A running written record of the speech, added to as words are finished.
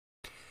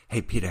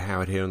Hey, Peter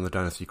Howard here on the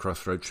Dynasty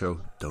Crossroads Show.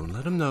 Don't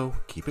let them know,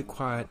 keep it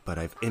quiet, but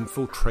I've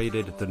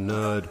infiltrated the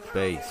nerd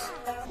base.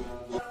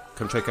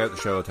 Come check out the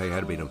show, I'll tell you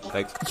how to beat them.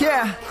 Thanks.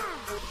 Yeah!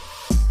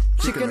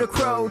 Chicken or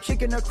crow,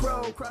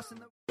 crossing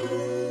the... Yeah!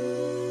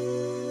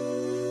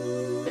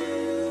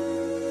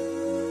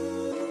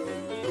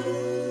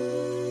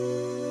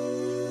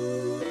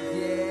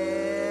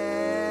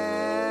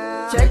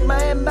 Check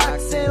my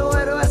inbox and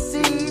what do I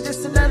see?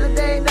 Just another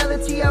day, another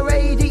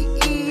TRADE.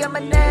 I'm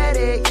an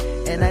addict,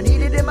 and I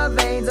need it in my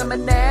veins. I'm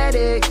an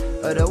addict,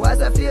 otherwise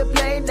I feel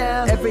plain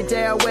now. Every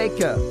day I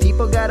wake up,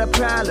 people got a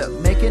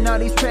problem, making all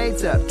these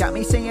trades up. Got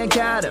me saying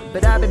got 'em,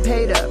 but I've been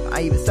paid up.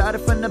 I even started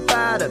from the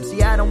bottom,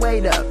 see I don't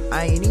wait up.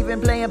 I ain't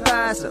even playing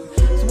possum.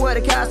 So what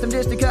it cost them,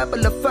 just a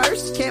couple of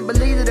firsts. Can't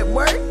believe that it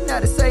worked,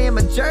 not to say I'm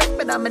a jerk,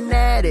 but I'm an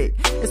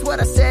addict. It's what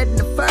I said in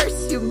the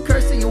first. You can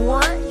curse if you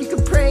want, you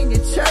can pray in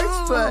your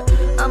church, but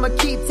I'ma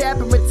keep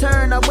tapping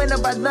return. I win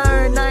up, I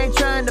learn, I ain't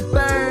trying to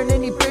burn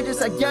any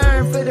bridges. I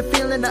yearn for the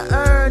feeling I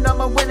earn.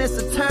 I'ma win it's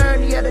a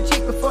turn. You gotta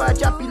cheat before I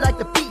drop you like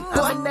the beat.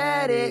 I'm an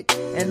addict,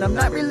 and I'm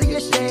not really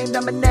ashamed.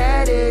 I'm an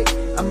addict,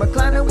 I'm a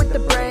clowner with the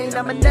brain.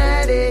 I'm an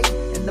addict,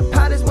 and the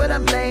pot is what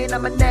I'm playing.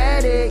 I'm an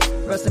addict,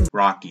 Russell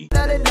Rocky.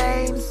 Other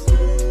names,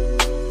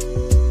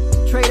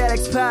 Trade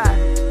Addicts Pod.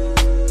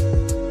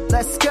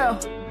 Let's go.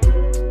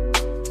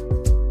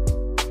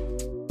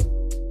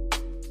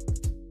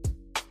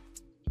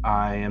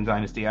 I am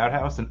Dynasty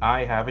Outhouse, and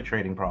I have a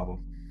trading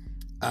problem.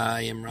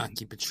 I am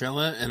Rocky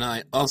Petrella, and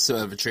I also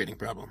have a trading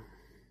problem.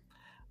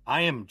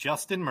 I am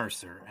Justin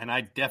Mercer, and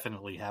I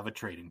definitely have a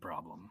trading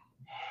problem.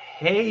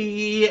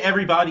 Hey,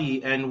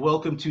 everybody, and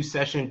welcome to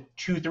session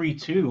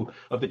 232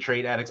 of the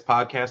Trade Addicts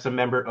Podcast, a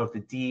member of the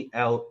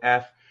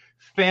DLF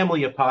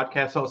family of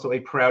podcasts, also a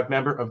proud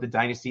member of the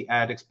Dynasty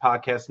Addicts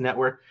Podcast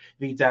Network,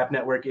 the DAP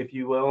Network, if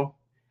you will.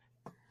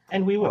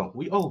 And we will.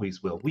 We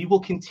always will. We will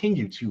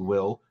continue to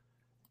will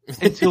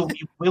until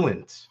we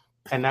willn't,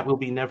 and that will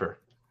be never.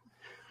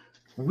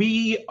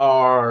 We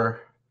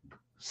are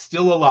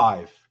still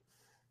alive,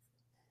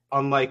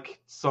 unlike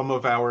some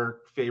of our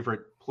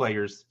favorite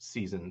players'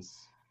 seasons,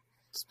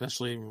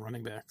 especially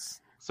running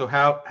backs. So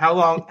how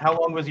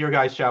long was your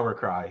guys' shower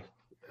cry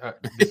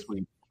this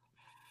week?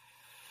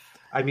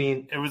 I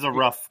mean, it was a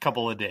rough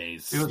couple of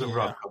days. It was a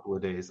rough couple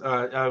of days.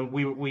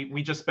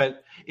 We just spent.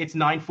 It's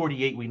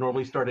 9:48. We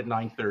normally start at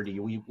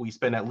 9:30. We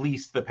spent at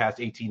least the past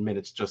 18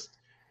 minutes just.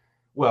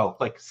 Well,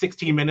 like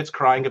 16 minutes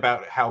crying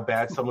about how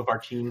bad some of our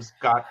teams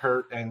got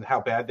hurt and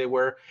how bad they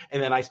were.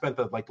 And then I spent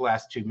the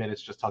last 2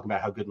 minutes just talking about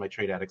how good my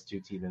Trade Addicts 2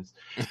 team is.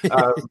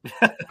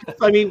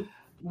 I mean,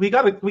 we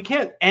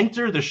can't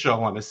enter the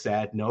show on a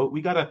sad note.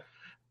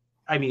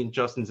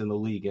 Justin's in the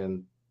league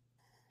and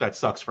that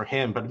sucks for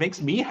him, but it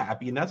makes me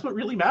happy. And that's what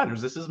really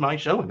matters. This is my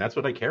show and that's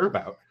what I care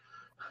about.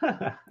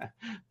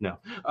 No.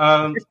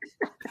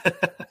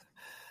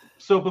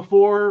 So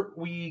before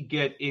we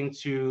get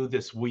into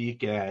this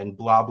week and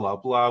blah, blah,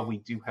 blah, we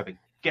do have a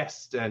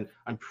guest, and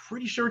I'm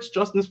pretty sure it's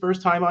Justin's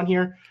first time on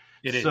here.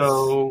 It is.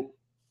 So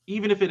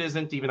even if it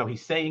isn't, even though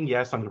he's saying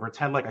yes, I'm going to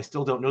pretend like I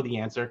still don't know the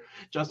answer.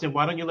 Justin,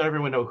 why don't you let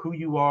everyone know who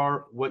you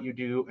are, what you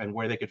do, and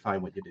where they could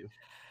find what you do?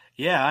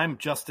 Yeah, I'm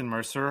Justin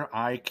Mercer.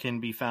 I can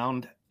be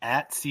found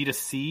at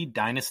C2C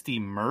Dynasty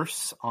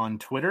Merce on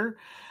Twitter.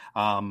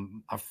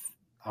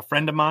 A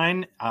friend of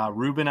mine,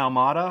 Ruben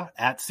Almada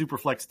at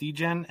Superflex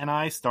DGen, and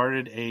I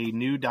started a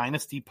new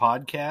Dynasty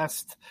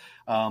podcast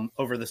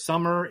over the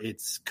summer.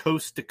 It's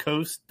Coast to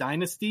Coast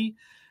Dynasty.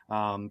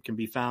 Can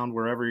be found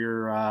wherever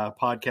your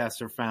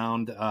podcasts are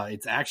found.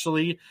 It's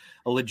actually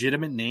a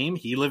legitimate name.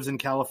 He lives in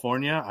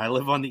California. I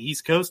live on the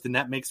East Coast, and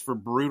that makes for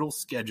brutal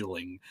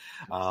scheduling.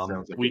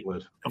 Sounds like it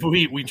would.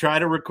 We try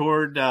to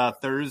record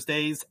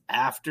Thursdays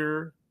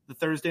after the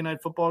Thursday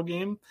night football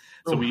game.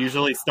 So we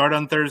usually start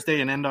on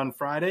Thursday and end on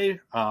Friday.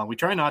 We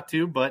try not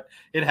to, but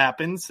it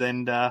happens.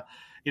 And,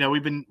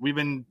 we've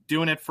been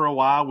doing it for a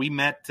while. We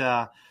met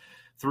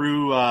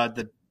through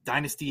the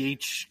Dynasty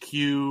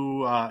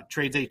HQ,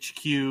 Trades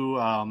HQ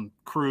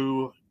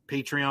crew,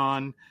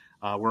 Patreon.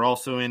 We're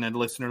also in a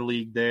listener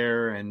league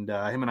there. And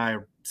him and I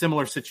are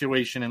similar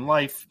situation in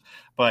life,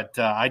 but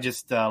I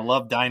just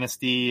love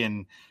Dynasty,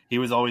 and he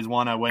was always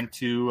one I went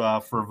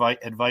to for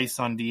advice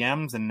on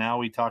DMs, and now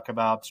we talk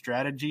about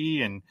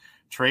strategy and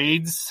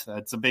trades.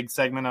 It's a big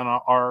segment on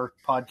our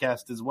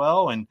podcast as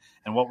well, and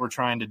what we're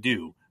trying to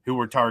do, who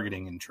we're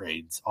targeting in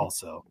trades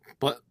also.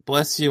 But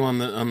bless you on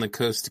the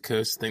coast to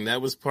coast thing.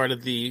 That was part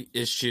of the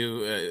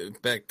issue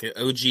back at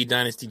OG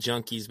Dynasty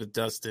Junkies with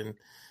Dustin.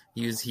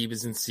 He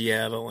was in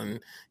Seattle, and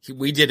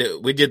we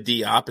did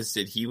the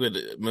opposite. He would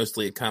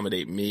mostly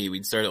accommodate me.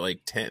 We'd start at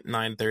like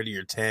 9:30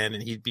 or 10,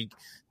 and he'd be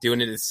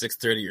doing it at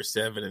 6:30 or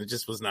 7, and it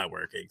just was not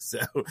working. So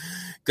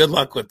good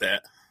luck with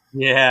that.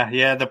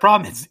 Yeah. The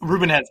problem is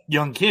Ruben has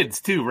young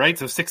kids too, right?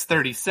 So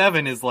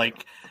 6:37 is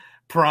like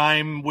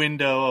prime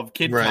window of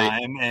kid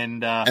time,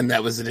 and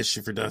that was an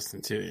issue for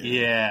Dustin too.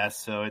 Yeah,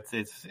 so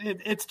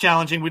it's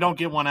challenging. We don't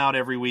get one out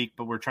every week,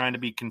 but we're trying to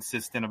be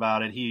consistent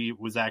about it. He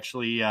was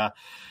actually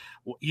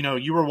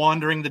you were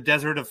wandering the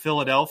desert of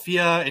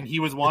Philadelphia and he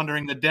was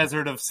wandering the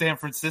desert of San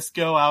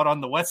Francisco out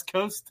on the West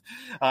Coast.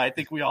 I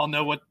think we all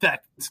know what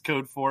that's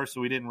code for,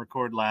 so we didn't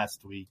record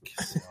last week.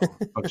 So.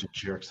 Bunch of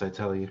jerks, I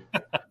tell you.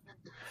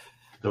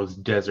 Those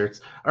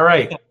deserts. All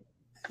right,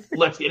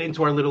 let's get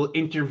into our little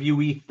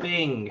interviewee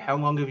thing. How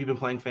long have you been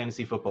playing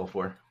fantasy football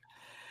for?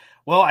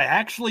 Well, I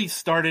actually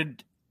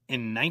started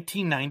in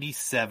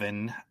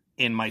 1997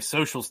 in my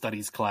social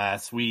studies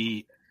class.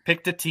 We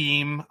picked a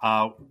team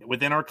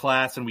within our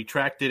class, and we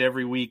tracked it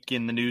every week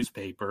in the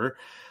newspaper.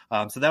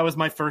 So that was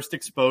my first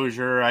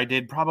exposure. I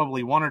did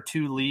probably 1 or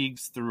 2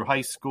 leagues through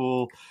high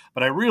school,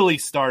 but I really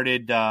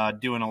started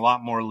doing a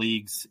lot more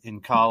leagues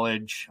in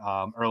college,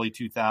 early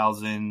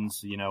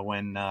 2000s,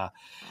 when,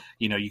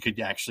 you could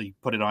actually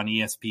put it on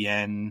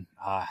ESPN,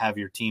 have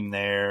your team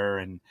there.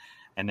 And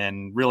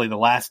then really the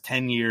last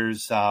 10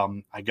 years,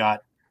 I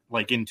got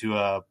into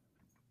a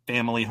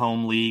family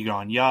home league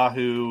on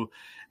Yahoo,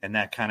 and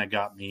that kind of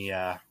got me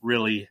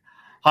really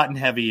hot and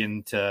heavy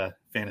into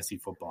fantasy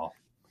football.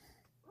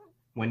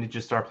 When did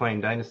you start playing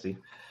Dynasty?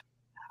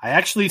 I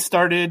actually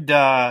started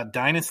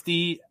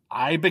Dynasty.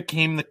 I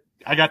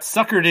got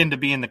suckered into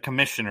being the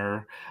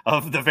commissioner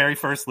of the very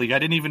first league. I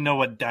didn't even know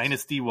what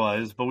Dynasty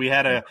was, but we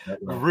had a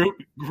group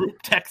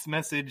text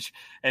message,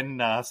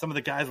 and some of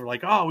the guys were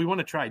like, "Oh, we want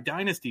to try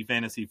Dynasty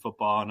fantasy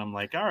football." And I'm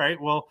like, "All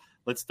right, well,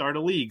 let's start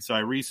a league." So I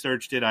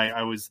researched it.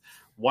 I was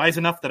wise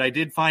enough that I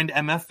did find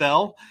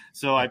MFL,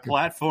 so I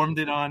platformed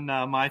it on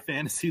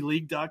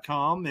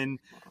myfantasyleague.com, and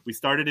we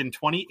started in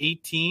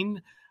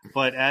 2018.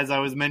 But as I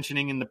was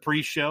mentioning in the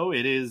pre-show,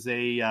 it is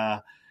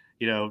a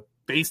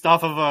based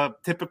off of a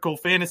typical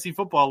fantasy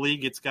football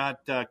league. It's got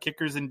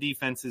kickers and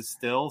defenses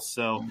still.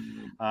 So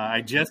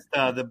I just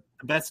the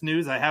best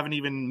news, I haven't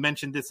even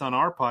mentioned this on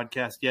our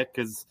podcast yet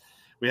because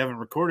we haven't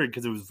recorded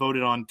because it was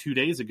voted on 2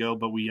 days ago,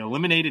 but we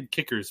eliminated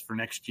kickers for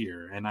next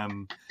year. And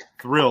I'm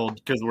thrilled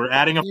because we're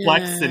adding a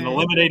flex and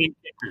eliminating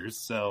kickers.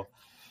 So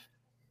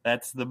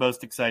that's the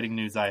most exciting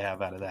news I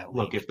have out of that league.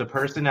 Look, if the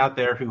person out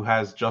there who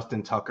has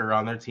Justin Tucker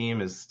on their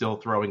team is still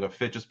throwing a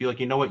fit, just be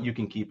like, you know what? You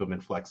can keep him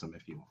and flex him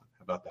if you want.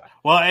 How about that?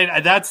 Well,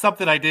 and that's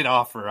something I did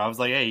offer. I was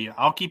like, hey,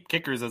 I'll keep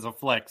kickers as a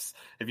flex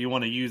if you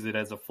want to use it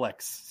as a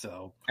flex.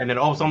 So, and then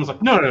all of a sudden,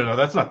 someone's like, no,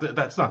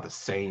 that's not the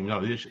same.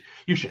 No,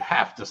 you should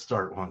have to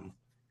start one.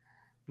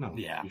 No,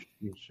 yeah,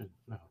 you should.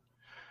 No.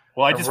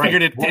 Well, I just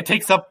figured it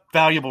takes up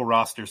valuable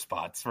roster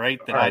spots, right?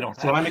 That I don't.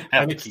 So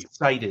I'm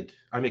excited.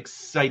 I'm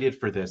excited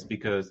for this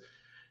because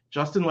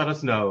Justin let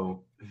us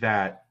know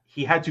that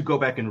he had to go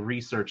back and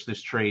research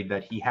this trade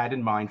that he had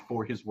in mind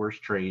for his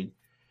worst trade,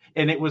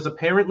 and it was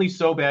apparently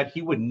so bad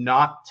he would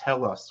not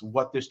tell us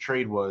what this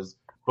trade was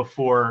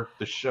before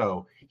the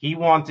show. He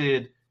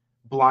wanted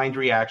blind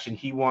reaction.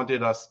 He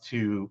wanted us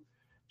to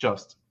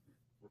just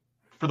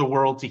for the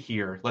world to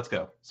hear. Let's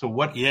go. So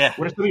what are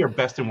some of your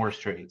best and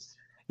worst trades?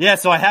 Yeah,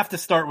 so I have to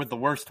start with the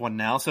worst one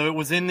now. So it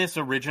was in this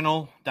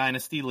original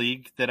Dynasty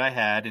League that I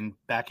had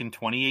back in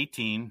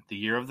 2018, the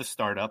year of the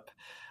startup.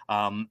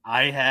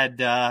 I had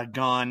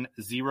gone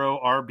 0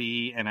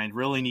 RB, and I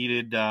really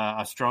needed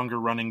a stronger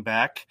running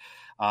back.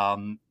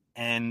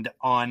 And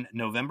on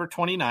November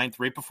 29th,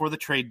 right before the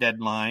trade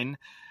deadline,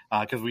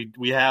 because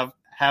we have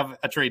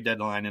a trade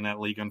deadline in that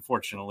league,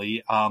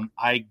 unfortunately,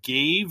 I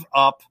gave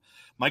up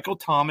Michael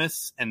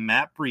Thomas and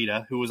Matt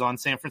Breida, who was on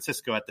San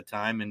Francisco at the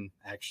time and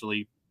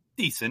actually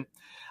decent.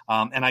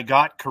 And I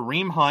got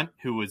Kareem Hunt,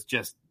 who was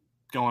just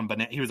going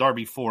bananas. He was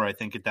RB4, I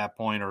think, at that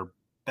point, or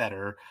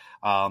better.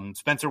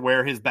 Spencer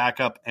Ware, his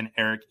backup, and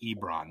Eric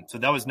Ebron. So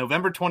that was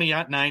November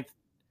 29th,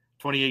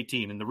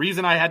 2018. And the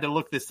reason I had to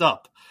look this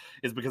up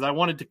is because I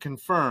wanted to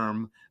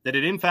confirm that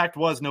it, in fact,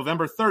 was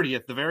November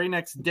 30th, the very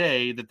next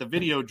day that the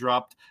video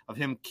dropped of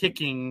him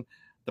kicking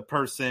the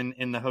person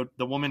in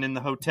the woman in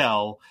the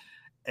hotel,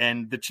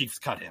 and the Chiefs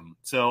cut him.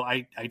 So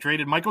I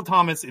traded Michael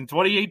Thomas in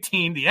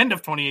 2018, the end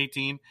of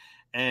 2018.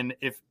 And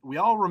if we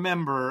all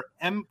remember,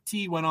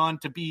 MT went on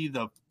to be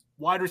the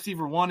wide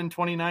receiver 1 in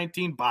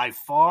 2019 by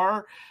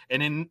far.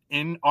 And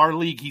in our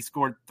league, he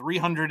scored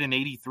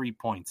 383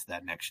 points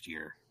that next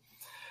year.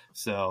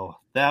 So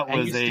that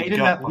was you stayed a in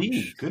that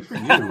league. Good for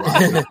you.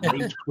 I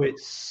rage quit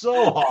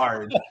so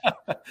hard.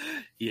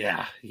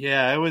 Yeah.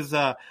 It was.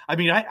 I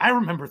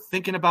remember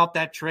thinking about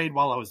that trade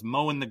while I was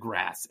mowing the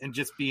grass and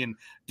just being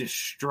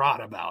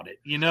distraught about it.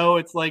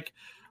 It's like,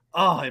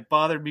 it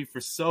bothered me for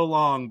so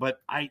long.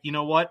 But you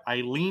know what? I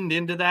leaned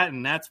into that,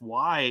 and that's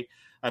why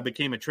I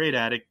became a trade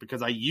addict,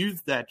 because I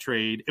used that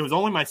trade. It was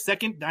only my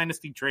second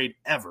Dynasty trade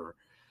ever.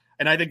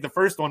 And I think the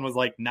first one was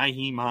like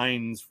Nyheim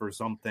Hines for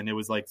something. It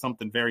was like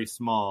something very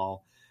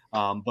small.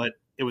 But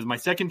it was my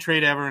second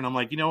trade ever. And I'm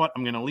like, you know what?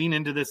 I'm going to lean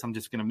into this. I'm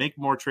just going to make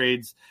more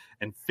trades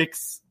and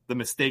fix the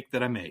mistake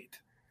that I made.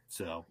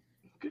 So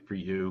good for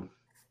you.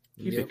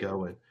 Keep it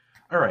going.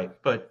 All right.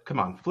 But come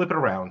on, flip it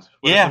around.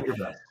 What your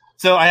best?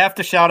 So I have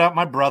to shout out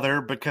my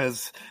brother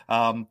because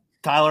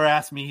Tyler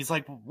asked me, he's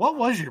like, what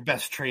was your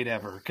best trade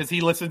ever? Because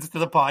he listens to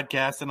the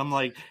podcast,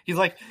 and he's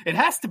like, it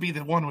has to be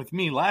the one with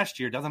me last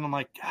year, doesn't it? I'm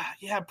like,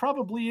 yeah, it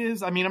probably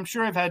is. I mean, I'm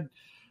sure I've had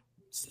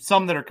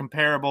some that are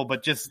comparable,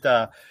 but just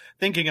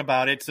thinking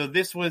about it. So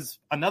this was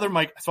another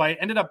Mike. So I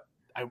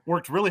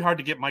worked really hard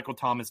to get Michael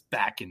Thomas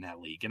back in that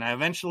league, and I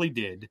eventually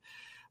did.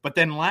 But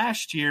then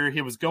last year,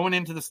 he was going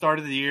into the start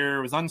of the year.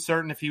 It was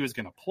uncertain if he was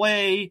going to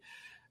play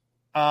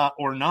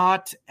or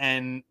not.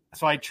 And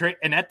so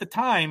and at the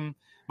time,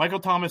 Michael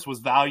Thomas was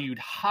valued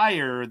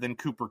higher than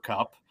Cooper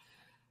Kupp.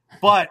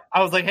 But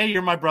I was like, hey,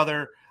 you're my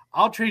brother.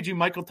 I'll trade you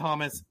Michael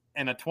Thomas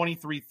and a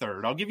 23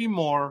 third. I'll give you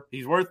more.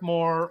 He's worth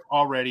more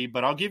already,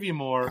 but I'll give you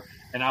more,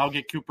 and I'll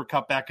get Cooper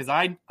Kupp back because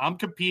I'm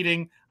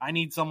competing. I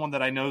need someone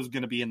that I know is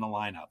going to be in the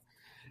lineup.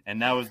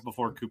 And that was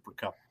before Cooper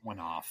Kupp went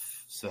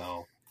off.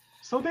 So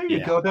there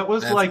you go. That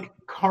was like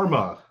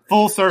karma.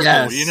 Full circle,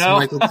 yes,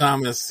 Michael know?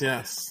 Thomas,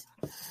 yes.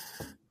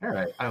 All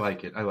right. I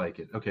like it.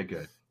 Okay,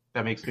 good.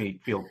 That makes me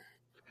feel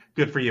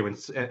good for you.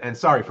 And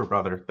sorry for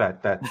brother.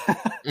 That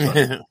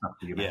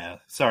yeah.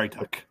 Sorry,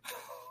 Tuck.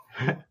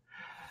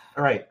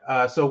 All right.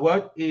 So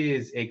what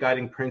is a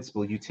guiding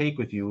principle you take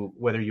with you,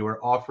 whether you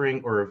are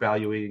offering or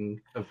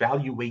evaluating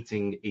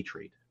a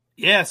trade?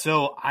 Yeah.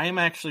 So I'm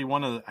actually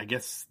one of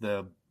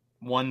the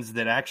ones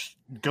that actually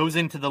goes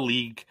into the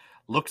league,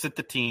 looks at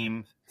the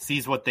team,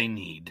 sees what they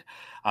need.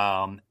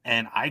 And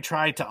I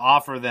try to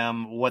offer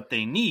them what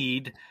they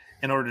need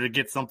in order to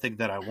get something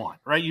that I want,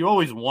 right? You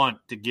always want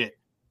to get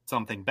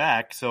something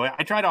back. So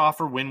I try to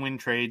offer win-win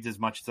trades as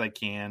much as I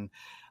can.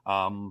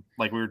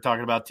 Like we were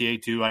talking about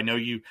TA2, I know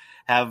you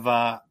have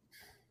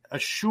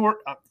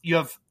you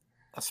have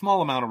a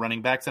small amount of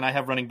running backs, and I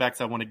have running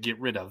backs I want to get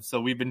rid of. So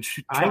we've been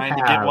trying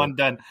to get one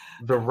done.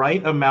 The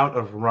right amount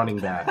of running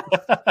back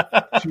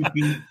to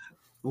be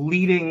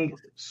leading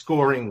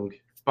scoring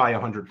by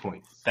 100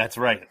 points. That's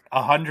right.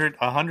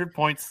 100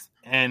 points,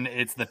 and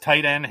it's the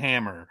tight end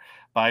hammer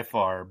by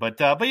far. But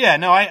yeah,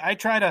 no, I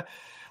try to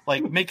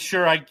make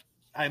sure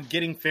I'm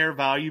getting fair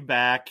value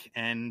back,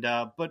 and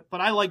but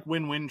I like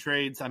win-win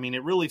trades. I mean,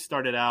 it really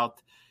started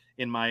out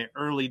in my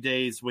early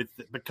days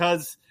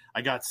because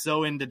I got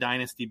so into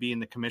Dynasty being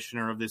the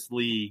commissioner of this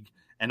league,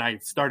 and I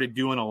started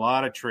doing a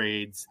lot of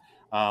trades.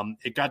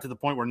 It got to the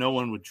point where no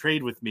one would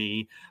trade with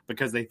me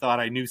because they thought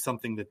I knew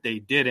something that they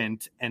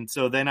didn't. And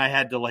so then I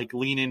had to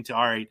lean into,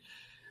 all right,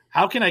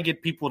 how can I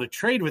get people to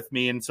trade with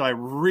me? And so I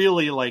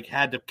really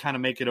had to kind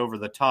of make it over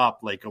the top,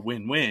 like a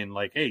win-win,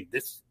 hey,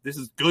 this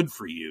is good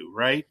for you.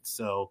 Right.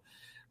 So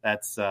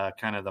that's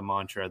kind of the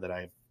mantra that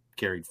I've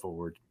carried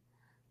forward.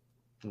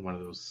 One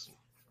of those,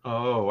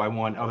 I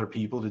want other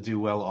people to do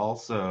well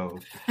also.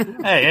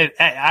 hey,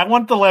 I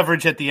want the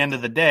leverage at the end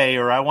of the day,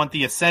 or I want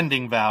the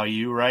ascending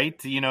value,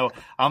 right?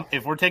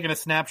 If we're taking a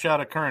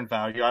snapshot of current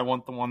value, I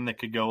want the one that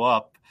could go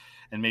up,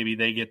 and maybe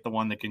they get the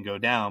one that can go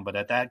down. But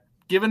at that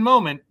given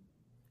moment,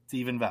 it's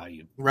even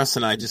value. Russ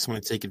and I just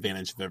want to take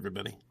advantage of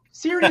everybody.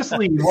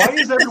 Seriously, why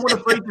is everyone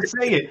afraid to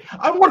say it?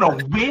 I want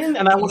to win,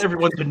 and I want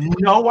everyone to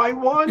know I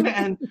won.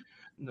 And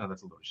no,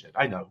 that's a little shit.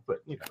 I know,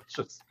 but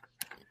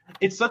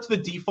it's such the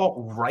default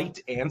right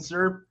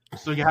answer,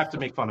 so you have to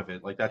make fun of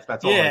it.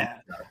 That's all.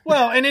 Yeah.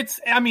 Well, and it's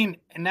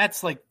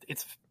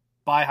it's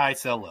buy high,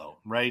 sell low,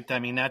 right? I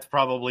mean, that's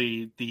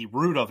probably the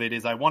root of it.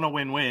 Is I want to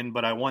win,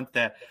 but I want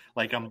that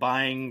I'm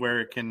buying where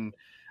it can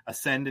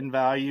ascend in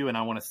value, and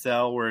I want to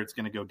sell where it's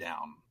going to go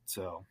down.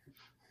 So,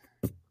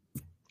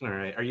 all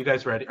right, are you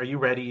guys ready? Are you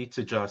ready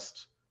to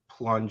just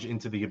plunge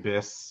into the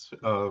abyss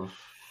of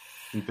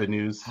the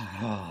news?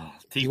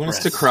 Do you want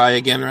us to cry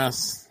again,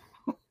 Russ?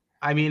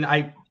 I mean,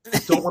 I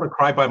don't want to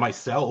cry by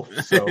myself,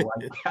 so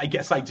I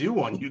guess I do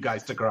want you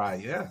guys to cry.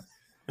 Yeah.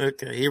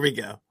 Okay, here we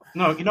go.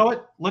 No, you know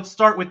what? Let's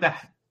start with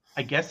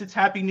I guess it's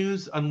happy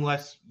news,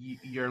 unless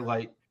you're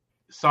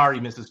sorry,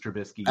 Mrs.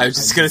 Trubisky. I was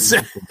just going to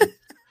say.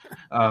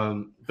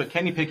 But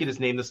Kenny Pickett is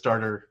named the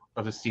starter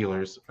of the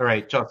Steelers. All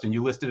right, Justin,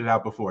 you listed it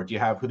out before. Do you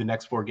have who the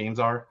next 4 games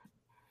are?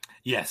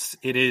 Yes,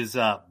 it is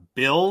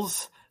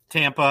Bills,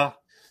 Tampa,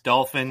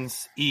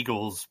 Dolphins,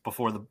 Eagles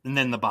and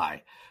then the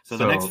bye. So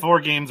the next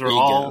 4 games are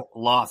all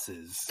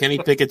losses. Kenny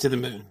Pickett to the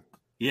moon.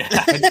 Yeah.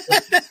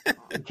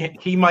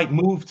 He might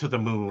move to the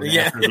moon.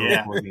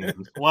 Yeah.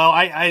 Well,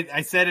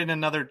 I said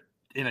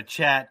in a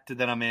chat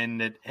that I'm in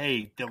that,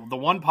 hey, the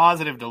one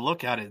positive to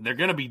look at it, they're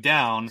going to be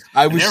down.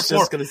 I was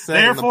just going to say.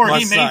 Therefore,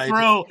 he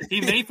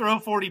may throw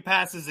 40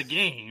 passes a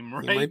game.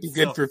 Right? He might be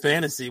good for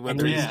fantasy,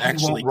 whether he's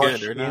actually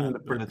good or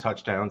not. For the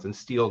touchdowns and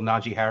steal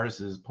Najee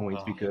Harris's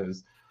points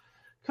because,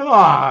 come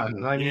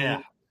on, I mean.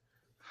 Yeah.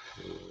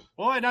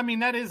 Well, and I mean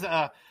that is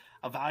a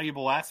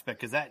valuable aspect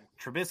because that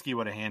Trubisky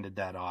would have handed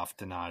that off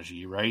to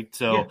Najee, right?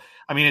 So, yeah.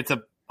 I mean, it's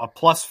a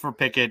plus for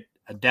Pickett,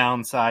 a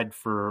downside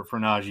for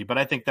Najee, but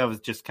I think that was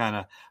just kind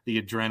of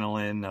the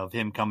adrenaline of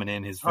him coming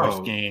in his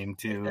first game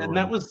too. And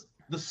that was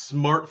the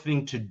smart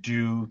thing to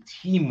do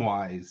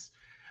team-wise,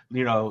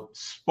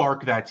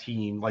 spark that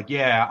team.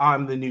 Yeah,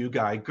 I'm the new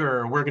guy.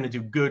 We're going to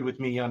do good with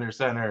me under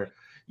center.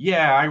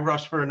 Yeah, I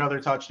rushed for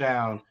another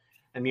touchdown.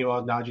 And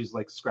meanwhile, Najee's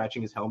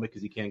scratching his helmet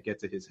because he can't get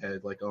to his head.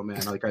 Oh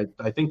man,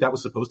 I think that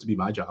was supposed to be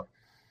my job.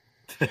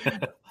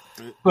 But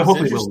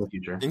hopefully will in the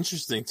future.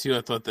 Interesting too. I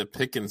thought that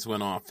Pickens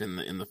went off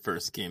in the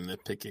first game.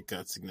 That Pickett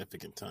got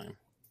significant time.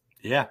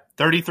 Yeah,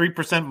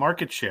 33%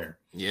 market share.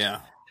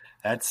 Yeah.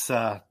 That's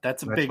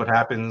That's big. what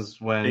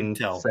happens when big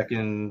tell.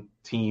 second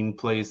team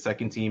plays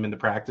second team in the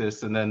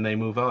practice and then they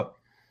move up.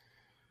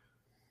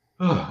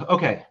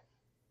 Okay.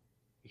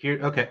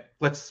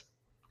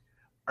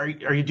 Are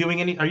you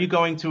doing any? Are you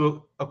going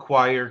to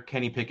acquire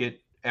Kenny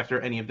Pickett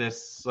after any of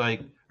this?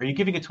 Like, are you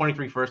giving a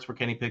 23 first for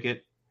Kenny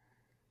Pickett?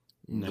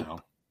 No.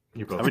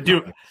 You're both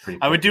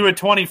I would do a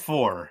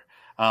 24.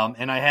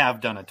 And I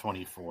have done a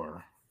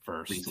 24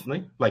 first.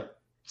 Recently, like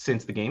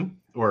since the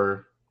game,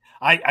 or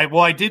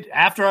I did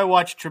after I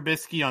watched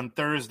Trubisky on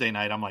Thursday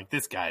night. I'm like,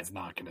 this guy's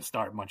not going to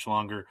start much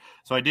longer.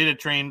 So I did a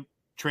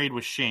trade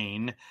with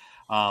Shane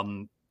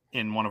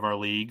in one of our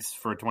leagues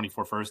for a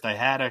 24 first. I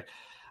had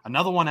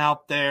another one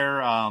out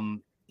there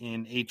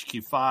in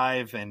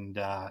HQ5, and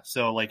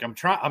so like I'm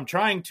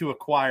trying to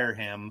acquire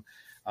him,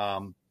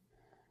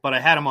 but I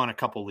had him on a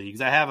couple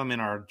leagues. I have him in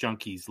our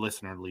Junkies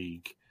listener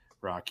league,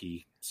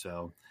 Rocky.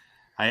 So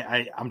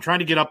I'm trying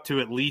to get up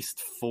to at least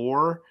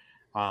 4,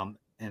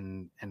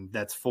 and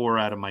that's 4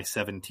 out of my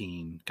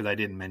 17 because I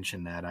didn't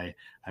mention that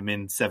I'm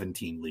in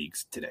 17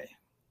 leagues today.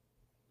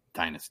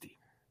 Dynasty.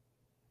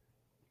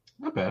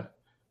 not bad.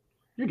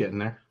 You're getting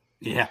there.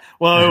 Yeah.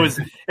 Well, it was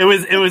a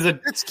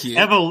That's cute.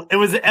 it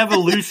was an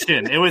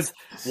evolution. It was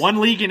 1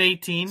 league in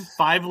 18,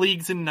 5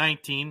 leagues in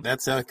 19.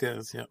 That's how it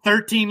goes. Yeah.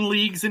 13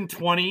 leagues in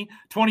 20,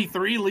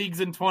 23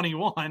 leagues in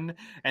 21,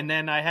 and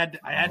then I had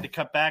to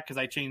cut back because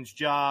I changed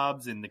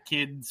jobs and the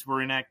kids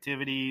were in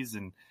activities,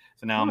 and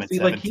so now I'm at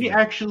 17. Like he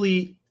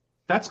actually,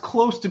 that's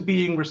close to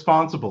being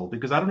responsible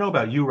because I don't know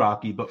about you,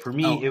 Rocky, but for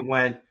me it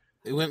went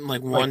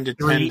like 1 to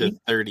 10 to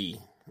 30.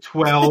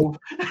 12,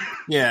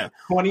 Yeah.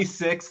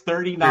 26,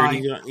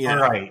 39. 30, yeah. All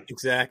right,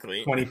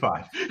 Exactly.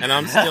 25. And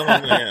I'm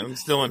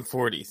still in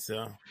 40.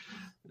 So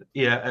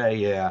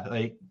Yeah.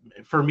 Like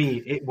for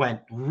me, it went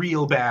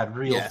real bad,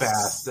 real Yes.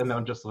 fast, and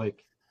I'm just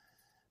like,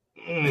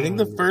 I think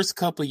the first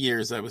couple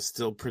years I was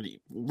still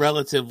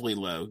relatively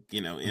low,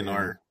 in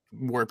our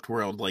warped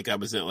world. Like I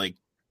was at like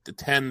the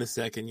 10 the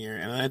second year,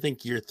 and I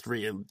think year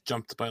 3 it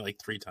jumped by like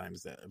 3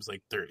 times that. It was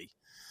like 30.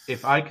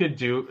 If I could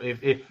do,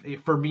 if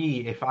for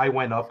me, if I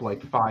went up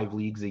like 5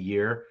 leagues a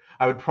year,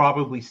 I would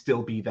probably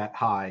still be that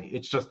high.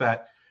 It's just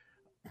that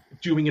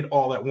doing it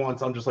all at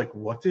once, I'm just like,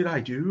 what did I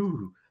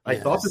do? I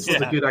thought this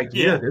was a good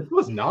idea. Yeah. This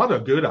was not a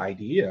good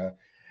idea.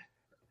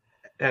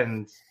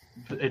 And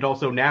it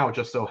also now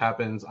just so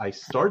happens I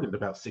started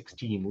about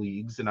 16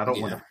 leagues and I don't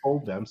want to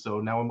fold them.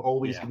 So now I'm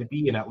always going to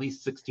be in at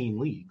least 16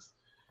 leagues.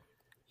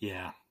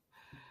 Yeah.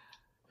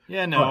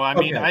 Yeah, no, I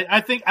mean, okay.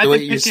 I think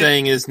what you're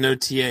saying is no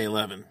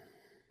TA11.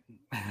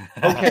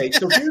 Okay,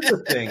 so here's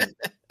the thing.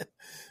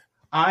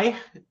 I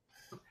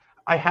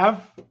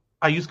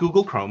use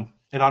Google Chrome,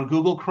 and on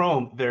Google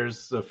Chrome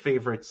there's a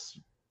favorites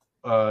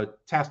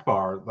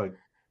taskbar, like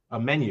a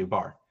menu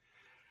bar,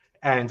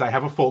 and I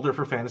have a folder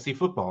for fantasy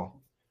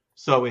football.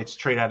 So it's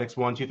Trade Addicts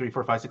 1, 2, 3,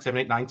 4, 5, 6,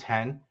 7, 8, 9,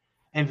 10,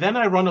 and then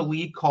I run a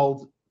league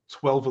called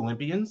 12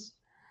 Olympians.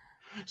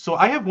 So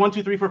I have 1,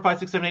 2, 3, 4, 5,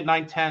 6, 7, 8,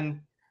 9,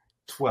 10,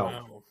 12.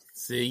 Wow.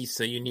 See,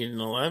 so you need an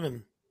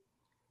 11.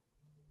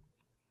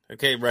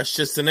 Okay, Rush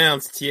just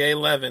announced TA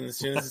 11 as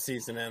soon as the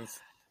season ends.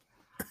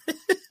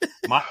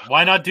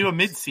 Why not do a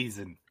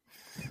mid-season?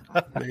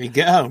 There you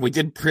go. We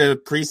did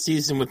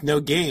preseason with no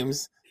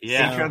games.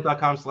 Yeah.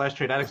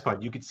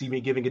 Patreon.com/TradeAddictsPod. You could see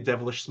me giving a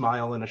devilish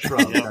smile and a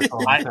shrug. That's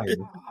all I'm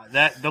saying.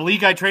 The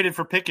league I traded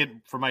for Pickett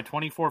for my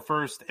 24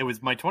 first, it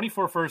was my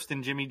 24 first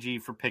and Jimmy G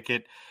for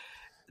Pickett.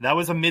 That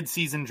was a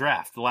mid-season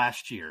draft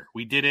last year.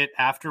 We did it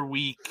after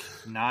week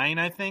 9,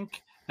 I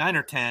think, 9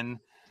 or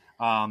 10.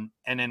 And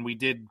then we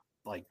did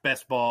like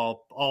best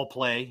ball, all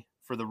play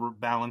for the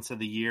balance of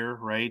the year,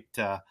 right?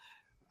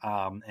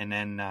 And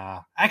then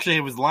actually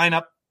it was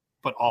lineup,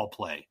 but all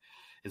play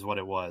is what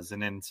it was.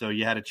 And then so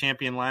you had a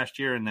champion last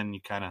year, and then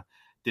you kind of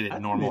did it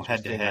normal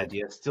head-to-head.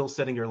 Idea. Still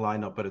setting your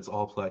lineup, but it's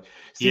all play.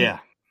 See, yeah.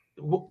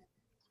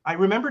 I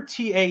remember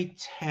TA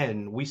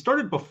 10. We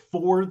started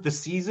before the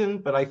season,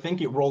 but I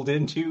think it rolled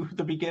into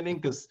the beginning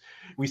because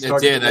we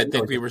started. It did. I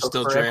think we were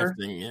still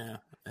drafting. Yeah.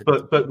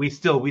 But we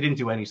didn't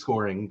do any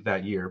scoring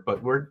that year.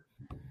 But we're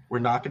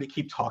not going to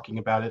keep talking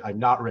about it. I'm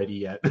not ready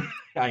yet.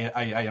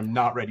 I am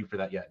not ready for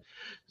that yet.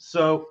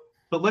 So,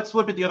 but let's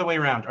flip it the other way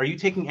around. Are you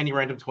taking any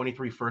random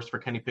 23 first for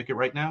Kenny Pickett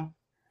right now?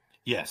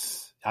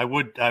 Yes, I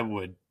would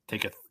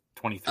take a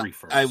 23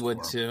 first. I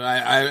would too.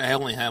 I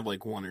only have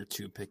like 1 or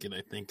 2 Pickett,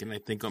 I think, and I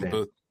think on Same.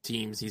 both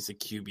teams he's a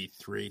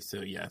QB3.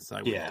 So yes,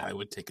 I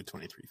would take a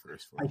 23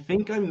 first. I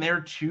think I'm there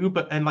too,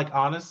 and like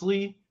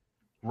honestly,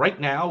 right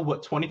now,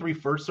 what 23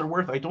 firsts are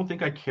worth, I don't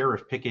think I care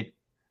if Pickett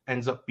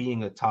ends up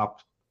being a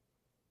top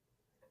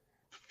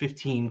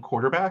 15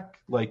 quarterback.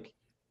 Like,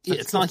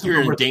 it's not like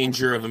you're in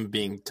danger of him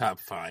being top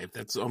 5.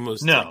 That's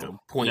almost like a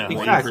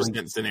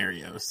 0.1%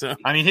 scenario. So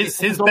I mean,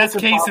 his best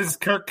case is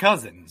Kirk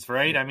Cousins,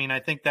 right? I mean,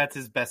 I think that's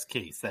his best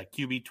case. That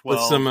QB 12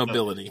 with some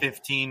mobility,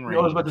 15 range.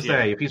 I was about to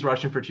say, if he's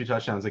rushing for 2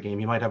 touchdowns a game,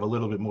 he might have a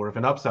little bit more of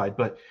an upside,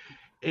 but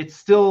it's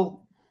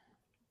still.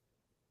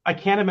 I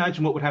can't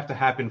imagine what would have to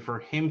happen for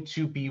him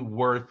to be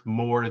worth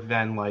more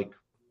than like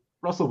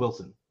Russell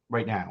Wilson.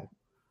 right now.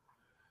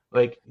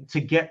 Like, to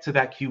get to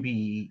that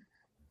QB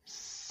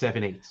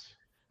 7-8,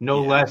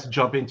 no less,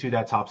 jump into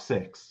that top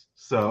 6.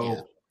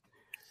 So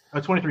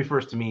a 23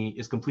 first to me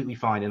is completely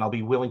fine, and I'll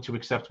be willing to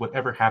accept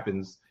whatever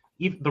happens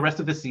the rest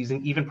of this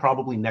season, even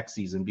probably next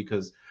season,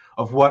 because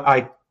of what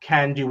I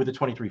can do with the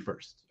 23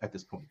 first at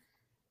this point.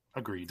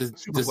 Agreed.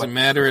 Does it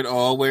matter at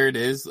all where it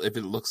is? If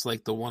it looks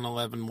like the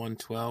 111,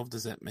 112,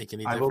 does that make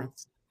any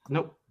difference?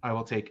 Nope. I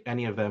will take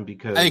any of them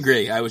because... I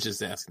agree. I was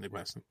just asking the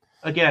question.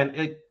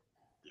 Again,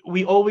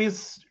 we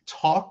always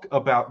talk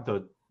about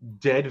the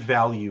dead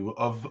value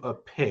of a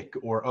pick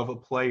or of a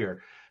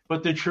player.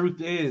 But the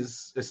truth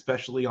is,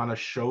 especially on a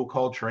show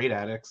called Trade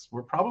Addicts,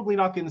 we're probably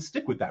not going to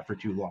stick with that for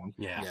too long.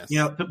 Yeah. Yes. You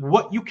know,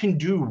 what you can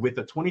do with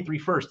a 23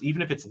 first,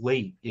 even if it's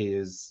late,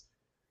 is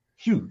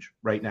huge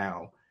right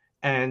now.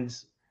 And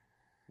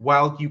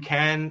while you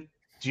can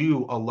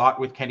do a lot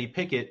with Kenny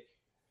Pickett,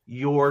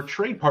 your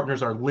trade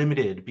partners are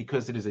limited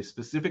because it is a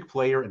specific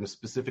player in a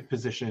specific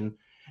position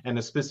and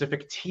a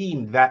specific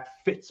team that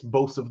fits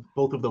both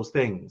of those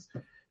things.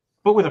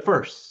 But with a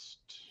first,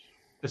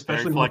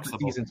 especially when the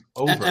season's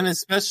over. And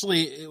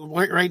especially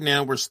right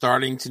now, we're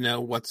starting to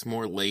know what's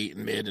more late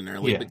and mid and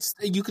early, but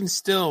you can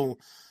still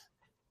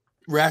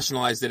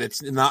rationalize that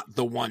it's not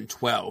the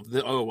 112.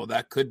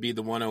 That could be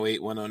the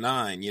 108,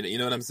 109. You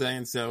know what I'm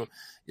saying? So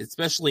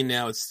especially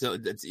now, it's still,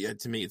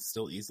 to me, it's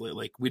still easily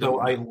like we don't.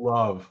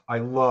 So I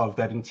love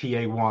that in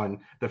TA1,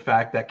 the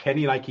fact that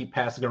Kenny and I keep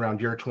passing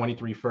around your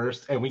 23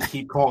 first, and we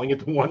keep calling it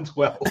the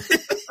 112.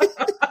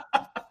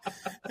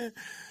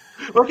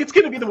 Look, it's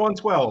going to be the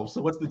 112.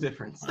 So what's the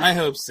difference? I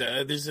hope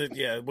so.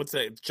 What's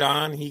that?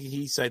 John,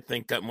 he's I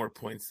think got more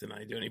points than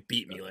I do, and he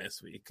beat me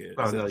last week.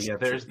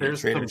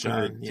 There's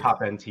some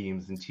top end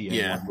teams in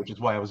TA1, which is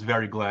why I was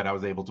very glad I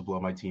was able to blow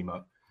my team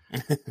up.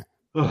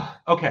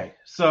 Okay,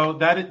 so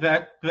that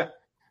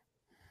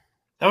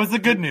was the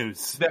good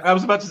news. I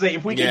was about to say,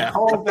 if we can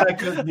call that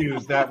good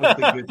news, that was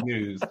the good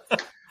news.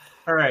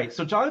 All right,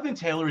 so Jonathan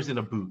Taylor is in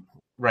a boot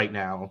right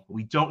now.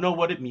 We don't know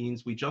what it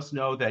means. We just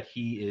know that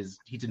he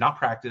did not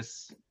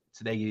practice.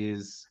 Today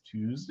is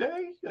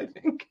Tuesday, I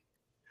think.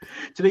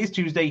 Today's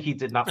Tuesday. He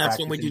did not practice.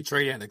 That's when we do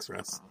Trade Addicts,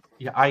 Russ.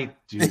 Yeah, I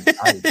do.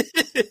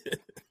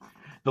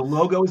 The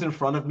logo is in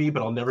front of me,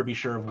 but I'll never be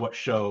sure of what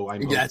show I'm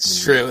opening.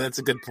 That's true. That's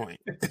a good point.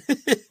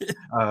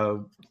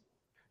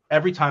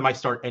 Every time I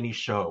start any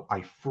show,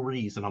 I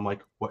freeze, and I'm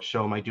like, what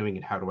show am I doing,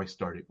 and how do I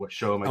start it? What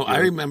show am I doing? I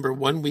remember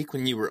one week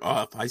when you were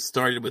off, I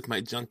started with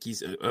my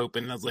Junkies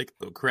open, and I was like,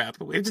 oh,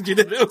 crap, we have to do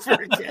that over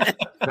again.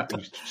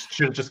 You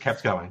should have just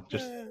kept going.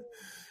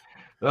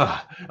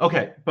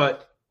 Okay,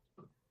 but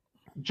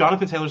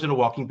Jonathan Taylor's in a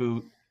walking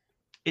boot.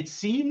 It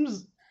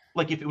seems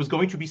like if it was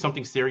going to be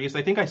something serious,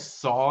 I think I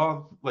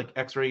saw like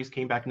x-rays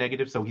came back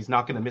negative, so he's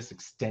not going to miss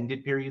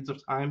extended periods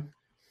of time.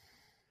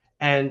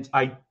 And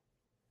I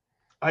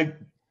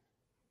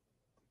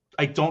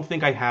don't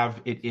think I have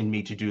it in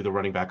me to do the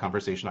running back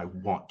conversation I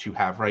want to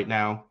have right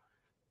now,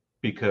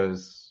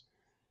 because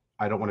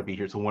I don't want to be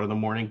here till 1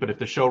 a.m. But if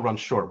the show runs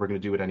short, we're going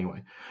to do it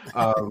anyway.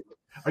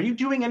 Are you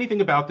doing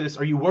anything about this?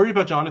 Are you worried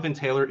about Jonathan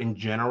Taylor in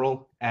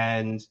general?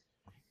 And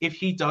if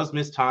he does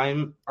miss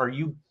time,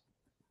 do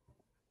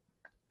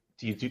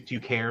you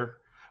care?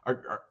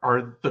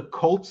 Are the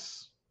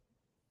Colts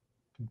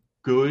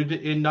good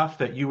enough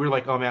that you were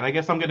like, oh man, I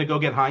guess I'm going to go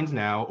get Hines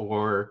now,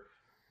 or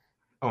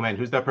oh man,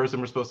 who's that person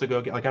we're supposed to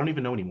go get? Like, I don't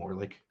even know anymore.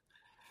 Like,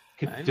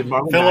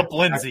 Philip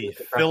Lindsay.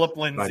 Philip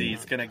Lindsay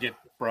is going to get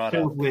brought up.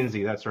 Philip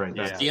Lindsay, that's right.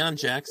 Is Deion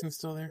Jackson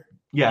still there?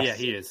 Yes. Yeah,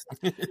 he is.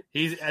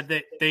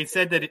 They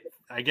said that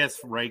I guess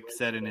Reich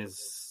said in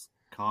his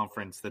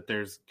conference that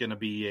there's going to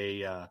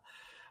be a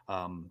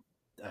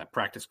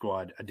practice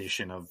squad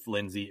edition of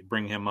Lindsay,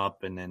 bring him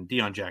up, and then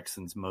Deion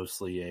Jackson's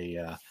mostly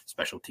a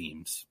special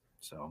teams.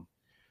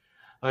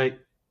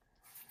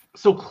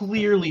 So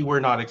clearly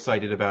we're not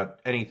excited about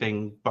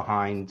anything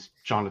behind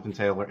Jonathan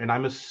Taylor, and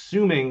I'm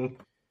assuming.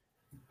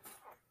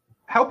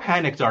 How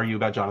panicked are you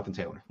about Jonathan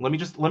Taylor? Let me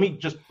just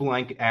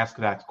blank ask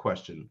that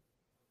question.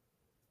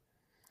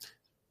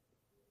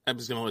 I'm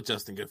just gonna let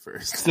Justin go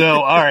first.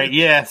 So all right,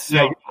 yeah.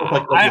 So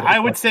I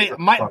would say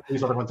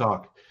please let everyone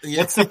talk.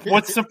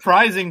 What's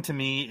surprising to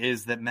me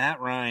is that Matt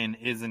Ryan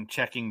isn't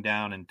checking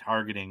down and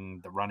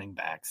targeting the running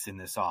backs in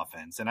this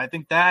offense, and I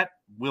think that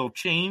will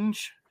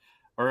change.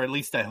 Or at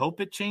least I hope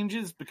it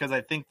changes, because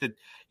I think that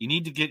you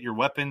need to get your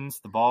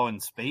weapons, the ball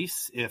in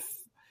space, if,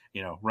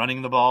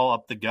 running the ball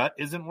up the gut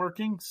isn't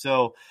working.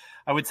 So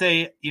I would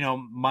say,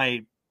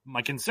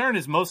 my concern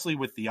is mostly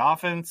with the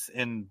offense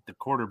and the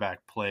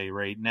quarterback play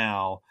right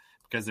now,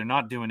 because they're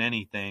not doing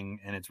anything,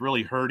 and it's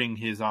really hurting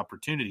his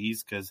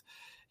opportunities, because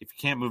if you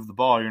can't move the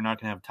ball, you're not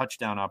going to have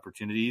touchdown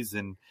opportunities,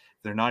 and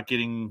if they're not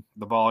getting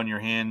the ball in your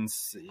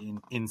hands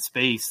in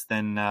space,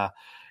 then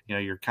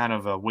you're kind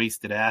of a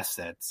wasted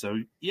asset. So,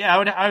 yeah,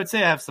 I would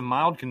say I have some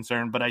mild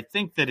concern, but I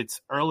think that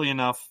it's early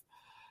enough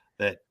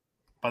that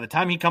by the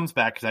time he comes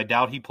back, because I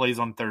doubt he plays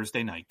on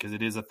Thursday night, because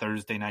it is a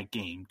Thursday night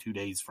game 2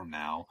 days from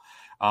now.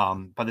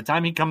 By the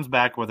time he comes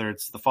back, whether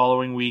it's the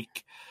following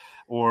week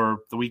or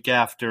the week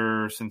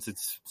after, since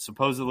it's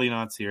supposedly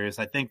not serious,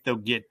 I think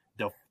they'll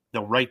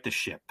right the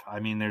ship.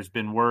 I mean, there's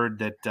been word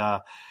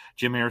that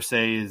Jim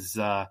Irsay is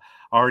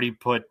already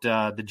put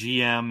the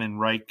GM and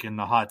Reich in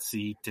the hot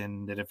seat,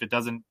 and that if it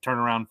doesn't turn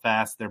around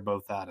fast, they're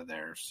both out of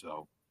there.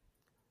 So,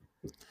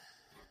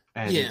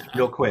 and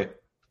real quick,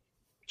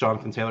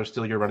 Jonathan Taylor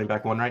still your running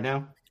back one right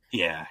now?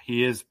 Yeah,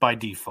 he is by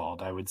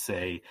default. I would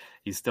say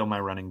he's still my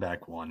running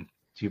back one.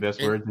 Two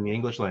best words in the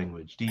English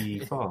language: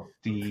 default.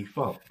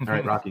 All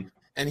right, Rocky.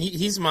 And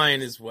he's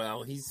mine as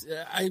well. He's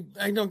I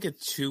don't get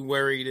too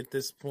worried at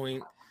this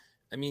point.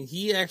 I mean,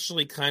 he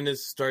actually kind of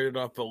started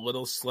off a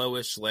little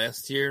slowish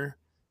last year.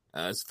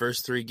 His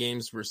first 3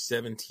 games were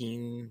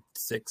 17,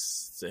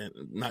 6, and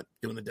not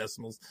doing the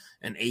decimals,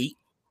 and 8.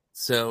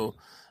 So,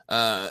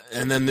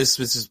 and then this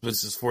was his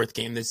 4th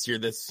game this year.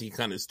 He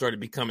kind of started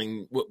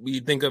becoming what we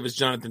think of as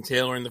Jonathan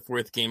Taylor in the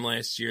 4th game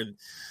last year.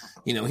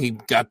 You know, he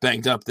got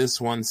banged up this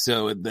one,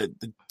 so that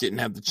didn't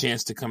have the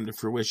chance to come to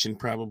fruition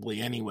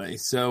probably anyway.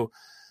 So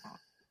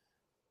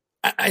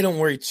I don't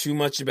worry too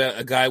much about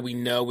a guy we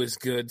know is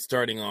good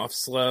starting off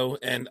slow,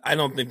 and I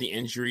don't think the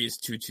injury is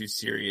too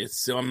serious,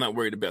 so I'm not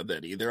worried about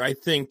that either. I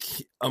think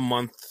a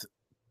month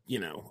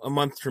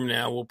from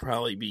now we'll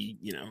probably be,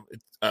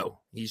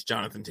 he's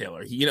Jonathan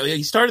Taylor.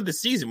 He started the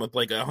season with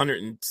like a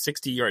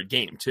 160-yard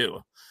game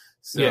too.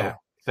 So yeah,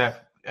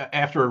 that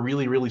after a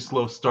really, really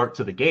slow start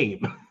to the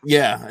game.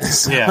 Yeah.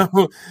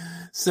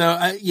 So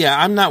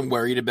I'm not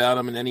worried about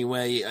him in any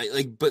way.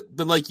 But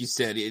like you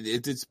said,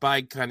 it's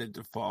by kind of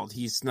default.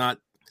 He's not.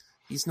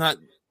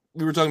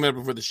 We were talking about it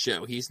before the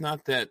show. He's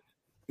not that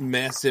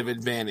massive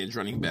advantage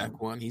running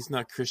back one. He's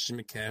not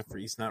Christian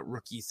McCaffrey. He's not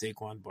rookie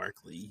Saquon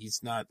Barkley.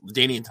 He's not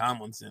Danian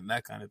Tomlinson,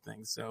 that kind of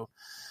thing. So,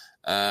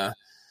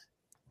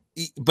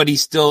 but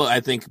he's still, I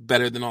think,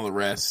 better than all the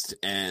rest,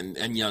 and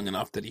young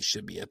enough that he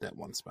should be at that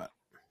one spot.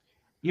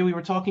 Yeah, we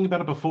were talking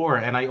about it before,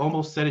 and I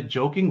almost said it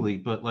jokingly,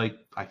 but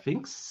I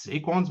think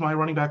Saquon's my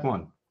running back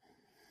one.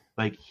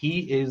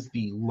 He is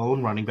the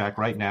lone running back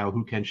right now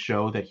who can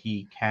show that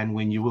he can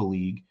win you a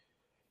league.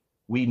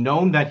 We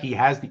know that he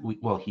has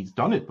he's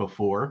done it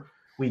before.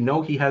 We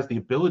know he has the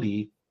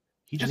ability.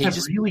 He just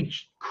has really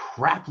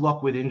crap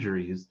luck with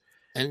injuries.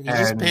 And he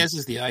just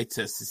passes the eye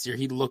test this year.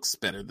 He looks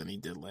better than he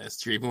did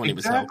last year, even when he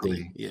was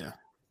healthy. Yeah.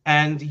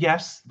 And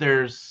yes,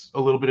 there's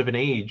a little bit of an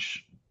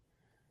age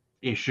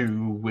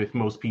issue with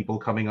most people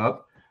coming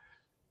up,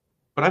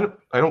 but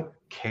I don't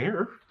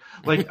care.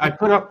 I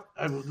put up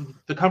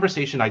the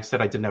conversation I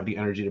said I didn't have the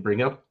energy to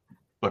bring up,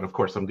 but of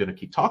course I'm going to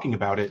keep talking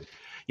about it.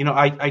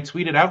 I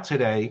tweeted out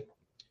today,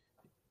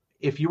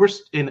 if you were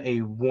in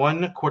a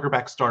 1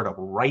 quarterback startup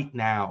right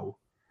now,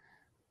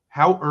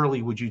 how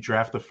early would you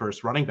draft the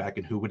first running back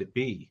and who would it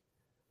be?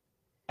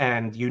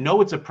 And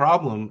it's a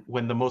problem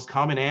when the most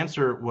common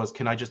answer was,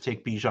 can I just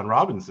take Bijan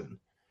Robinson?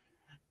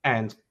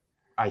 And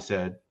I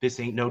said,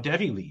 this ain't no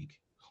Devy league.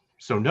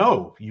 So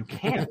no, you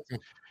can't.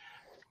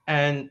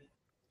 And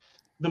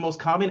the most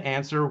common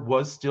answer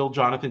was still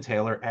Jonathan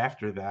Taylor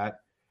after that.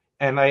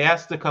 And I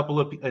asked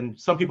and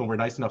some people were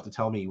nice enough to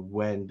tell me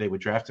when they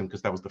would draft him,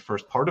 because that was the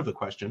first part of the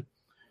question.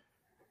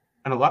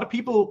 And a lot of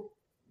people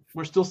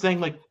were still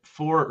saying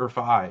 4 or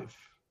 5,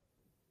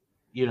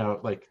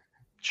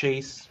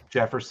 Chase,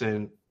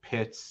 Jefferson,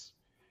 Pitts.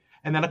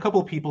 And then a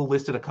couple of people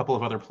listed a couple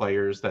of other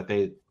players that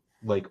they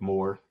like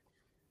more.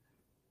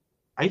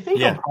 I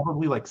think I'm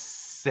probably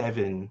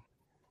 7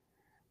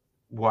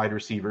 wide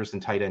receivers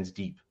and tight ends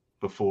deep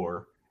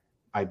before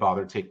I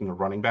bother taking a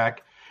running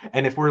back.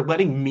 And if we're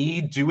letting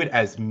me do it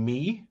as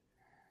me,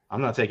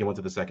 I'm not taking one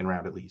to the second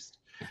round at least.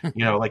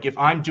 If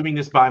I'm doing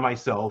this by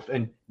myself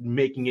and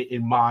making it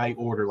in my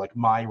order,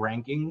 my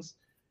rankings,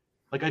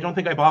 I don't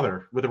think I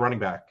bother with a running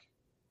back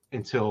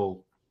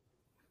until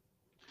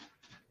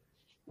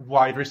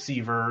wide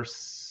receiver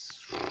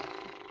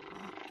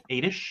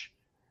 8-ish,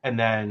 and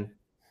then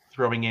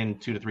throwing in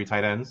 2 to 3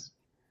 tight ends.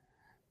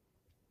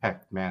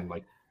 Heck, man,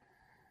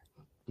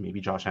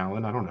 maybe Josh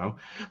Allen. I don't know.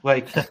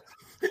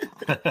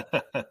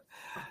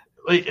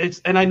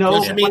 It's, and I know.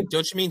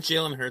 Don't you mean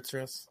Jalen Hurts,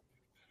 Russ?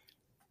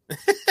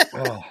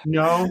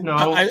 No.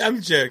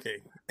 I'm joking.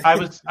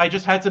 I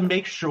just had to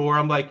make sure.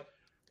 I'm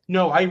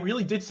no, I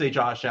really did say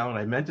Josh Allen.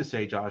 I meant to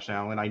say Josh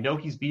Allen. I know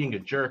he's being a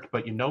jerk,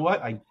 but you know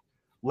what?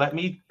 Let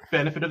me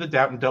benefit of the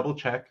doubt and double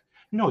check.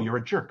 No, you're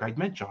a jerk. I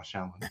meant Josh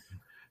Allen.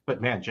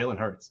 But man, Jalen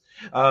Hurts.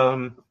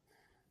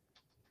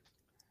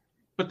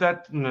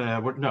 But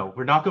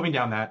we're not going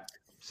down that.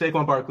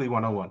 Saquon Barkley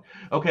 101.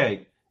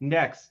 Okay,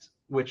 next,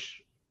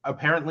 which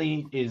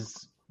apparently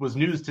was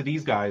news to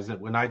these guys, that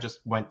when I just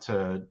went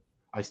to,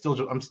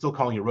 I'm still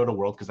calling it Roto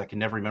World because I can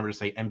never remember to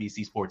say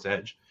NBC Sports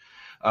Edge.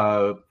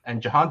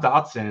 And Jahan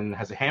Dotson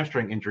has a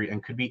hamstring injury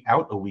and could be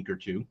out a week or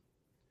two.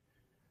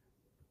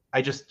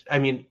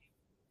 It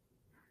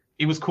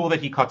was cool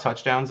that he caught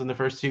touchdowns in the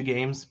first 2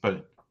 games,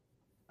 but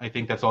I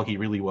think that's all he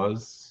really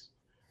was.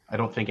 I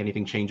don't think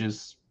anything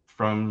changes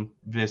from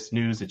this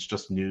news. It's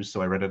just news,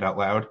 so I read it out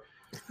loud.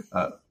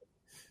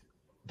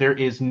 There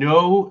is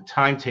no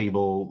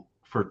timetable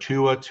for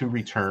Tua to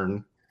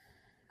return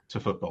to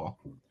football.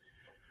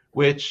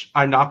 which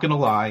I'm not going to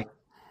lie,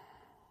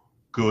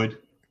 good.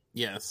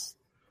 Yes.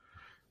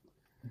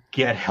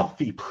 Get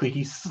healthy,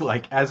 please.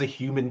 Like, as a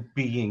human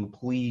being,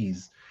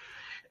 please.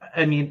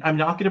 I mean, I'm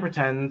not going to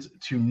pretend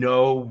to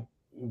know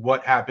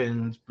what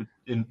happened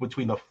in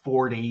between the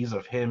 4 days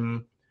of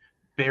him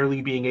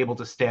barely being able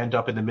to stand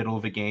up in the middle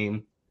of a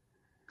game,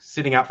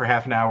 sitting out for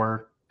half an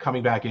hour,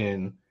 coming back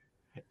in,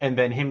 and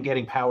then him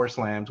getting power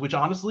slammed, which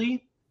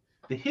honestly,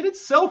 the hit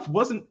itself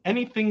wasn't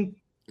anything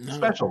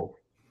special.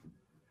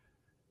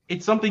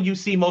 It's something you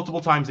see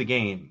multiple times a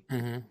game.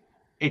 Mm-hmm.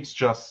 It's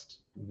just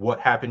what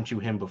happened to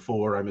him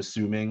before, I'm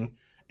assuming,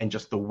 and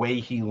just the way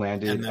he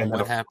landed. And then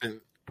what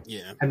happened.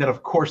 Yeah. And then,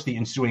 of course, the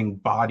ensuing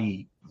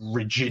body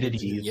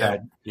rigidity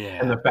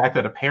and the fact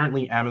that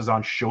apparently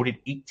Amazon showed it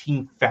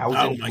 18,000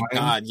 times. Oh, my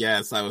God,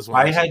 yes. I was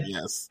watching,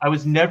 I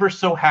was never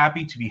so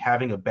happy to be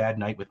having a bad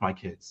night with my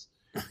kids.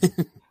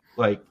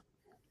 Like,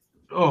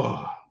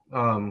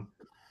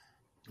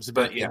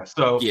 but yeah,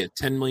 so... Yeah,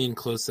 10 million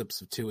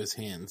close-ups of Tua's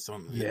hands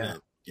on the net.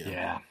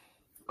 Yeah.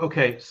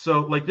 Okay,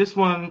 so, like, this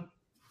one,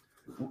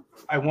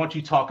 I want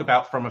you to talk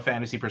about from a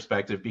fantasy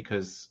perspective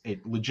because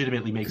it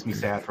legitimately makes me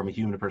sad from a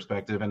human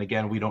perspective. And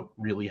again, we don't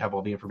really have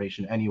all the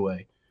information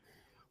anyway.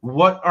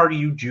 What are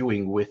you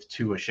doing with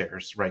Tua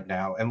shares right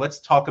now? And let's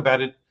talk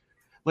about it.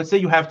 Let's say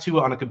you have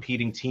Tua on a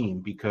competing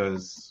team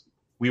because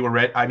we were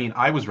ready. I mean,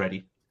 I was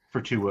ready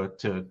for Tua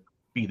to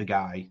be the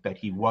guy that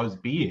he was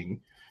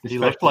being. He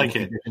looked like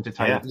it.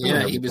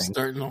 Yeah, he was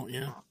starting.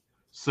 Yeah.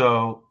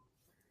 So,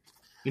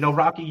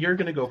 Rocky, you're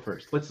going to go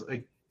first. What's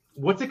it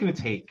going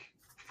to take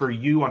for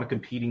you on a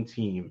competing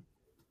team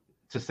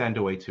to send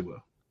away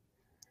Tua?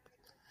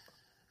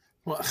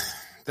 Well,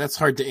 that's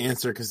hard to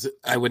answer because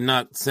I would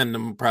not send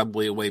them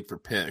probably away for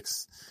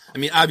picks. I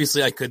mean,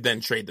 obviously, I could then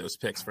trade those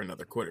picks for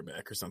another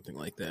quarterback or something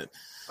like that.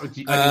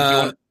 Do you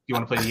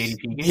want to play the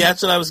ADP game? Yeah,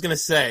 that's what I was going to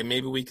say.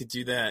 Maybe we could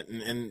do that.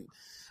 And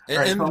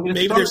so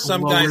maybe there's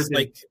some guys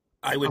like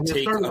I would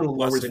take a little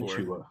lower than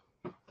Tua.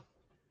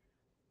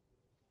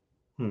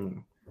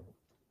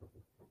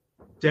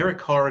 Derek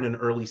Carr in an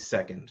early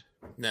second.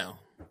 No.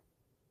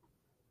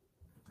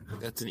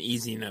 That's an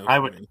easy no.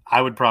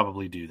 I would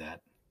probably do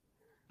that.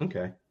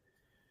 Okay.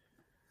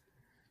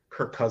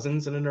 Kirk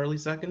Cousins in an early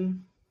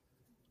second?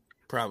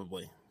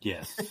 Probably.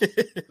 Yes.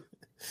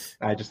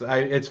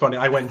 It's funny.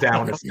 I went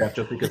down a step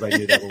just because I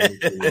knew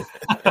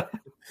that.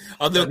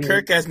 Although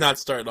Kirk has not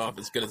started off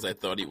as good as I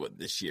thought he would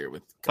this year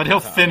but he'll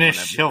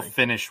finish. He'll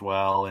finish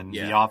well, and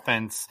the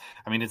offense.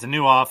 I mean, it's a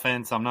new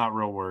offense. I'm not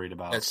real worried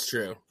about. That's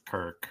true.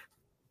 Kirk.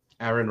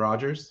 Aaron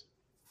Rodgers.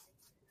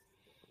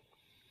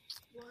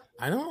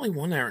 I don't really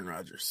want Aaron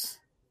Rodgers.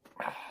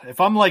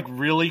 If I'm like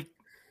really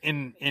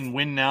in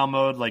win now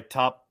mode, like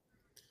top,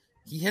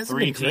 he hasn't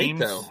 3 been great teams,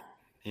 though.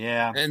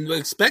 Yeah, and we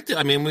expected.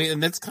 I mean,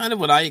 and that's kind of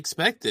what I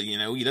expected.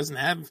 He doesn't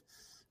have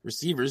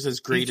receivers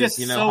as great as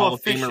Hall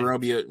of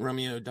Famer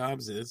Romeo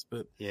Doubs is,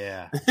 but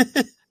yeah,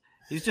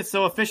 he's just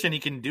so efficient. He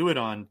can do it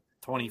on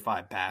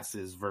 25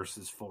 passes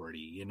versus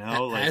 40.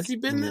 Has he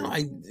been though?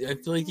 I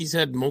feel like he's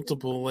had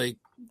multiple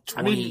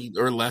 20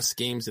 or less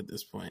games at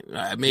this point.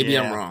 Maybe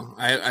I'm wrong.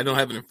 I don't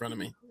have it in front of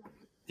me.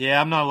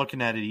 Yeah, I'm not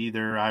looking at it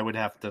either. I would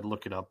have to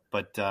look it up.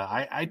 But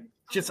I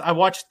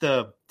watched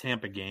the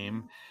Tampa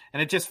game,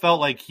 and it just felt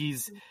like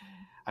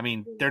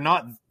they're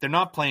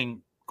not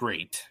playing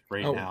great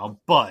now,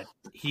 but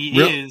he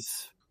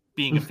is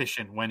being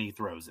efficient when he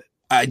throws it.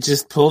 I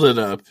just pulled it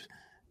up.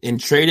 In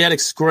trade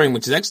addict scoring,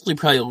 which is actually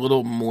probably a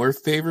little more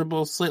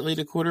favorable slightly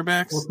to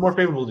quarterbacks. Well, it's more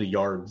favorable to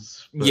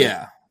yards. But...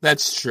 Yeah,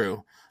 that's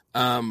true.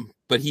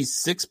 But he's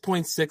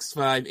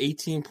 6.65,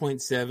 18.7,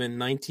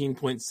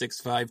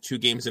 19.65, 2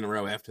 games in a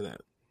row after that.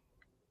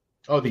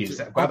 Oh,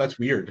 wow, that's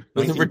weird.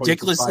 With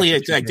ridiculously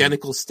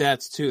identical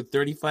stats, too.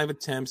 35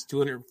 attempts,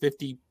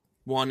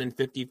 251 and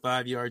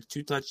 55 yards,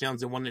 2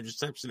 touchdowns, and 1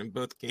 interception in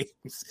both games.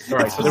 All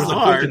right, so there was a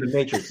glitch in the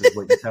Matrix, is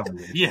what you're telling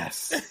me.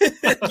 Yes.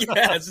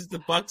 Yes, it's the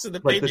Bucs and the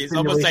Patriots.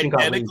 Almost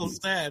identical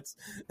stats.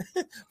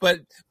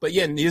 But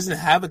yeah, he doesn't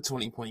have a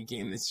 20-point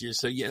game this year.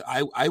 So, yeah,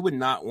 I would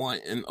not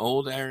want an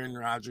old Aaron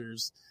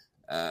Rodgers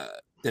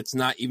that's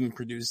not even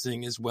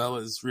producing as well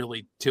as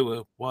really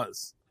Tua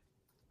was.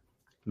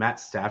 Matt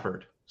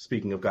Stafford,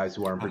 speaking of guys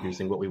who aren't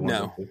producing what we want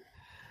them to.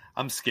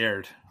 I'm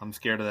scared. I'm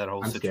scared of that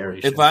whole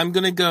situation. If I'm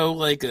going to go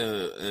like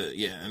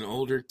an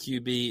older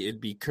QB,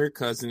 it'd be Kirk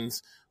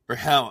Cousins, or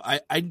hell,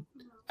 I'd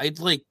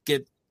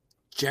get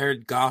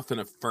Jared Goff in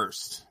a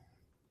first.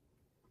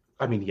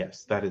 I mean,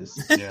 yes, that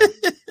is.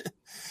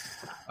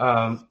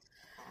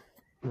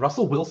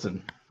 Russell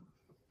Wilson,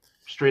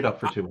 straight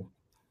up for Tua.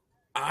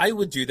 I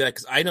would do that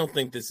because I don't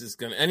think this is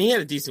going to – and he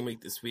had a decent week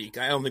this week.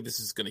 I don't think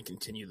this is going to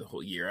continue the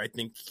whole year. I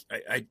think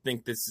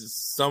this is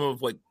some of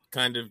what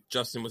kind of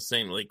Justin was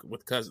saying, like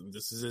with Cousins.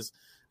 This is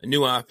a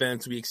new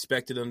offense. We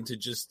expected him to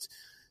just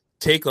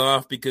take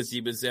off because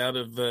he was out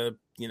of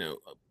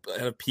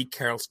Pete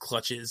Carroll's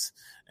clutches.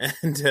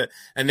 And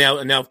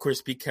now, of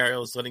course, Pete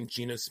Carroll is letting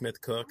Geno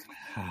Smith cook.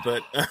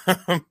 But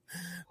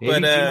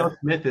Geno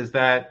Smith is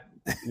that,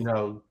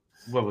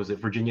 what was it,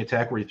 Virginia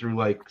Tech, where he threw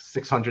like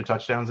 600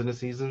 touchdowns in a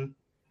season?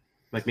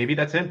 Like maybe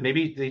that's him.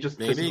 Maybe this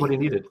is what he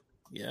needed.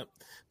 Yeah.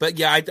 But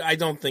yeah, I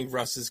don't think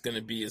Russ is going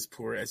to be as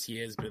poor as he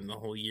has been the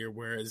whole year.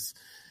 Whereas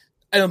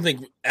I don't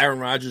think Aaron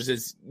Rodgers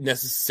is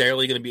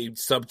necessarily going to be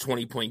sub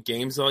 20-point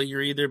games all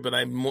year either. But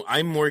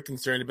I'm more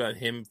concerned about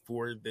him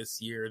for this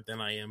year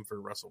than I am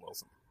for Russell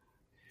Wilson.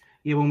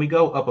 Yeah, when we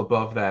go up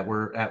above that,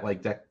 we're at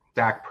like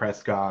Dak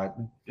Prescott,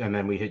 and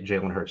then we hit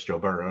Jalen Hurts, Joe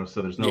Burrow.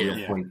 So there's no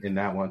real point in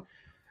that one.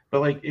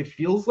 But like, it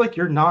feels like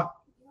you're not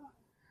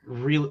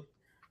really.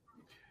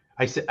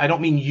 I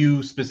don't mean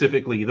you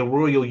specifically, the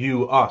royal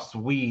you, us.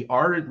 We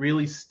aren't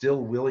really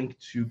still willing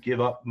to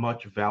give up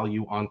much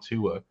value on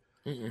Tua,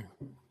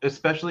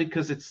 especially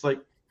because it's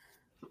like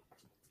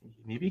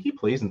maybe he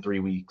plays in 3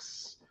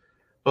 weeks,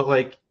 but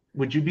like,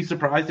 would you be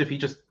surprised if he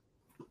just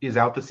is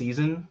out the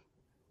season?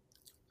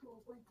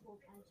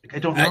 Like, I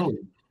don't know.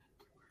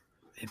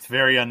 It's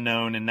very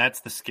unknown, and that's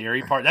the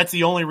scary part. That's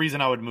the only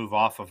reason I would move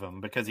off of him,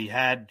 because he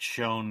had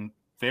shown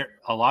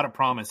a lot of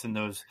promise in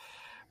those.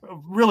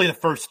 Really, the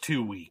first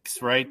 2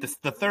 weeks, right?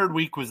 The third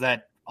week was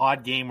that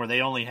odd game where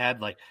they only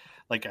had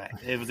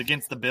it was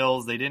against the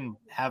Bills. They didn't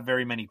have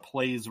very many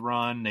plays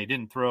run. They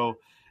didn't throw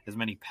as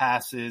many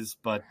passes.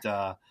 But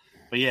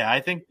yeah,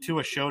 I think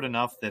Tua showed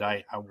enough that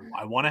I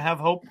want to have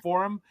hope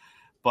for him.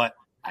 But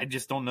I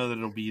just don't know that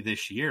it'll be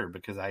this year,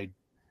 because I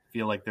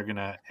feel like they're going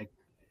to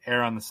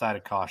err on the side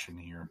of caution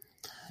here.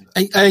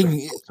 I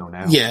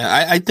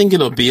think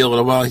it'll be a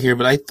little while here,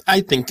 but I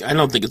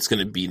don't think it's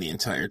going to be the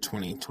entire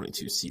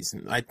 2022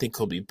 season. I think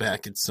he'll be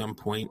back at some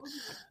point.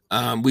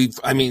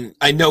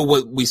 I know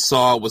what we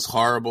saw was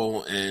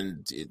horrible,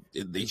 and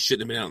they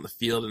shouldn't have been out on the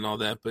field and all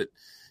that, but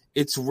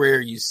it's rare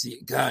you see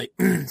a guy,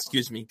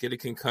 get a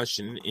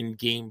concussion in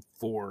game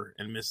 4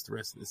 and miss the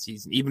rest of the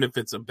season, even if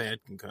it's a bad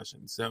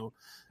concussion. So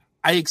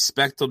I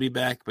expect he'll be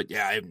back, but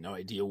yeah, I have no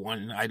idea.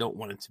 I don't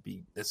want it to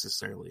be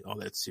necessarily all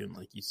that soon,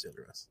 like you said,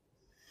 Russ.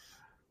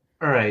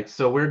 All right,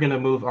 so we're going to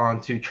move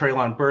on to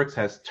Treylon Burks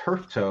has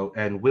turf toe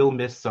and will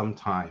miss some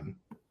time.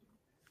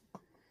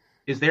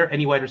 Is there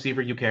any wide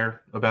receiver you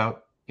care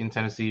about in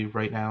Tennessee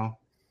right now?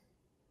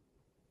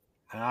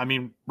 I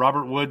mean,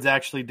 Robert Woods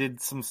actually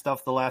did some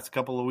stuff the last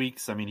couple of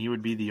weeks. I mean, he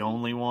would be the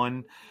only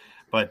one.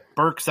 But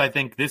Burks, I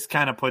think this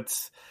kind of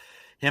puts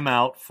him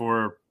out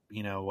for,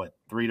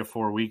 3 to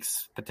 4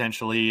 weeks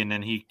potentially, and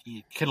then he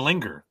can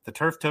linger. The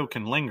turf toe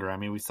can linger. I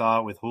mean, we saw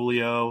it with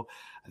Julio.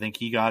 I think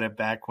he got it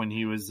back when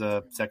he was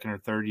a second or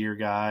third year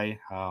guy.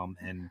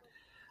 And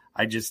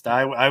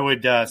I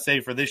would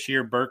say for this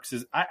year, Burks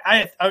is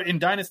in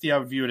Dynasty, I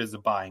would view it as a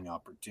buying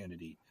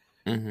opportunity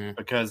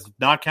because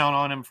not count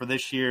on him for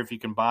this year. If you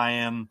can buy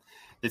him,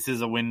 this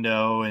is a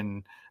window.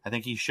 And I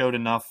think he showed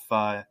enough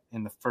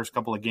in the first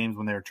couple of games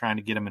when they were trying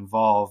to get him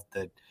involved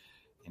that,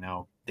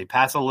 they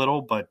pass a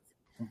little, but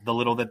the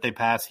little that they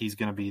pass, he's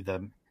going to be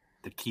the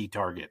key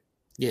target.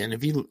 Yeah, and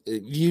if you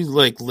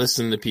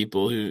listen to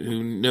people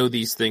who know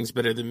these things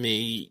better than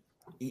me,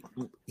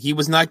 he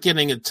was not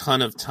getting a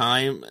ton of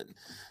time,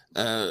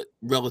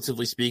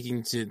 relatively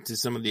speaking, to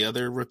some of the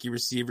other rookie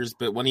receivers.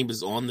 But when he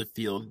was on the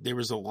field, there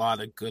was a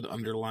lot of good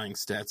underlying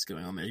stats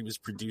going on there. He was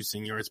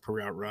producing yards per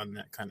route run,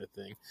 that kind of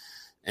thing.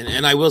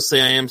 And I will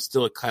say I am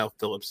still a Kyle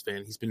Phillips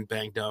fan. He's been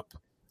banged up,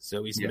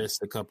 so he's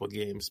missed a couple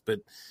games. But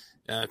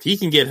if he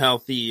can get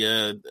healthy,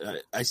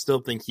 I still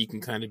think he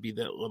can kind of be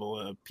that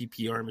little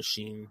PPR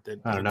machine.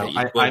 I don't know.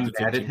 I'm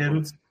mad at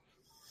him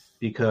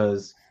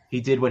because he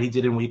did what he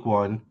did in week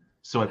 1.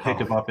 So I picked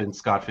him up in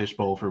Scott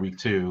Fishbowl for week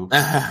 2.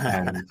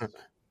 And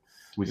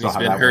we saw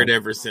he's been hurt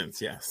ever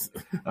since, yes.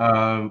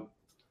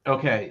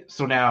 Okay,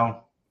 so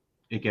now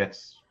it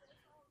gets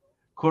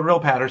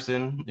Cordarrelle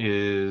Patterson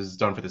is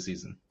done for the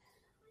season,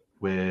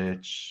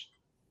 which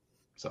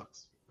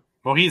sucks.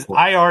 Well, he's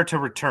IR to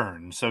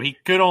return, so he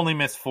could only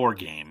miss 4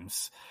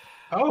 games.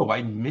 Oh,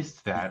 I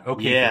missed that.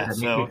 Okay, that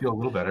makes me feel a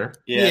little better.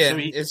 Yeah,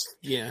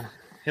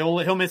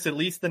 he'll miss at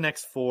least the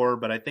next 4,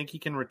 but I think he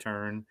can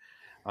return.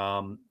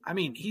 I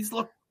mean, he's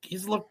looked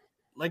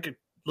like a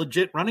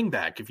legit running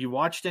back. If you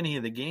watched any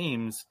of the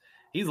games,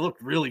 he's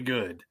looked really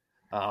good.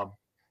 I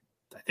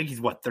think he's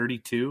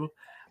 32.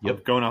 Yep.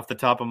 I'm going off the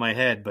top of my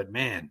head, but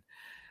man,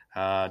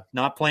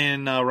 not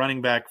playing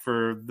running back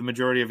for the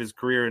majority of his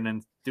career and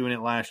then doing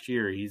it last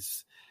year. He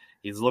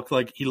looks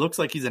like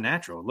he's a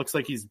natural. It looks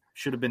like he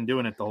should have been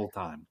doing it the whole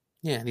time.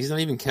 Yeah, and he's not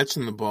even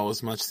catching the ball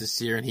as much this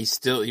year, and he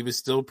was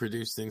still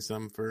producing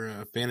some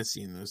for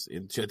fantasy in those.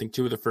 I think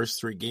 2 of the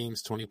first 3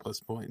 games,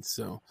 20+ points.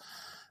 So,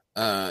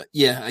 I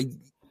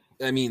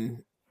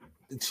mean,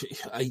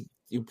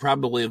 you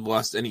probably have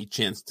lost any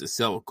chance to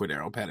sell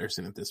Cordarrelle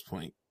Patterson at this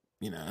point.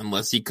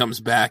 Unless he comes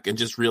back and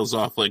just reels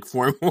off like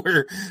 4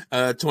 more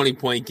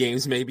 20-point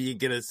games, maybe you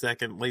get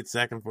a late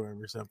second for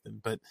him or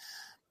something. But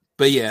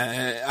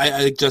yeah,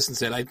 like Justin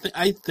said,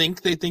 I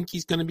think they think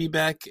he's going to be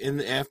back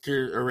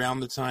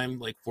around the time,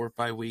 like 4 or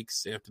 5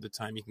 weeks after the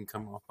time he can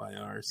come off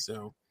IR.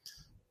 So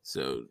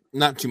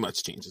not too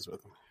much changes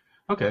with him.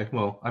 Okay,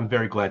 well, I'm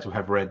very glad to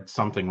have read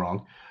something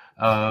wrong.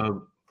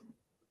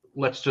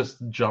 Let's just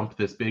jump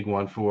this big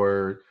one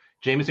for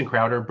Jamison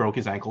Crowder broke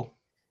his ankle.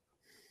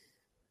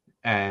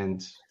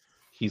 And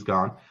he's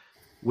gone.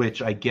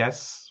 which I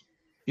guess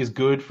is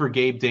good for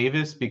Gabe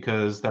Davis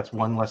because that's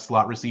one less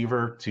slot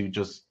receiver to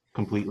just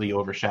completely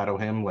overshadow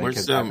him. Like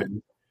Where's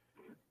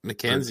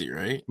McKenzie,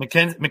 right?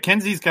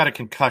 McKenzie's got a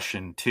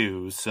concussion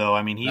too, so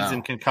I mean he's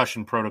in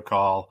concussion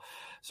protocol.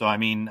 So I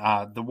mean,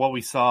 what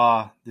we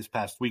saw this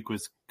past week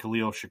was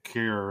Khalil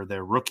Shakir,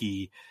 their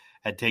rookie,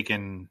 had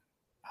taken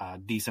a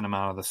decent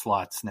amount of the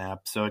slot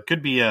snap. So it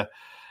could be at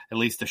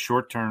least a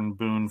short-term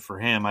boon for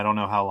him. I don't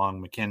know how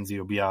long McKenzie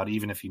will be out,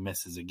 even if he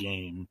misses a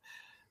game.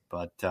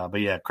 But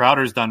yeah,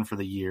 Crowder's done for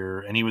the year,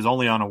 and he was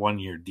only on a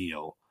 1-year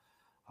deal.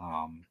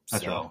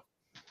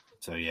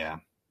 So yeah,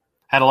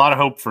 had a lot of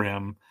hope for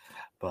him,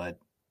 but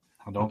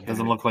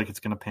doesn't look like it's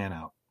going to pan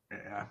out.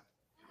 Yeah.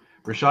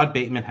 Rashad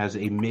Bateman has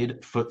a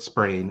mid-foot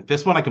sprain.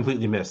 This one I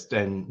completely missed,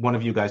 and one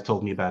of you guys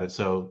told me about it.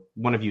 So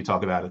one of you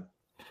talk about it.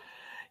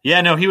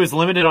 Yeah, no, he was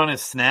limited on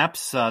his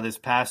snaps this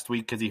past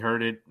week because he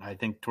hurt it, I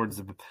think, I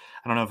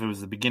don't know if it was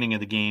the beginning of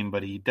the game,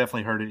 but he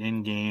definitely hurt it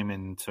in game,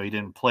 and so he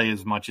didn't play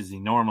as much as he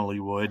normally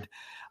would.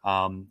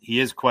 He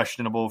is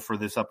questionable for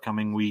this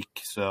upcoming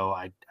week, so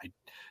I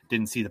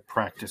didn't see the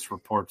practice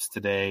reports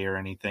today or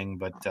anything,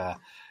 but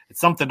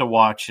it's something to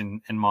watch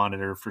and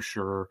monitor for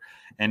sure.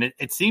 And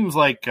it seems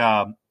like,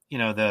 the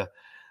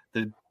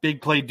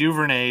big play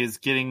Duvernay is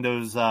getting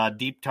those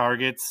deep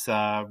targets.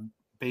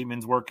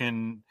 Bateman's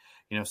working,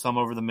 some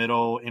over the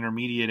middle,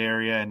 intermediate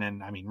area. And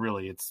then, I mean,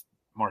 really, it's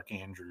Mark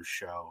Andrews'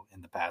 show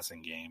in the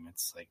passing game.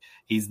 It's like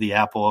he's the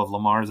apple of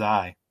Lamar's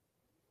eye.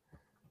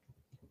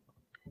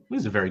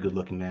 He's a very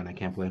good-looking man. I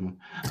can't blame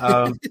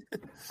him.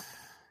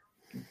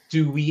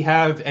 Do we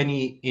have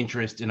any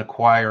interest in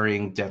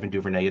acquiring Devin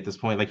Duvernay at this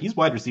point? Like, he's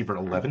wide receiver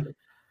 11.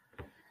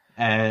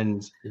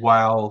 And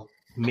while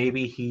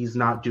maybe he's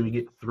not doing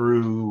it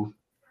through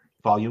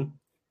volume,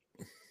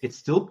 it's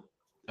still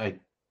a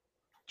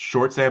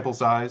short sample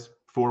size,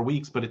 4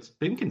 weeks, but it's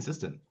been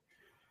consistent.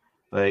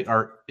 Like,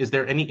 is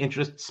there any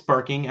interest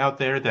sparking out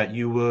there that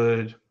you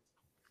would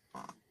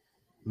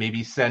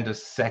maybe send a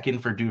second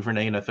for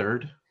Duvernay and a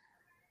third?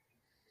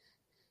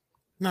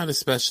 Not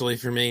especially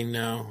for me,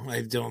 no.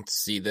 I don't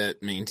see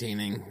that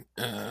maintaining.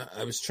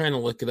 I was trying to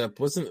look it up.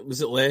 Was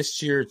it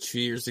last year or 2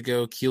 years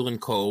ago? Keelan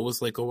Cole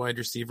was like a wide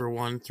receiver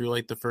 1 through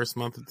like the first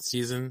month of the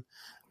season.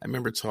 I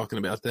remember talking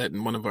about that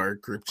in one of our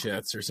group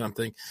chats or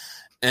something.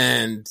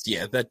 And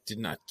yeah, that did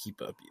not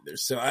keep up either.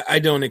 So I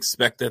don't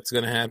expect that's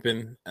going to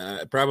happen.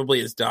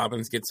 Probably as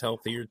Dobbins gets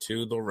healthier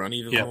too, they'll run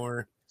even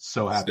more.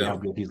 So happy how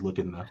good he's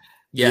looking though.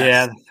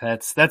 Yes. Yeah,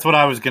 that's what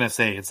I was going to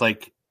say. It's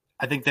like,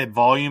 I think that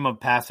volume of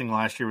passing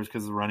last year was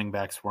because the running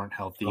backs weren't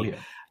healthy. Oh, yeah.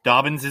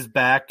 Dobbins is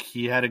back.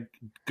 He had a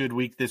good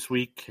week this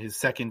week, his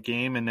second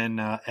game. And then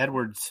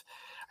Edwards,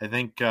 I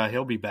think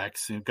he'll be back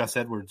soon. Gus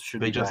Edwards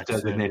should be back soon. They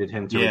just designated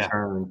him to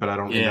return, but I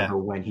don't remember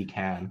when he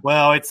can.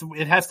 Well,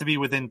 it has to be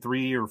within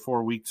 3 or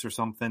 4 weeks or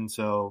something.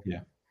 So,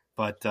 yeah.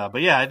 But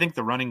yeah, I think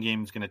the running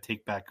game is going to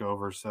take back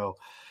over. So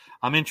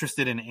I'm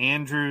interested in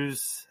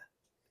Andrews,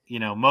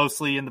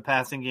 mostly in the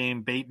passing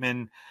game,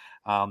 Bateman.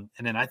 And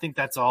then I think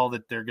that's all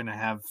that they're going to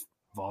have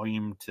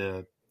volume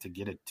to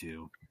get it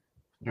to.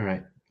 All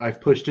right. I've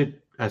pushed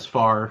it as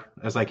far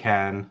as I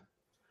can,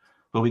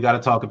 but we got to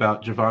talk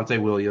about Javonte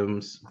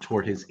Williams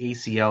toward his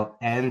ACL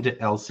and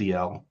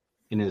LCL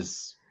and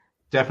is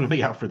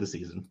definitely out for the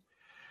season.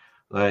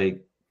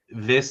 Like,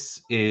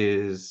 this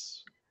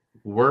is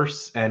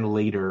worse and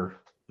later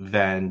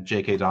than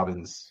J.K.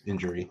 Dobbins'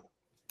 injury.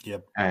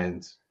 Yep.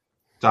 And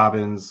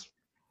Dobbins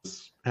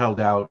was held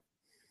out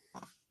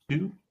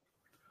 2,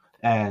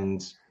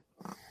 and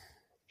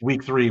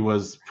week 3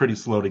 was pretty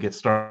slow to get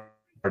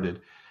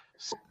started.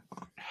 So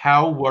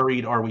how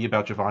worried are we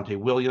about Javonte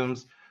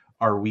Williams?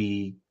 Are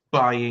we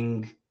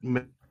buying?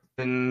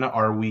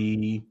 Are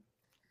we?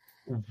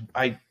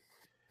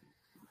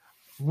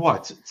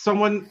 What?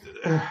 Someone?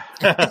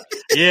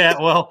 Yeah,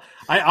 well,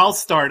 I'll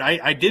start.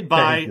 I did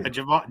buy a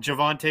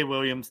Javonte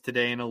Williams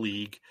today in a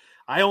league.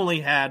 I only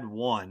had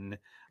one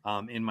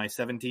in my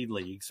 17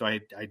 league, so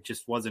I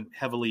just wasn't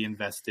heavily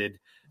invested.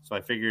 So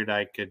I figured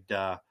I could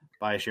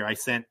buy a share. I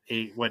sent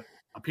what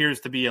appears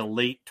to be a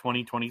late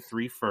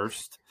 2023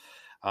 first.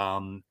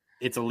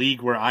 It's a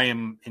league where I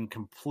am in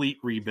complete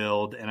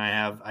rebuild, and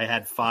I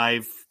had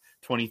 5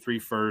 23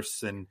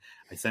 firsts, and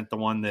I sent the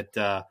one that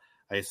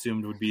I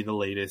assumed would be the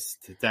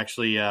latest. It's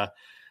actually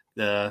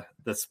the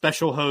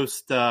special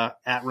host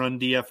at Run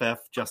DFF,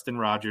 Justin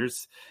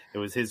Rogers. It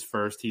was his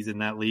first. He's in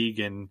that league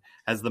and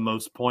has the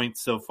most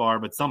points so far,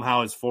 but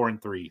somehow is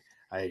 4-3.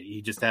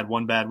 He just had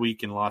one bad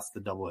week and lost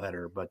the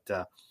doubleheader. But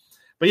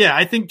yeah,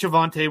 I think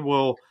Javonte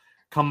will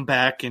come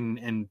back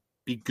and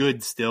be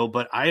good still.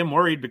 But I am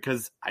worried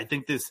because I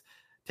think this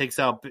takes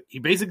out. He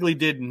basically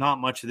did not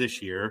much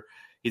this year.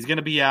 He's going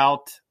to be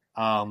out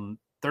 13,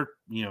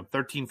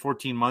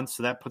 14 months.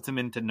 So that puts him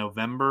into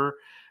November,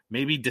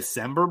 maybe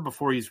December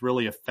before he's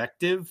really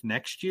effective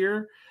next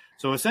year.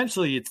 So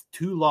essentially it's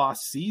 2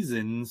 lost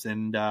seasons.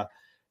 And,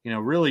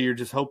 really you're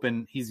just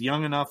hoping he's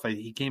young enough.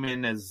 He came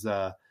in as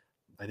I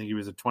think he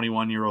was a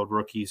 21-year-old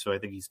rookie. So I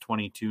think he's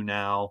 22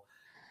 now.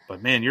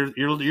 But man,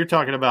 you're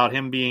talking about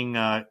him being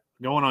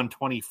going on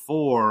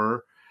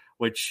 24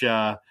 which,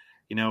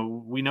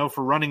 we know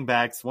for running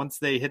backs, once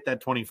they hit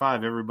that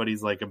 25,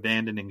 everybody's like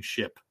abandoning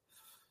ship.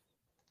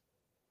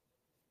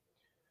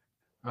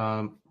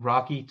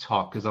 Rocky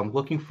talk, because I'm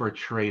looking for a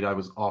trade I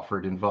was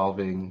offered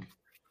involving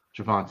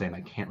Javonte, and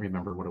I can't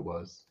remember what it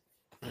was.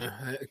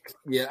 I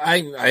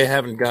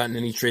haven't gotten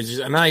any trades,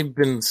 and I've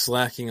been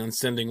slacking on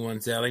sending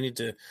ones out. I need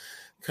to,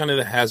 kind of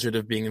the hazard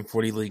of being in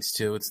 40 leagues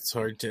too. It's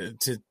hard to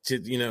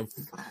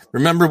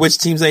remember which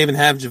teams I even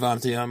have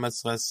Javonte on,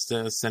 much less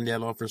send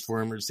out offers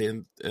for him or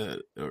send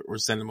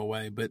him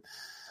away. But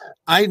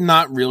I'm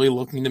not really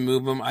looking to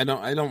move him. I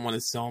don't want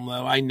to sell him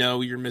though. I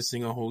know you're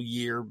missing a whole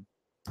year,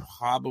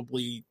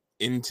 probably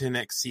into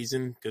next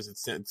season, because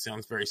it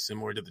sounds very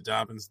similar to the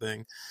Dobbins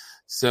thing.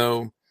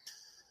 So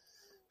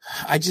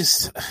I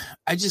just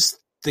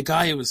the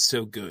guy was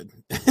so good.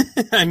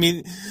 I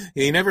mean,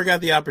 he never got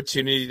the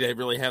opportunity to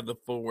really have the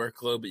full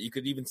workload, but you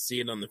could even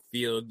see it on the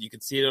field. You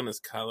could see it on his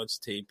college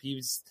tape.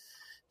 He's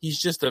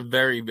just a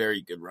very,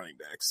 very good running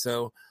back.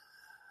 So,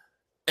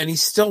 and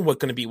he's still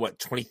going to be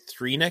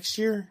 23 next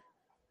year?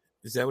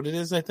 Is that what it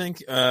is? I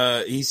think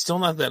he's still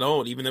not that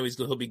old, even though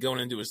he'll be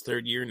going into his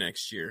third year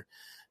next year.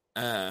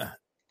 So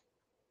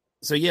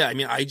yeah, I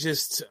mean,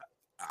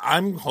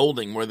 I'm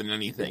holding more than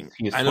anything.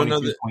 He is 22.3. I don't know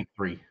that.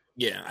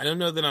 Yeah, I don't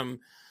know that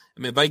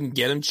if I can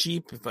get him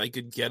cheap, if I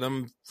could get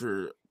him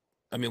for,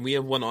 we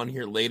have one on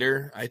here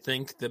later, I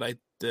think that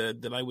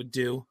I would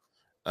do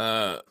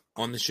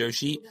on the show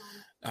sheet.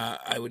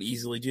 I would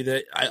easily do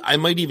that. I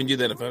might even do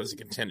that if I was a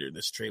contender in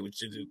this trade,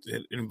 which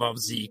it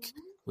involves Zeke,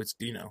 which,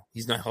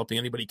 he's not helping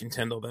anybody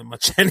contend all that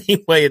much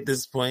anyway at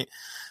this point.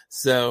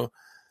 So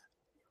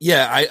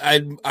yeah,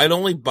 I'd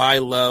only buy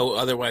low.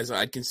 Otherwise,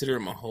 I'd consider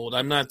him a hold.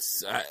 I'm not.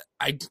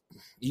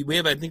 We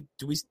have. I think.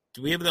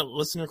 Do we have that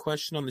listener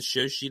question on the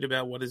show sheet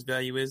about what his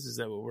value is? Is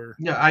that what we're?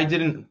 Yeah, I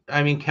didn't.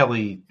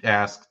 Kelly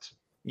asked.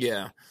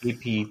 Yeah.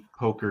 KP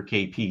Poker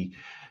KP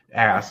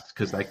asked,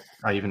 because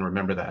I even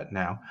remember that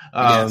now.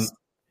 Yes.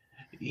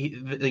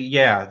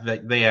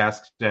 They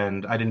asked,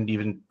 and I didn't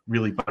even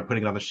really bother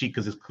putting it on the sheet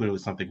because it's clearly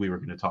something we were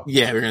going to talk about.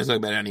 Yeah, we're going to talk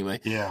about it anyway.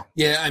 Yeah.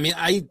 Yeah,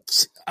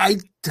 I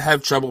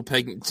have trouble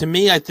pegging. To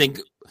me, I think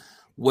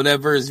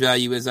whatever his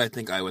value is, I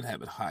think I would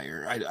have it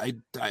higher.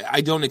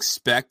 I don't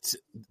expect,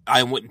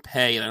 I wouldn't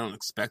pay, and I don't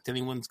expect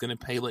anyone's going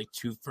to pay like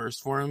 2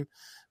 firsts for him.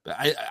 But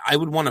I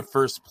would want a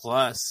first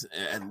plus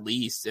at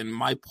least, and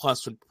my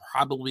plus would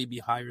probably be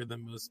higher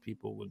than most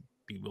people would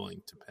be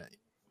willing to pay.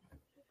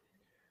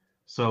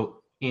 So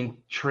in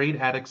Trade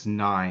Addicts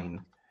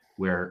 9,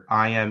 where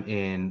I am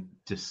in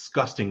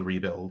disgusting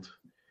rebuild,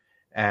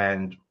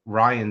 and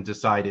Ryan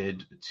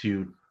decided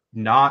to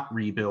not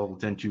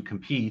rebuild and to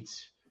compete,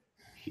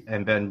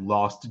 and then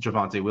lost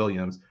Javonte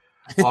Williams,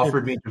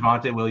 offered me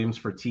Javonte Williams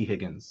for T.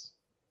 Higgins.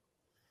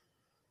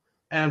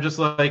 And I'm just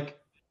like,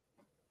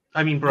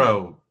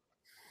 bro.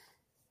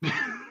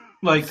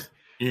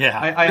 Yeah,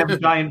 I have a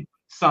giant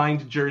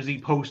signed jersey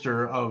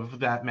poster of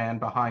that man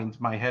behind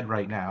my head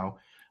right now.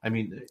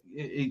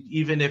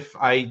 Even if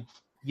I,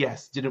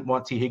 didn't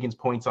want T. Higgins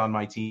points on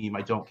my team,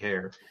 I don't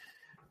care.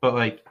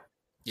 But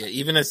yeah,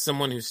 even as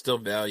someone who's still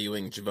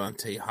valuing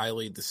Javonte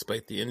highly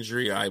despite the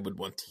injury, I would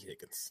want T.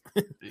 Higgins.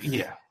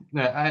 Yeah,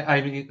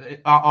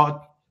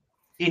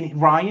 in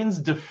Ryan's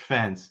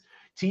defense,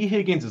 T.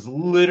 Higgins is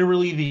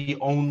literally the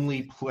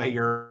only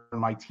player on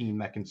my team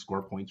that can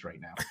score points right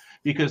now,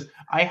 because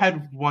I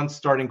had one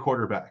starting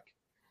quarterback,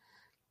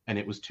 and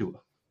it was Tua.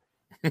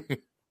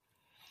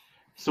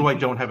 So I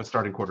don't have a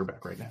starting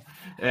quarterback right now.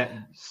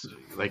 And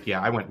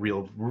I went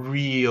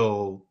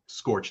real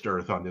scorched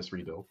earth on this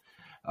rebuild.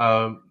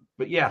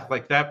 But yeah,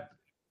 like that,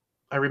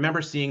 I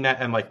remember seeing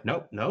that and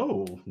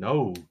no.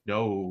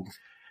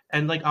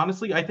 And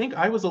honestly, I think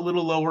I was a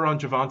little lower on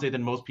Javonte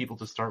than most people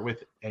to start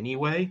with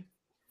anyway.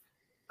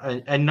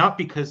 And not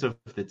because of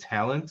the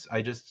talent.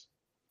 I just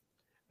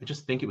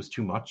think it was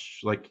too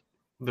much,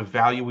 the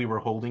value we were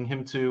holding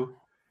him to.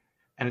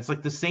 And it's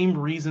the same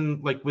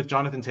reason, with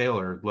Jonathan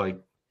Taylor,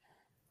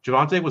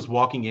 Javonte was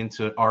walking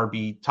into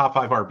top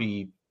 5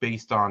 RB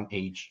based on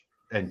age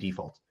and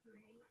default.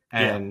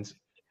 And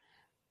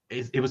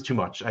it was too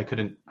much. I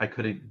couldn't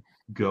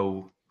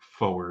go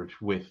forward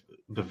with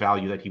the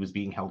value that he was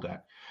being held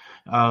at.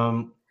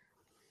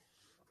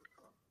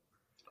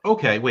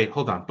 Okay, wait,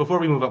 hold on. Before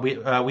we move up,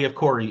 we have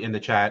Corey in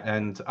the chat,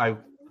 and I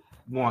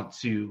want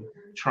to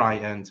try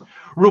and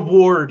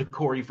reward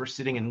Corey for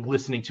sitting and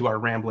listening to our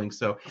rambling.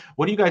 So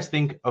what do you guys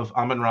think of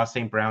Amon-Ra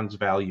St. Brown's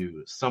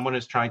value? Someone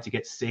is trying to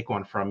get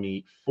Saquon from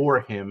me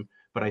for him,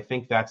 but I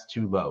think that's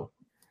too low.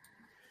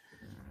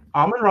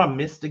 Amon-Ra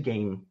missed a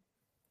game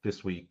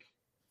this week,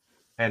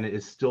 and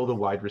is still the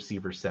wide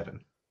receiver 7.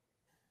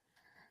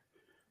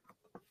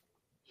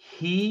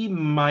 He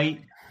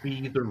might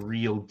be the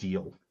real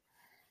deal.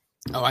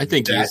 Oh, I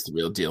think he is the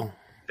real deal.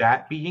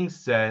 That being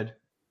said,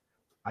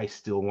 I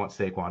still want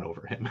Saquon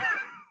over him.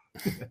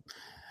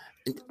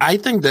 I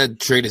think that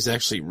trade is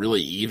actually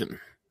really even.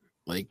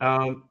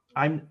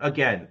 I'm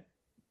again.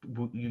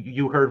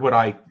 You heard what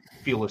I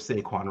feel of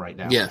Saquon right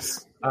now.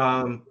 Yes.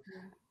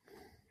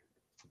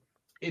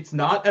 It's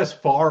not as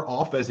far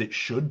off as it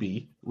should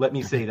be. Let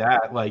me say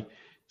that. Like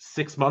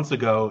 6 months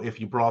ago, if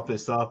you brought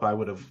this up, I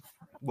would have.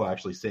 Well,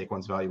 actually,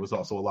 Saquon's value was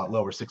also a lot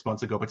lower 6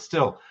 months ago, but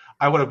still,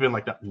 I would have been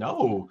like,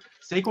 no,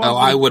 Saquon. Oh,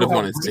 I would have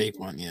wanted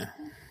Saquon, yeah.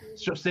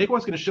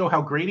 Saquon's going to show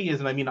how great he is,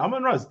 and I mean,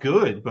 Amon-Ra is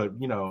good, but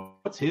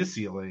what's his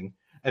ceiling?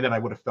 And then I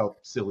would have felt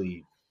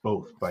silly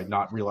both by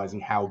not realizing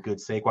how good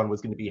Saquon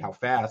was going to be, how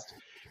fast,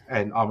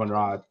 and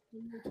Amon-Ra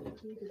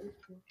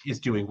is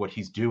doing what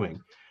he's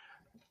doing.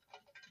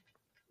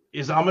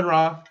 Is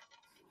Amon-Ra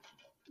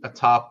a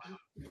top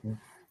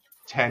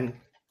 10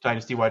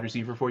 dynasty wide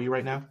receiver for you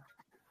right now?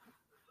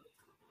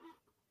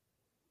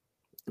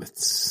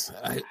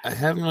 I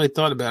haven't really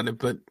thought about it,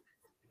 but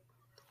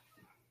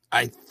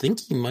I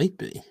think he might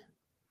be.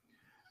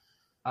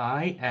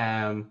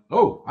 I'm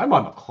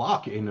on the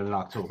clock in an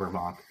October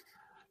mock,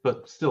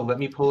 but still, let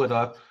me pull it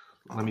up.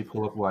 Let me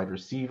pull up wide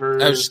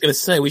receivers. I was just going to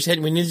say,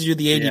 we need to do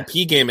the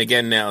ADP game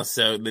again now,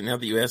 so now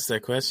that you asked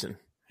that question.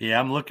 Yeah,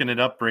 I'm looking it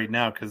up right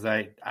now because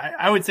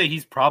I would say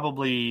he's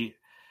probably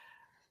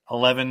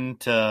 11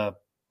 to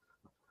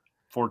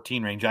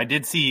 14 range. I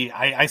did see,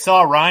 I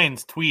saw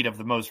Ryan's tweet of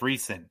the most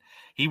recent.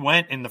 He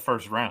went in the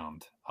first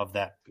round of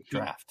that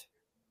draft.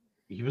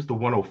 He was the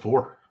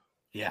 104.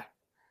 Yeah.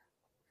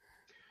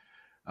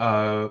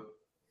 Well,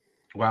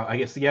 I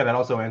guess, that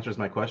also answers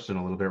my question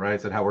a little bit, right? I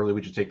said, how early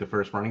would you take the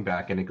first running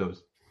back? And it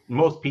goes,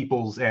 most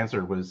people's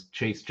answer was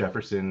Chase,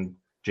 Jefferson,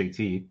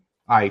 JT.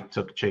 I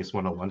took Chase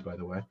 101, by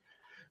the way,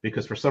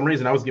 because for some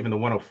reason I was given the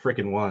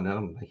 101.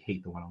 I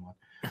hate the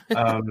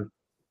 101.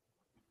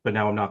 But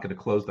now I'm not going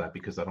to close that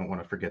because I don't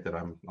want to forget that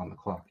I'm on the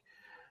clock.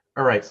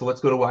 All right, so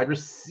let's go to wide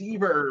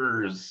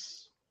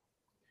receivers.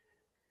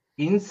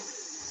 In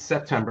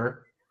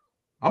September,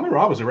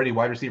 Amon-Ra was already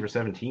wide receiver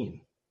 17.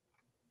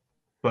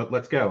 But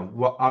let's go.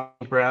 Well,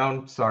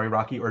 Brown, sorry,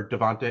 Rocky, or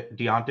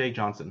Deontay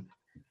Johnson.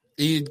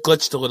 You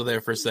glitched a little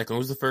there for a second. What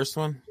was the first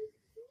one?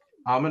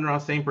 Amon-Ra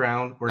St.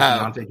 Brown or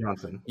Deontay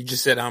Johnson. You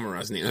just said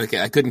Amon-Ra's name. Okay,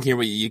 I couldn't hear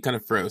what you kind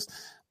of froze.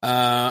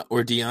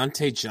 Or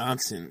Deontay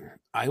Johnson.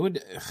 I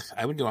would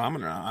go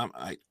Amon-Ra.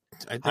 I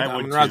think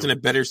Amon-Ra's in a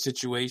better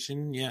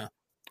situation. Yeah.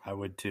 I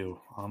would too.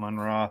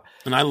 Amon-Ra.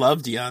 And I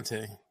love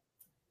Deontay.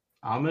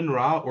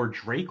 Amon-Ra or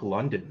Drake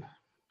London?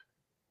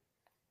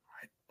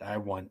 I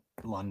want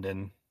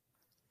London.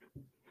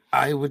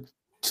 I would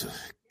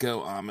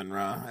go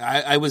Amon-Ra.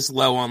 I was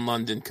low on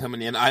London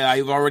coming in.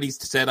 I've already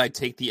said I'd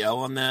take the L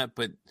on that,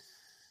 but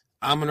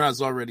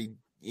Amon-Ra's already,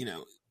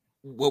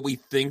 what we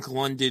think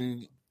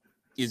London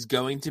is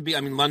going to be.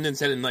 I mean, London's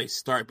had a nice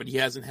start, but he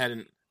hasn't had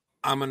an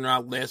Amon-Ra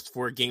last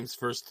 4 games,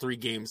 first 3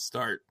 games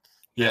start.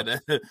 Yeah,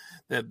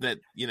 that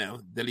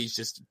he's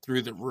just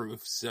through the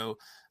roof. So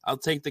I'll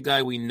take the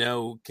guy we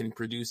know can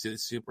produce at a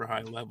super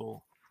high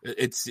level.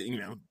 It's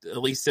at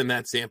least in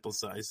that sample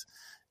size,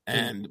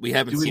 and we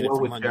haven't seen it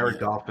from London Jared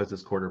yet. Goff as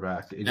his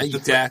quarterback.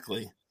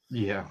 Exactly.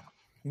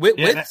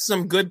 With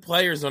some good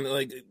players on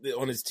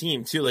his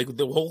team too. Like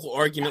the whole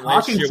argument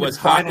last year was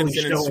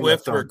Hawkinson and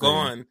Swift were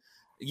gone.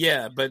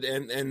 Yeah, but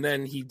and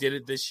then he did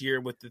it this year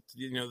with the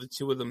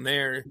 2 of them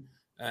there.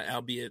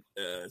 Albeit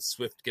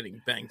Swift getting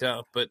banged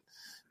up, but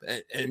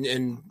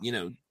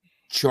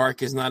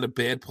Chark is not a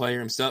bad player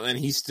himself, and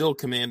he's still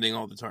commanding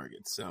all the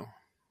targets. So,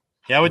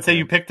 yeah, I would say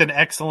you picked an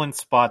excellent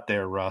spot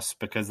there, Russ,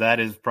 because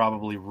that is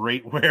probably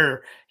right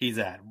where he's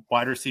at,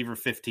 wide receiver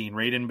 15,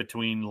 right in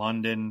between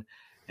London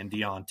and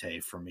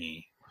Deontay for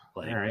me.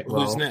 All right,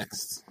 well, who's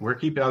next? We're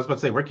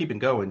keeping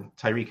going.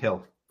 Tyreek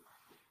Hill.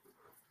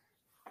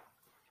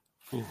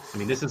 I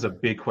mean, this is a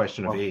big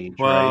question of age,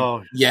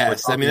 right?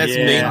 Yes. I mean, that's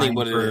mainly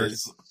what it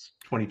is.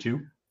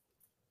 22.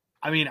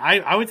 I mean,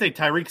 I would say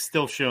Tyreek's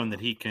still shown that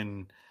he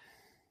can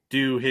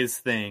do his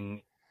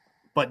thing,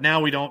 but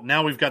now we've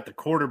got the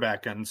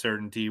quarterback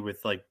uncertainty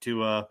with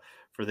Tua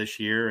for this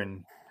year,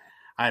 and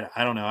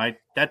I don't know.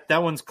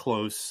 That one's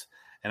close,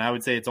 and I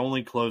would say it's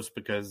only close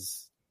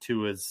because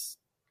Tua's.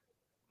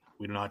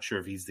 We're not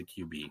sure if he's the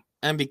QB,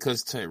 and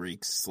because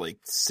Tyreek's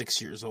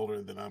 6 years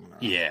older than Amon-Ra.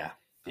 Yeah.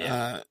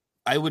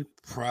 I would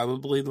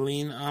probably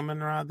lean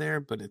Amon-Ra there,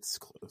 but it's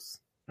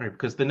close. All right,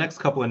 because the next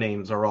couple of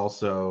names are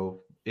also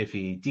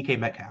iffy. DK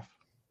Metcalf.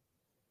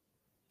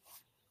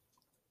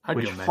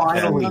 Which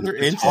finally another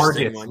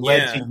interesting one.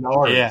 Led to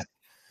yards. Yeah.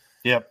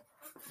 Yep.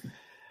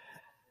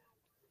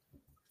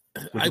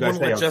 I wouldn't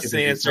let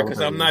Justin answer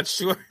because I'm not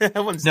sure.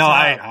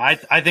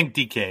 I think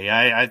DK.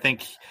 I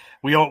think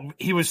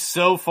he was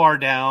so far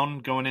down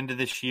going into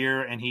this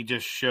year, and he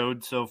just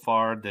showed so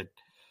far that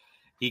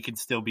he could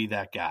still be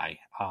that guy.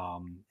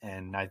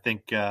 And I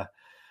think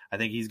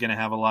he's going to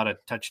have a lot of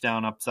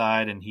touchdown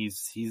upside, and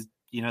he's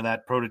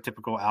that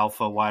prototypical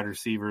alpha wide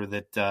receiver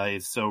that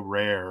is so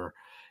rare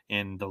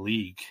in the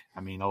league.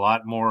 I mean, a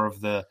lot more of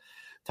the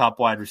top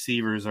wide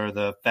receivers are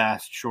the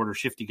fast, shorter,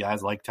 shifty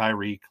guys like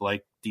Tyreek,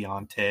 like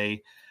Deontay.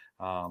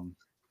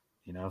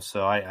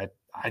 So I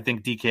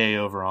think DK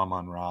over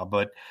Amon-Ra,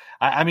 but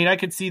I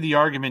could see the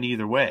argument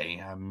either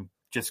way.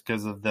 Just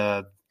because of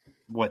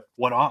what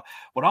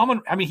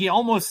Amon. I mean, he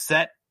almost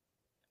set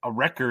a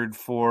record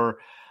for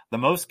the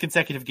most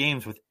consecutive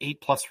games with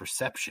 8+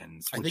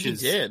 receptions. I think he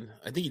did.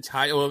 I think he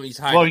tied. Well, he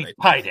tied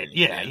it.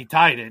 Yeah, he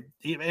tied it.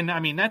 And I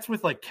mean, that's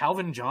with like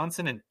Calvin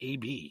Johnson and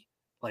AB.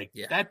 Like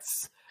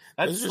that's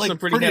like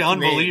pretty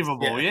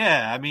unbelievable.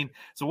 Yeah. I mean,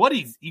 so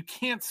you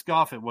can't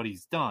scoff at what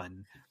he's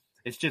done.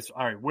 It's just,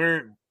 all right,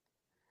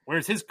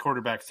 where's his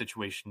quarterback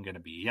situation going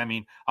to be? I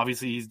mean,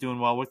 obviously he's doing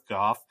well with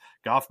Goff.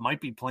 Goff might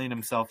be playing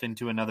himself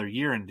into another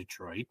year in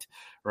Detroit,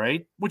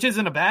 right? Which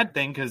isn't a bad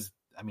thing because,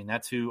 I mean,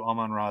 that's who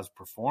Amon-Ra's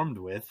performed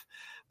with.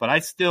 But I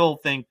still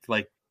think,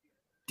 like,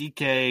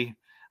 DK,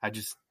 I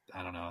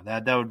don't know.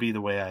 That would be the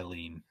way I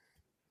lean.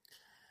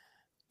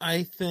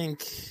 I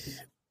think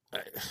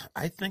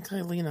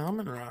I lean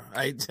Amon-Ra.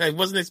 I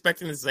wasn't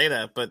expecting to say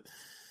that, but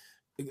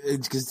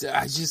because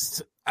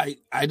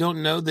I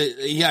don't know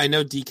that. Yeah, I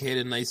know DK had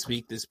a nice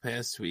week this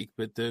past week,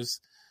 but those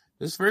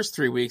first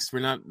 3 weeks were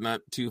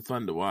not too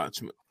fun to watch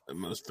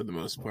for the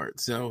most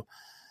part. So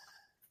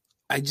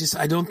I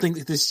don't think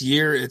that this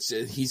year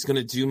he's going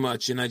to do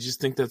much, and I just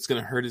think that's going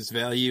to hurt his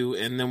value.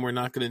 And then we're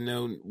not going to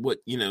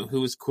know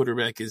who his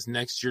quarterback is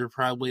next year.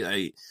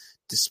 Probably,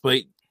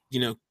 despite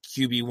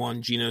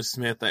QB1 Geno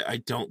Smith, I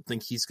don't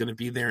think he's going to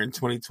be there in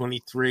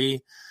 2023.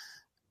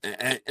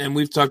 And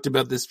we've talked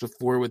about this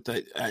before with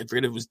I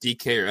forget if it was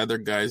DK or other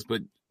guys,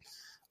 but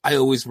I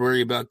always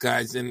worry about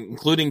guys, and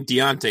including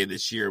Deontay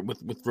this year with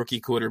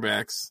rookie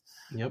quarterbacks.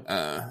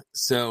 Yep.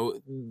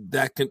 So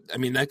that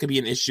could be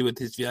an issue with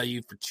his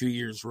value for 2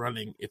 years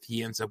running if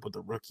he ends up with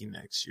a rookie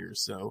next year.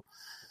 So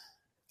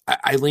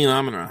I lean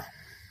Amon-Ra.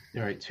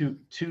 All right, two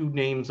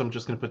names I'm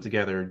just going to put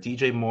together: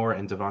 DJ Moore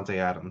and Davante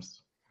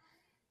Adams.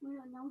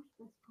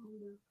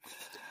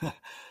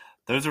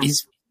 Those are.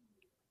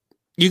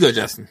 You go,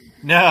 Justin.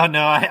 No.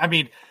 I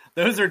mean,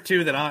 those are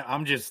two that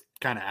I'm just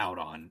kind of out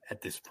on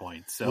at this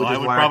point. So I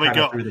would probably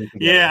go.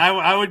 Yeah,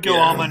 I would go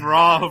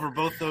Amon-Ra over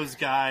both those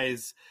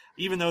guys,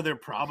 even though they're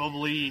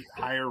probably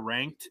higher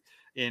ranked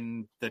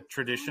in the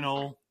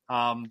traditional.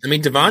 I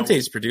mean,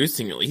 Davante's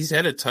producing. He's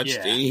had a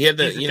touchdown. Yeah, he had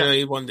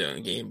he won the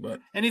game,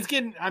 and he's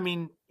getting. I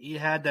mean, he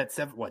had that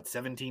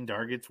 17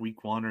 targets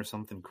week 1 or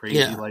something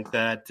crazy like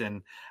that.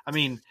 And I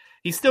mean,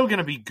 he's still going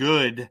to be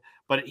good,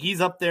 but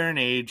he's up there in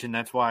age, and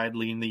that's why I'd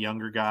lean the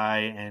younger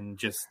guy. And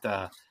just,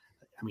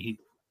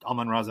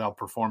 Amon-Ra's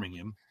outperforming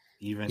him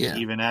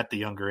even at the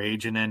younger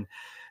age. And then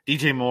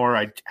DJ Moore,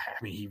 I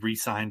mean, he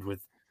re-signed with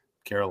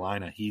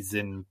Carolina. He's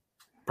in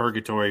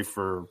purgatory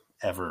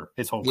forever,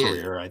 his whole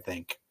career, I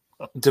think.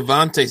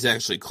 Davante's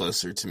actually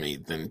closer to me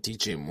than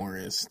DJ Moore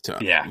is.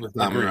 With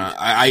Amon-Ra.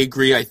 I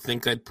agree. I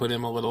think I'd put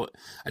him a little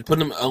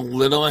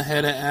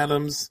ahead of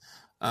Adams,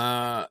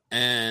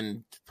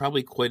 and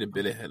probably quite a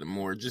bit ahead of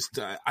Moore. Just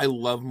I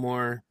love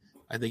Moore.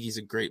 I think he's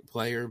a great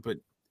player, but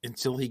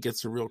until he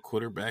gets a real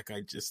quarterback,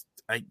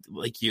 I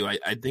like you. I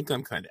think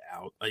I'm kind of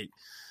out.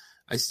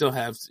 I still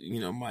have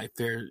my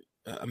fair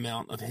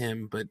amount of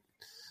him, but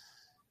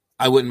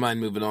I wouldn't mind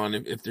moving on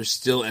if there's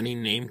still any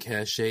name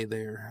cachet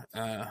there.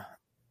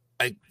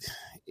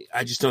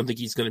 I just don't think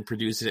he's going to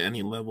produce at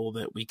any level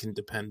that we can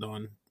depend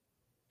on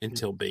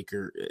until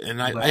Baker.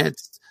 And I had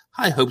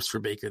high hopes for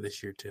Baker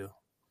this year too.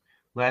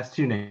 Last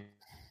two names,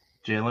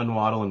 Jalen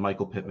Waddle and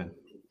Michael Pittman.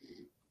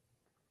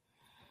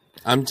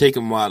 I'm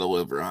taking Waddle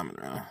over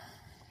Amon-Ra.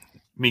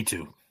 Me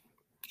too.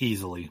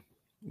 Easily.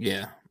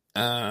 Yeah.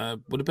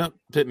 What about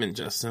Pittman,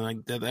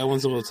 Justin? That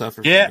one's a little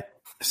tougher. Yeah. For me.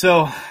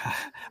 So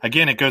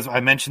again, it goes. I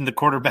mentioned the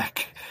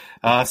quarterback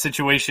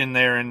situation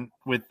there, and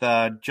with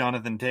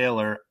Jonathan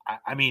Taylor.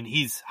 I mean,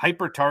 he's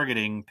hyper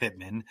targeting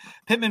Pittman.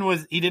 Pittman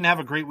he didn't have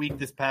a great week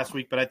this past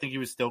week, but I think he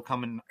was still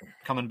coming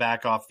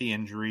back off the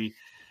injury.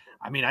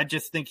 I mean, I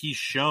just think he's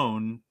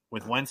shown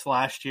with Wentz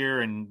last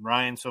year and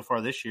Ryan so far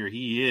this year,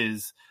 he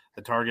is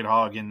the target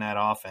hog in that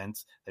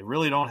offense. They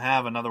really don't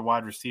have another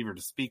wide receiver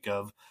to speak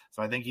of,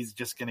 so I think he's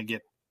just going to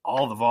get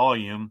all the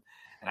volume,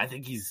 and I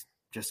think he's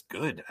just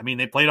good. I mean,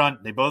 they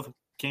both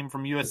came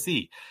from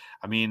USC.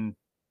 I mean,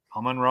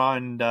 Amon-Ra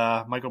and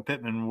Michael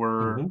Pittman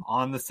were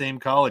on the same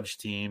college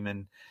team,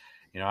 and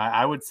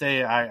I would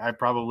say I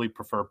probably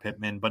prefer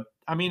Pittman, but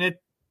I mean,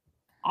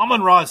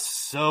 Amon-Ra is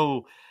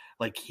so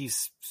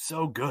he's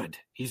so good.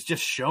 He's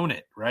just shown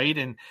it, right?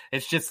 And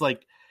it's just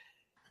like,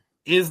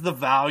 is the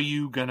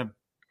value going to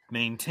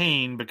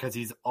maintain, because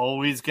he's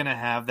always going to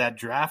have that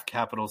draft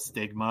capital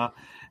stigma.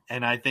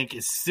 And I think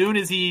as soon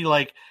as he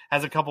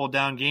has a couple of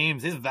down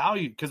games, his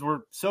value, because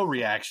we're so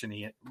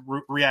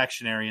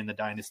reactionary in the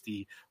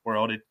dynasty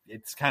world,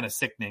 it's kind of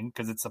sickening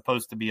because it's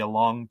supposed to be a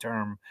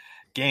long-term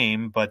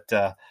game. But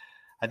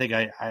I think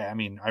I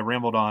mean, I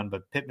rambled on,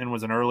 but Pittman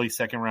was an early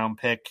second-round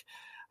pick.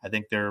 I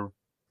think they're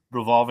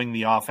revolving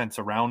the offense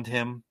around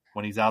him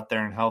when he's out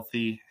there and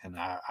healthy, and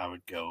I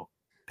would go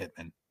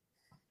Pittman.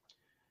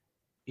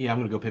 Yeah, I'm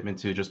going to go Pittman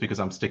too, just because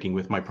I'm sticking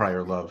with my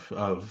prior love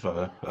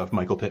of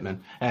Michael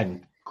Pittman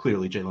and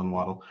clearly Jalen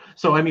Waddle.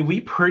 So, I mean,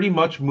 we pretty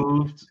much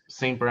moved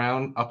St.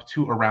 Brown up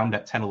to around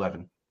that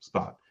 10-11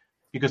 spot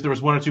because there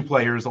was one or two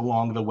players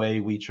along the way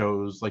we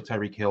chose, like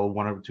Tyreek Hill,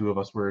 one or two of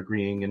us were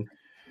agreeing, and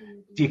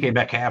DK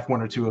Metcalf,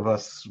 one or two of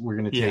us were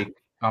going to take.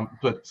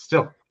 But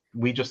still,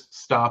 we just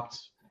stopped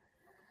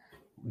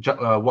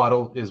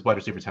Waddle is wide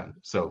receiver 10,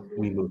 so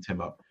we moved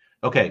him up.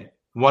 Okay,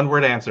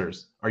 one-word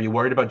answers. Are you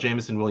worried about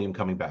Jameson Williams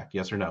coming back?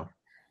 Yes or no?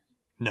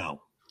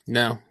 No.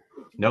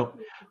 Nope.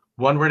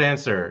 One-word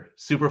answer.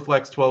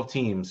 Superflex 12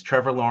 teams.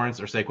 Trevor Lawrence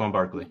or Saquon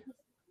Barkley?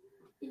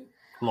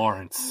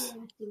 Lawrence.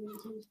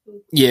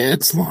 Yeah,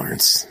 it's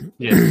Lawrence.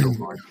 Yeah, it's still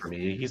Lawrence for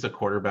me. He's a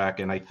quarterback,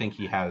 and I think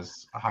he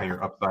has a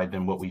higher upside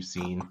than what we've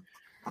seen.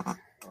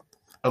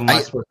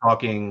 Unless we're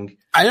talking...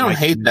 I don't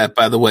hate that,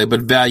 by the way,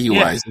 but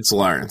value-wise, it's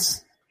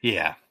Lawrence.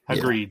 Yeah,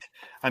 agreed.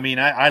 I mean,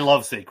 I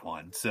love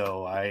Saquon,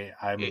 so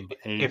I'm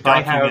if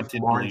I have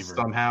Lawrence believer.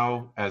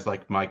 somehow as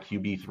like my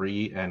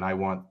QB3 and I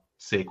want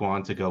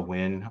Saquon to go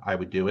win, I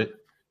would do it.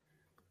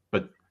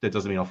 But that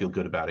doesn't mean I'll feel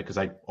good about it because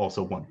I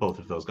also want both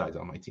of those guys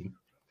on my team.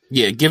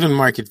 Yeah, given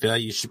market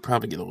value, you should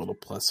probably get a little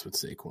plus with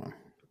Saquon.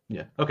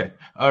 Yeah. Okay.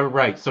 All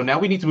right. So now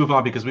we need to move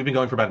on because we've been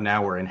going for about an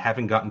hour and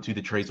haven't gotten to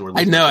the Trezor.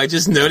 I know. I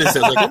just noticed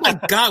that. Like, oh my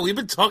God, we've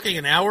been talking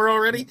an hour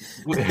already.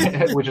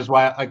 Which is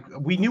why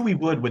we knew we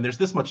would. When there's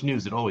this much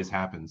news, it always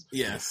happens.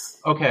 Yes.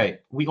 Okay.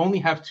 We only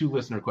have 2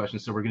 listener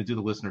questions, so we're going to do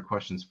the listener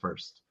questions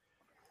first.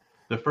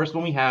 The first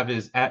one we have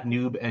is at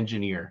Noob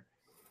Engineer.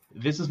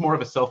 This is more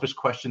of a selfish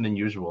question than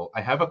usual. I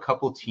have a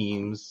couple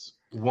teams,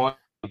 one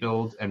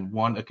build and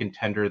one a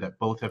contender that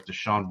both have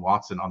Deshaun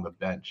Watson on the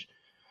bench.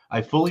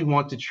 I fully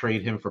want to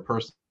trade him for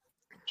personal.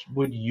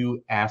 What would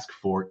you ask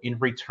for in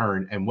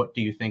return, and what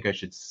do you think I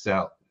should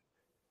sell?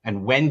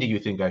 And when do you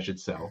think I should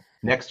sell?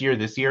 Next year,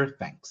 this year?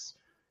 Thanks.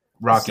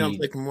 Rocky. Sounds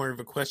like more of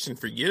a question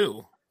for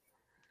you.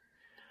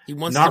 He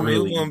wants Not to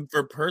move really. him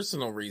for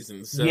personal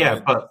reasons. So Yeah,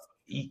 but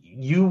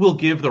you will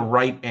give the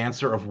right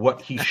answer of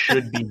what he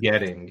should be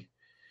getting.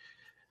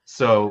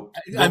 So,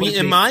 I mean,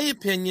 in my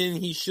opinion,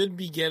 he should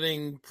be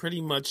getting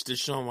pretty much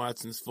Deshaun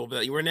Watson's full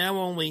value. We're now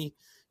only,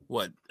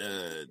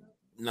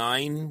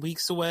 9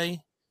 weeks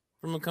away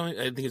from him coming?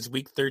 I think it's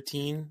week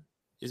 13.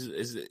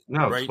 Is it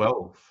no, right?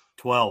 12.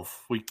 12.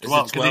 Week Is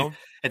 12. it 12?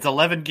 It's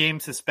 11-game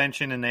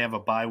suspension, and they have a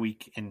bye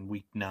week in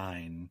week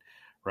 9,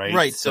 right?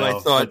 Right, so I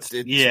thought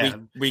it's yeah,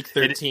 week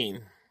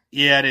 13.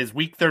 it is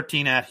week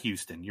 13 at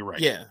Houston. You're right.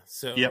 Yeah,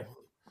 so Yep.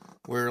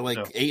 we're like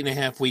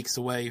 8.5 weeks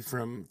away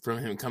from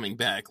him coming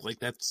back. Like,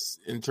 that's,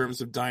 in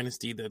terms of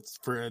dynasty, that's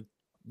for a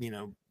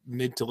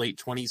mid to late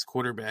 20s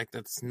quarterback.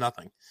 That's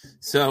nothing.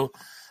 So,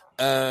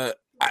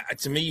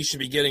 to me, you should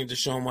be getting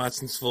Deshaun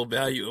Watson's full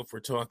value if we're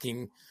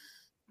talking,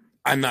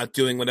 I'm not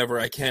doing whatever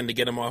I can to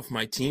get him off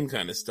my team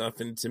kind of stuff.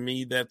 And to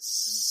me,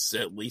 that's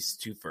at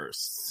least 2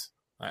 firsts.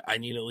 I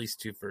need at least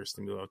 2 firsts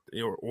to move up,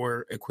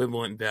 or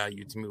equivalent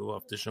value to move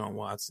off Deshaun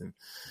Watson.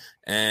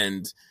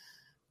 And,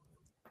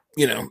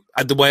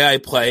 the way I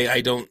play, I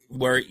don't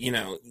worry,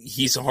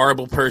 he's a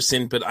horrible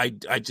person, but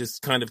I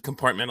just kind of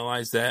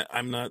compartmentalize that.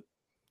 I'm not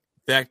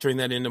factoring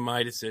that into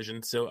my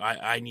decision. So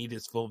I need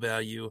his full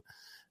value.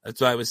 That's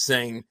why I was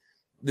saying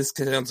this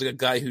sounds like a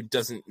guy who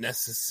doesn't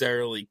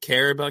necessarily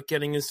care about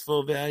getting his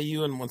full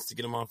value and wants to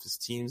get him off his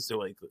team.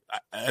 So,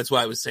 that's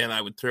why I was saying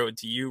I would throw it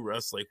to you,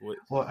 Russ.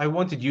 Well, I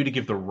wanted you to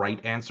give the right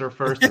answer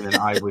first, and then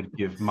I would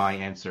give my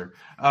answer.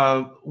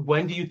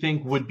 When do you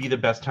think would be the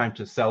best time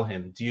to sell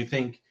him? Do you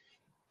think?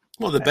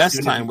 Well, the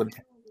best time would.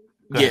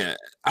 Yeah,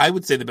 I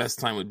would say the best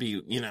time would be,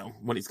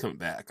 when he's coming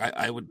back.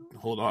 I would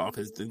hold off.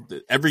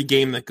 Every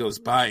game that goes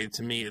by,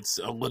 to me, it's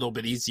a little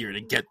bit easier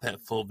to get that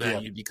full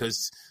value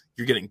because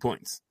you're getting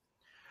points.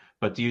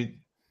 But do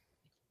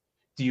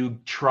you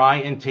try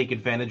and take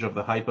advantage of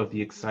the hype of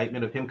the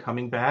excitement of him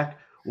coming back,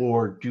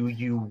 or do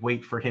you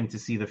wait for him to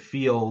see the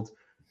field,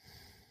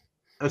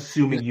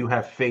 assuming you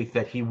have faith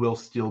that he will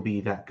still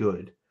be that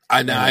good?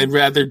 I know. I'd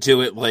rather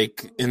do it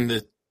in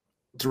the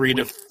 3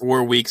 to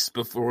 4 weeks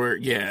before,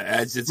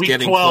 as it's week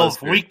getting 12,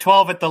 closer. Week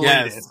 12 at the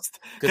latest.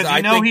 Because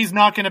he's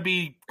not going to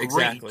be great.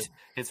 Exactly.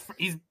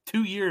 He's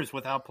 2 years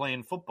without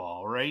playing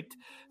football, right?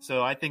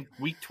 So I think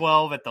week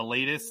 12 at the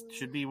latest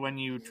should be when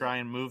you try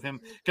and move him.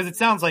 Because it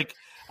sounds like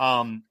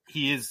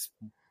he is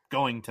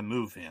going to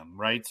move him,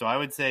 right? So I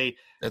would say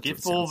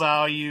get full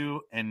value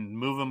and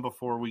move him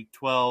before week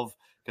 12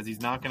 because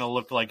he's not going to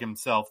look like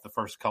himself the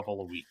first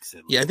couple of weeks.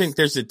 At least. I think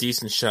there's a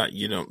decent shot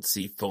you don't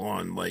see full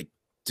on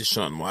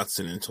Deshaun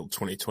Watson until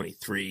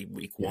 2023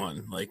 week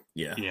 1.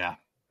 Yeah.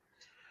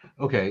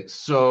 Okay,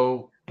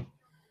 so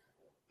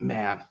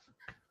man,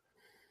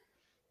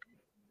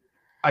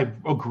 I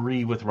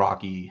agree with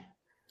Rocky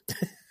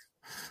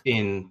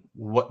in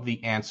what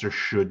the answer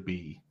should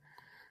be.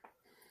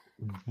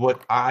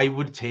 What I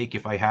would take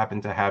if I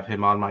happen to have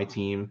him on my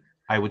team,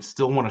 I would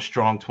still want a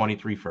strong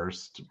 23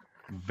 first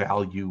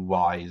value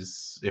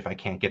wise if I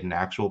can't get an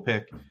actual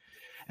pick.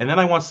 And then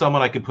I want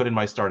someone I could put in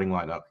my starting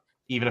lineup,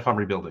 even if I'm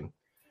rebuilding.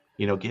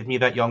 Give me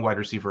that young wide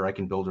receiver I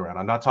can build around.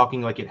 I'm not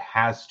talking like it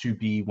has to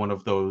be one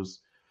of those.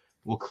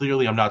 Well,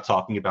 clearly I'm not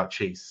talking about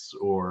Chase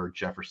or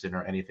Jefferson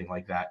or anything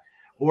like that.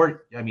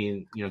 Or, give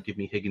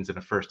me Higgins in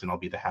a first and I'll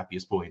be the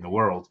happiest boy in the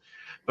world.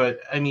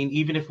 But,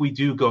 even if we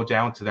do go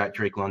down to that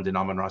Drake London,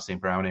 Amon-Ra St.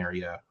 Brown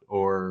area,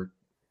 or,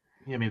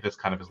 that's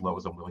kind of as low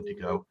as I'm willing to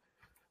go.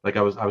 I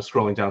was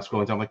scrolling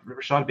down, like,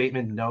 Rashad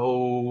Bateman,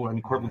 no.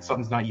 Cortland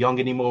Sutton's not young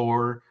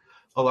anymore.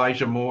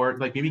 Elijah Moore,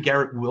 like maybe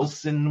Garrett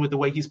Wilson with the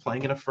way he's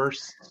playing in a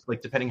first,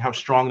 like depending how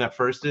strong that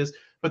first is.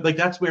 But like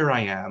that's where I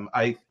am.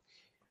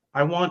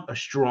 I want a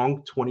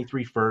strong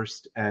 23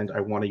 first, and I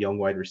want a young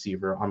wide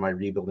receiver on my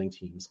rebuilding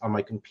teams. On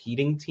my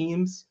competing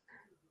teams,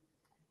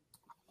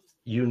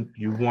 you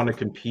want to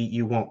compete,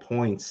 you want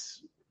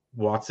points.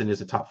 Watson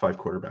is a top 5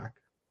 quarterback,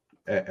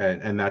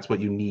 and that's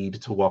what you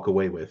need to walk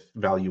away with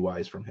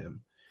value-wise from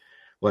him.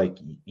 Like,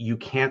 you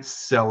can't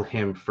sell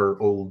him for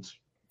old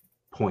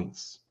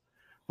points.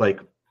 Like,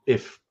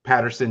 if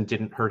Patterson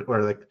didn't hurt,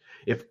 or like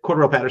if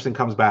Cordarrelle Patterson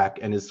comes back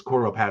and is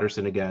Cordarrelle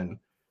Patterson again,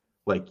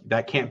 like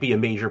that can't be a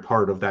major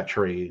part of that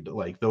trade.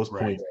 Like those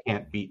points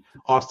can't be.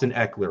 Austin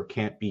Eckler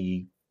can't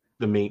be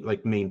the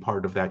main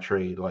part of that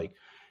trade. Like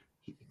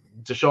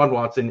Deshaun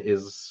Watson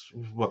is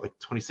what, like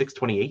 26,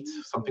 28,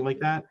 something like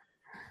that,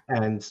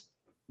 and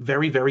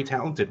very, very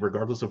talented,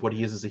 regardless of what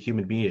he is as a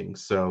human being.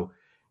 So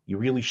you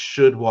really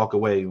should walk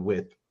away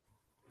with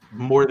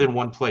more than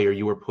one player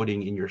you are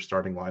putting in your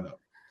starting lineup.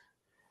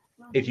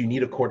 If you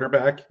need a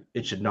quarterback,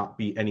 it should not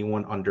be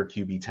anyone under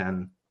QB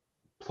 10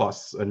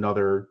 plus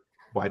another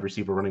wide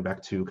receiver, running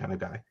back 2 kind of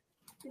guy.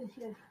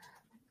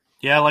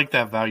 Yeah, I like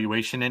that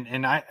valuation.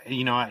 And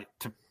I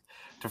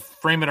to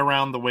frame it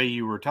around the way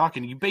you were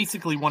talking, you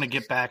basically want to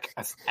get back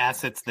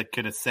assets that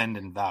could ascend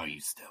in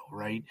value still,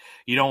 right?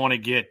 You don't want to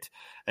get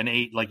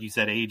like you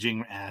said,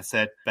 aging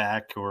asset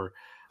back or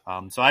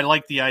so I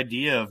like the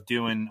idea of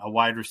doing a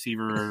wide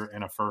receiver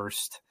and a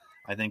first.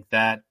 I think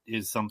that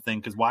is something,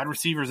 because wide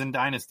receivers in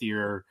Dynasty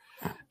they're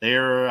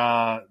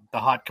the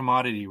hot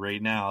commodity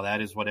right now. That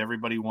is what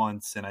everybody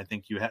wants, and I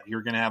think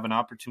you're going to have an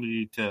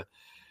opportunity to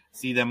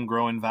see them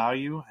grow in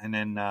value. And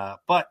then,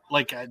 but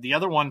like the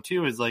other one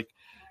too is like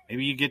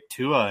maybe you get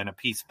Tua and a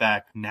piece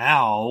back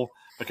now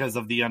because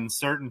of the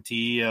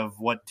uncertainty of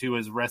what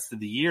Tua's rest of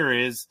the year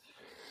is.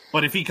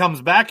 But if he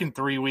comes back in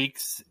 3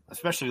 weeks,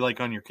 especially like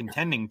on your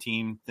contending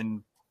team,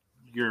 then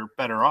you're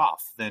better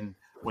off than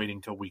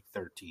waiting till week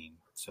 13.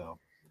 So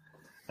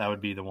that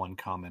would be the one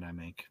comment I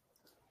make.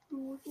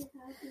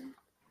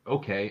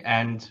 Okay,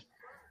 and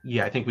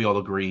yeah, I think we all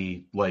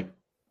agree, like,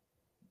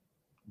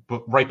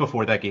 but right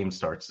before that game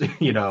starts,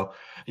 do not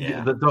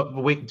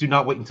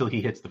wait until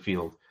he hits the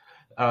field.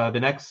 The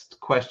next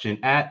question,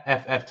 at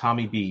FF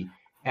Tommy B,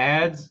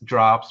 ads,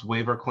 drops,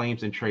 waiver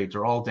claims, and trades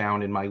are all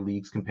down in my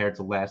leagues compared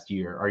to last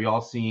year. Are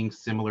y'all seeing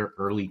similar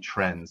early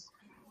trends?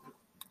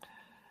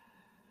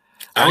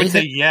 I would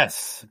say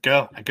yes.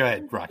 Go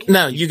ahead, Rocky.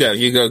 No, you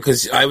go,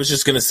 because I was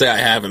just going to say I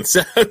haven't.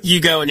 So you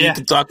go and you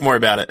can talk more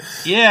about it.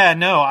 Yeah,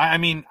 no, I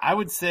mean, I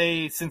would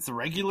say since the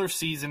regular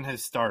season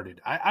has started,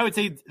 I would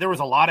say there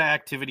was a lot of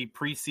activity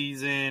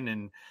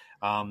preseason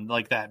and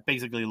like that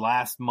basically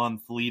last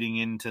month leading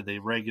into the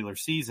regular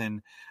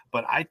season.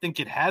 But I think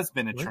it has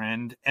been a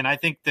trend, and I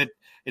think that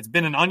it's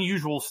been an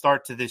unusual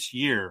start to this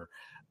year.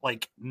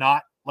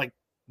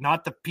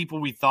 Not the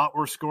people we thought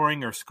were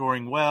scoring are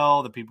scoring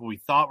well. The people we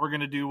thought were going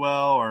to do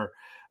well are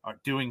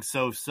doing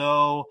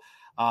so.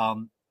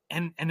 And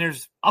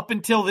there's up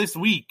until this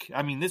week.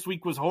 I mean, this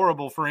week was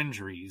horrible for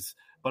injuries,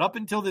 but up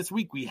until this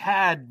week, we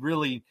had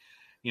really,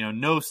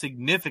 no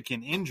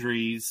significant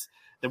injuries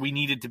that we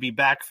needed to be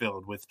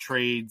backfilled with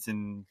trades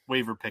and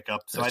waiver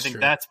pickups. So I think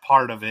that's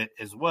part of it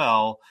as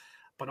well.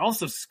 But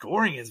also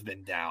scoring has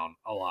been down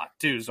a lot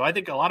too. So I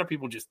think a lot of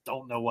people just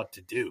don't know what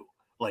to do.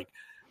 Like,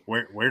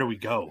 where do we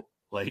go?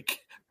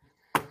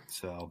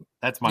 So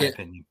that's my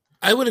opinion.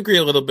 I would agree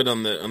a little bit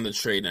on the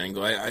trade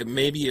angle. I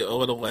maybe a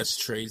little less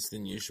trades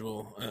than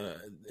usual.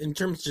 In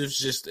terms of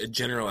just a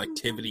general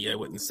activity, I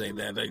wouldn't say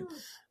that.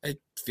 I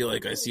feel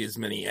like I see as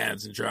many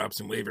ads and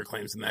drops and waiver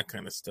claims and that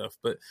kind of stuff.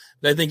 But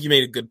I think you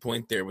made a good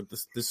point there with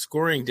the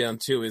scoring down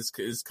too is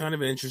kind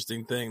of an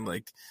interesting thing.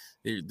 Like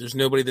there's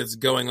nobody that's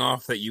going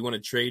off that you want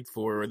to trade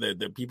for, or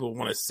that people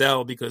want to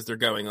sell because they're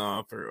going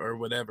off or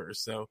whatever.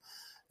 So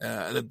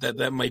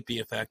that might be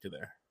a factor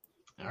there.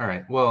 All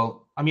right.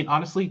 Well, I mean,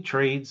 honestly,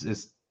 trades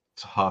is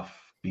tough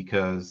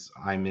because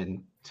I'm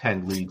in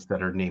 10 leagues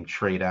that are named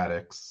Trade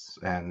Addicts.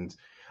 And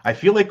I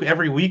feel like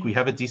every week we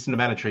have a decent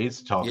amount of trades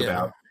to talk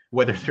about,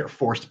 whether they're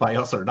forced by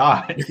us or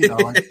not.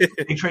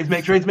 Make trades.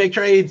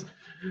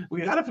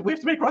 We have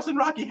to make Russ and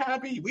Rocky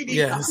happy. We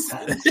need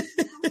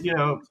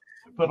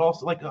but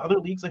also like other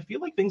leagues, I feel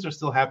like things are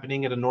still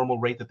happening at a normal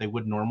rate that they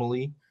would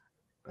normally.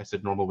 I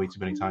said normal way too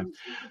many times.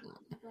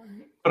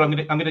 But I'm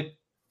gonna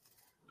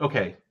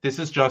okay, this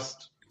is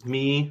just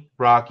me,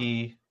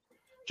 Rocky,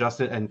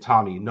 Justin, and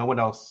Tommy. No one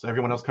else.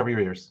 Everyone else, cover your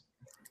ears.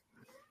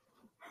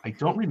 I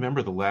don't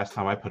remember the last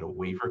time I put a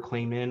waiver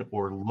claim in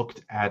or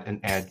looked at an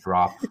ad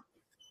drop.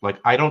 Like,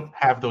 I don't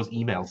have those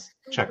emails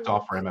checked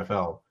off for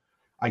MFL.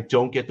 I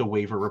don't get the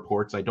waiver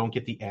reports. I don't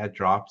get the ad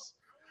drops.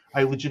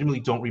 I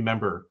legitimately don't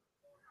remember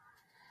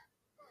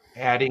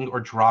adding or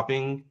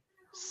dropping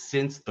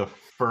since the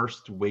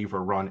first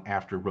waiver run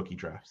after rookie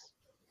drafts.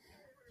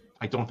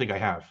 I don't think I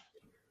have.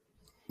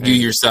 You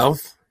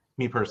yourself?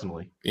 Me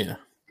personally. Yeah.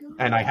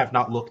 And I have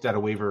not looked at a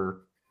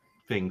waiver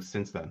thing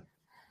since then.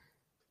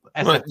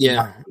 But,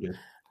 yeah.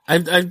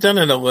 I've done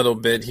it a little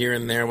bit here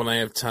and there when I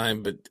have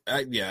time, but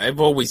I've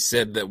always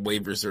said that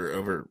waivers are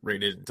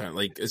overrated.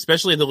 Like,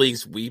 especially the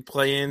leagues we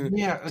play in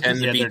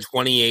tend to be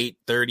 28,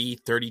 30,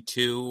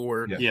 32,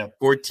 or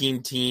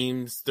 14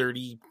 teams,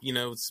 30,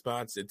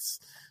 spots.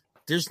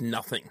 There's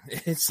nothing.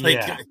 It's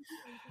like,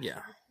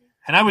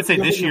 And I would say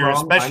this year,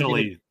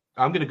 especially,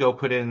 I'm going to go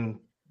put in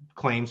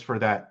claims for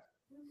that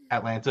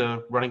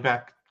Atlanta running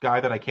back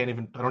guy that I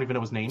don't even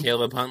know his name.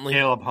 Caleb Huntley.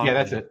 Yeah,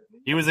 that's it.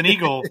 He was an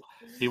Eagle.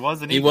 He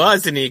was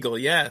an Eagle,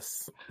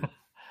 yes.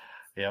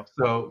 Yep.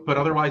 So, but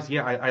otherwise,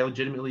 I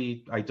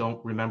legitimately, I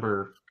don't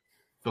remember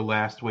the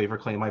last waiver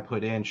claim I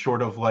put in,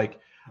 short of like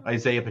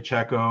Isaiah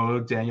Pacheco,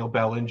 Daniel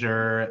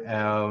Bellinger.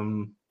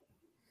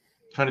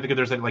 Trying to think if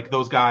there's like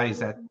those guys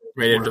that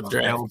right after the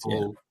draft,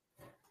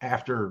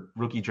 after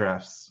rookie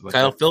drafts. Like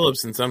Kyle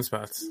Phillips in some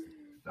spots.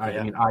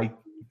 I mean, I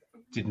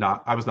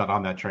was not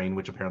on that train,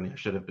 which apparently I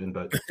should have been,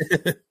 but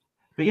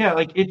but yeah,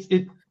 like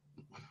it.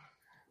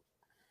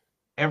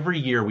 Every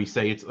year we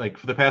say it's like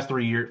for the past 4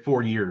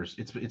 years,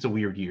 it's a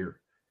weird year.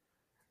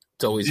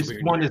 It's always this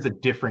weird. One is a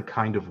different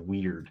kind of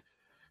weird.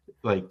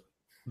 Like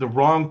the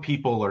wrong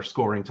people are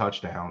scoring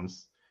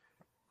touchdowns,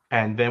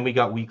 and then we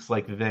got weeks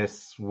like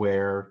this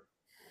where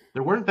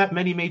there weren't that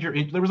many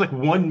there was like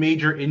one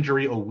major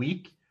injury a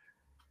week,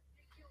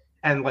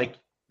 and like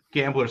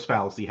gambler's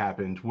fallacy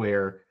happened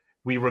where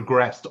we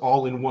regressed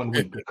all in 1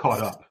 week and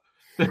caught up.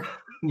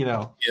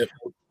 Yep.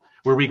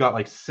 Where we got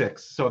like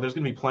 6. So there's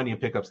going to be plenty of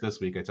pickups this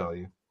week, I tell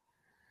you.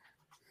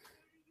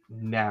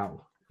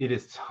 Now, it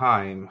is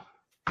time.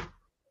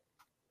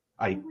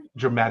 I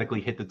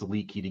dramatically hit the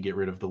delete key to get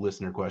rid of the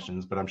listener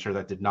questions, but I'm sure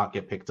that did not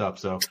get picked up.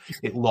 So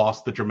it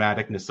lost the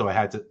dramaticness. So I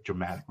had to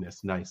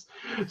nice.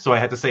 So I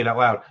had to say it out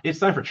loud. It's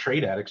time for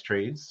Trade Addicts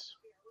trades.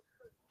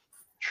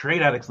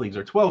 Trade Addicts leagues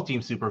are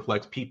 12-team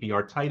Superflex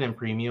PPR tight end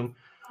premium.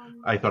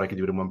 I thought I could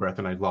do it in one breath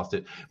and I lost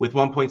it. With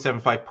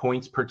 1.75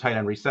 points per tight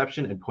end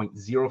reception and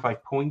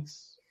 0.05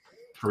 points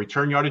for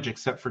return yardage,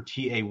 except for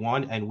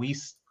TA1. And we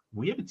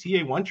have a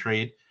TA1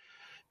 trade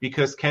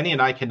because Kenny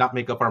and I cannot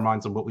make up our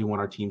minds on what we want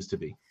our teams to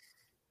be.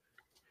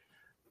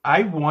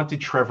 I wanted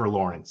Trevor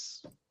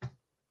Lawrence,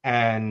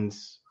 and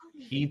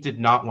he did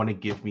not want to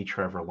give me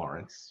Trevor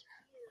Lawrence.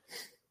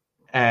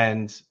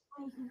 And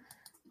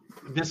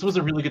this was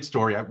a really good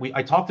story.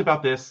 I talked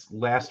about this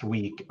last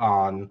week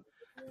on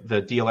the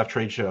DLF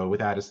trade show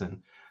with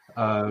Addison.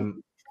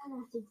 When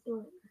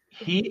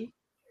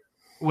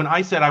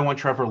I said I want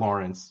Trevor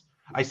Lawrence,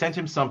 I sent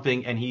him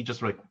something and he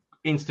just like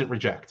instant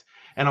reject.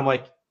 And I'm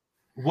like,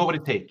 what would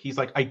it take? He's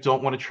like, I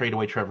don't want to trade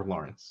away Trevor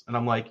Lawrence. And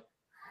I'm like,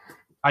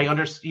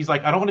 he's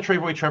like, I don't want to trade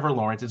away Trevor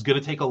Lawrence. It's going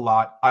to take a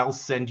lot. I'll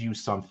send you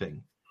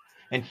something.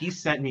 And he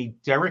sent me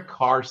Derek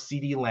Carr,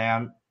 CeeDee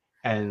Lamb,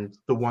 and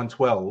the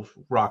 112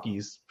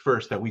 Rockies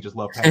first that we just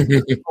love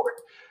having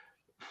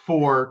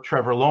for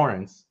Trevor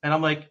Lawrence. And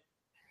I'm like,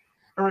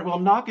 all right, well,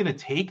 I'm not going to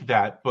take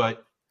that,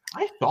 but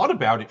I thought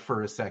about it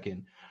for a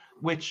second,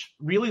 which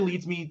really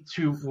leads me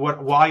to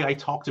why I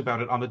talked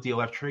about it on the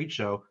DLF trade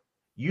show.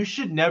 You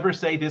should never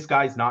say this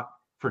guy's not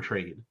for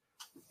trade,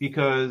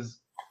 because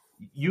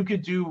you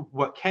could do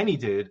what Kenny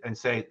did and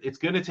say it's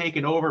going to take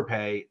an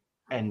overpay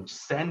and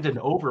send an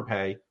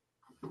overpay.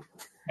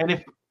 And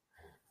if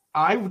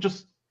I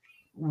just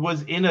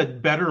was in a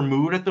better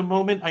mood at the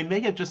moment, I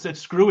may have just said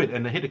screw it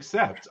and hit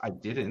accept. I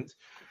didn't,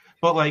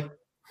 but like,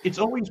 it's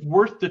always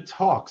worth the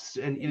talks.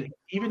 And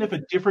even if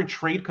a different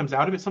trade comes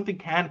out of it, something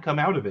can come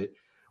out of it,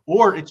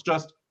 or it's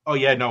just, oh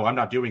yeah, no, I'm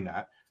not doing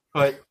that.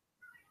 But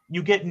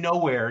you get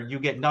nowhere, you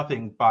get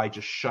nothing by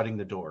just shutting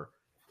the door,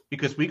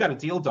 because we got a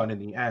deal done in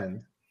the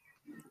end.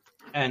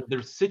 And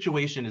their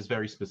situation is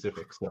very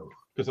specific, so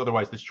because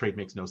otherwise this trade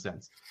makes no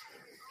sense.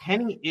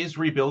 Kenny is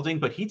rebuilding,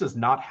 but he does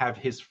not have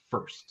his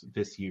first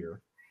this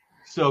year,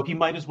 so he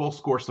might as well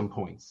score some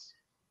points.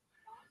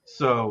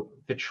 So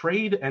the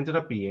trade ended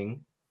up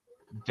being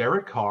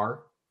Derek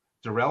Carr,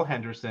 Darrell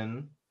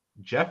Henderson,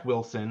 Jeff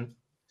Wilson,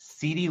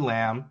 CeeDee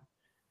Lamb,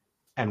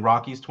 and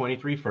Rockies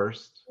 23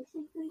 first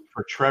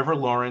for Trevor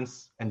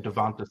Lawrence and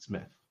Devonta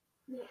Smith.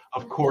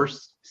 Of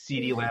course,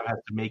 CeeDee Lamb has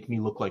to make me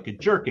look like a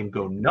jerk and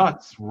go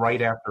nuts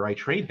right after I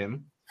trade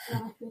him,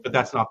 but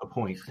that's not the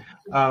point.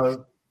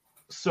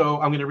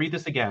 So I'm going to read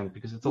this again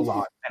because it's a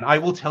lot, and I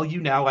will tell you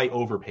now I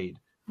overpaid,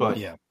 but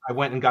yeah, I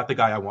went and got the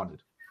guy I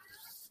wanted.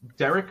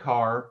 Derek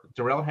Carr,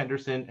 Darrell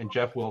Henderson, and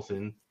Jeff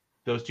Wilson.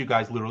 Those two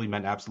guys literally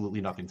meant absolutely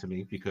nothing to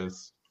me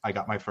because I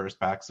got my first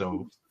back,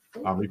 so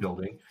I'm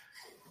rebuilding.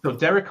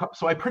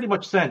 So I pretty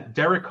much sent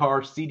Derek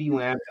Carr, CeeDee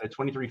Lamb, and a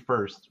 23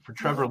 first for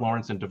Trevor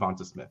Lawrence and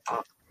Devonta Smith.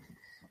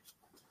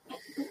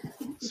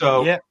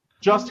 So yeah.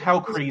 Just how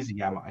crazy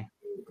am I?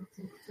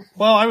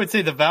 Well, I would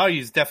say the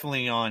value is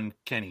definitely on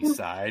Kenny's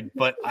side,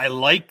 but I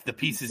like the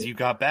pieces you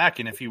got back.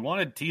 And if you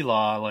wanted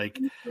T-Law,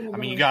 you're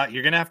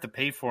going to have to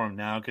pay for him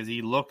now because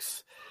he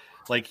looks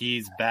like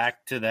he's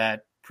back to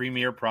that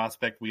premier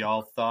prospect we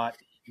all thought,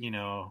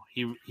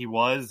 he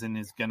was and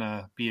is going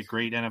to be a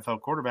great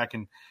NFL quarterback.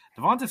 And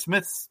Devonta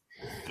Smith's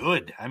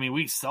good. I mean,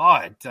 we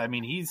saw it. I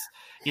mean, he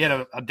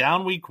had a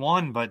down week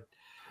one, but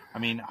I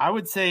mean, I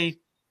would say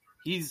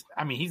he's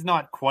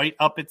not quite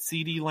up at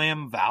CeeDee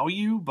Lamb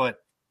value, but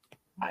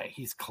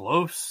he's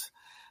close.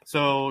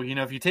 So,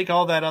 if you take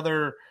all that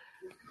other,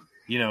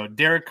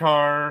 Derek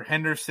Carr,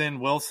 Henderson,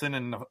 Wilson,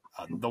 and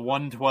the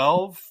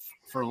 112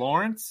 for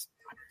Lawrence,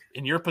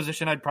 in your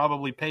position, I'd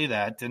probably pay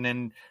that. And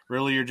then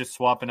really you're just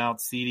swapping out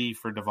CeeDee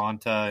for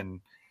Devonta.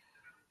 And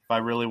if I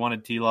really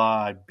wanted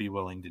T-Law, I'd be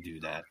willing to do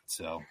that.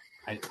 So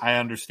I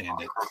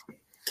understand it.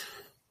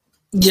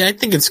 Yeah, I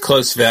think it's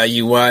close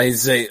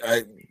value-wise.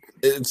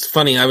 It's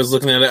funny. I was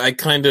looking at it. I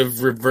kind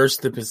of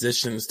reversed the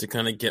positions to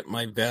kind of get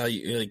my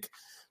value. Like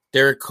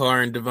Derek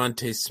Carr and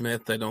Devontae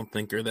Smith, I don't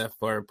think are that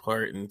far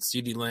apart. And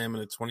CeeDee Lamb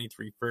and a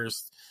 23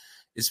 first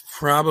is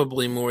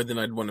probably more than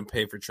I'd want to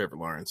pay for Trevor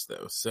Lawrence,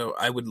 though. So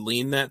I would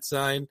lean that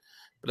side,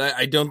 but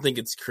I don't think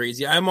it's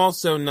crazy. I'm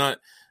also not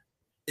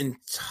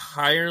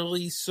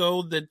entirely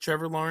sold that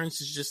Trevor Lawrence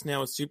is just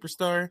now a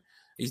superstar.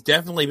 He's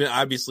definitely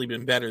obviously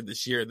been better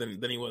this year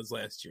than he was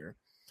last year.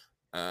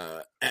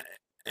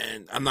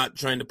 And I'm not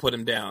trying to put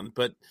him down,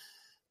 but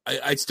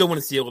I still want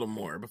to see a little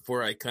more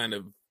before I kind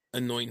of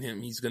anoint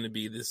him. He's going to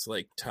be this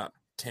like top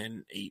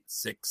 10, 8,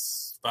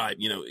 6, 5.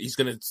 He's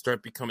going to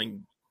start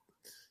becoming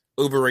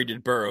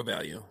overrated Burrow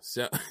value.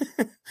 So,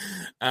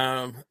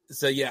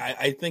 yeah,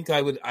 I think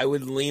I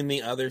would lean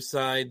the other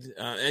side.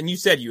 And you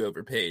said you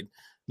overpaid,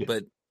 yeah.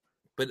 but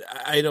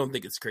I don't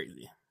think it's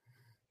crazy.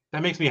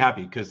 That makes me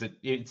happy because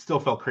it still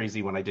felt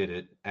crazy when I did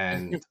it,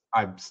 and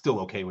I'm still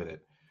okay with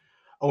it.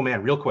 Oh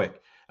man, real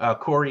quick.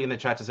 Corey in the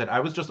chat just said, I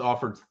was just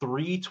offered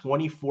 3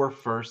 24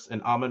 firsts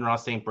and Amon-Ra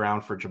St.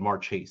 Brown for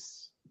Jamar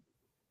Chase.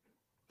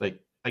 Like,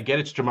 I get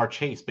it's Jamar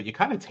Chase, but you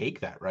kind of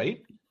take that,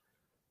 right?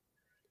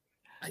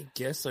 I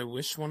guess I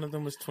wish one of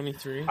them was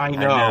 23. I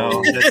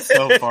know. That's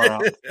so far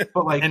out.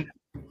 But and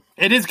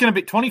it is going to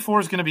be 24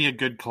 is going to be a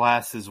good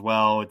class as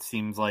well. It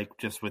seems like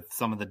just with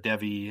some of the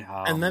Devi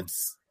and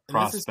that's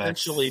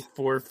essentially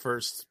 4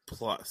 firsts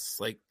plus.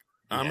 Like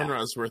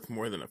Amon-Ra's worth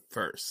more than a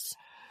first.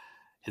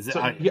 Is it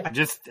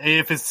just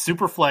if it's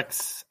super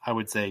flex? I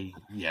would say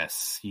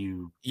yes.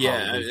 You do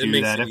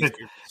that.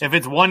 If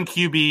it's one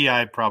QB,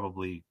 I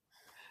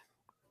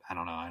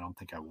don't know. I don't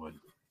think I would.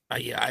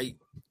 I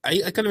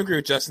kind of agree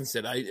with Justin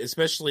said.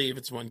 Especially if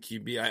it's one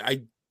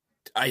QB,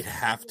 I'd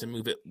have to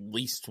move at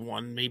least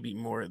one, maybe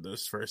more of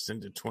those first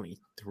into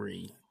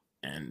 23,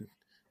 and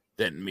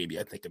then maybe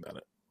I think about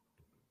it.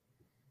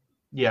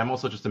 Yeah, I'm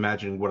also just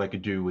imagining what I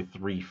could do with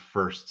 3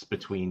 firsts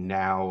between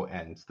now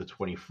and the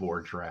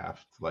 24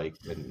 draft. Like,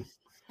 and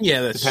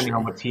that's depending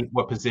true. on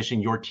what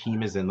position your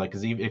team is in. Like,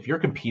 because if you're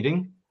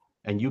competing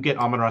and you get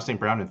Amon-Ra St.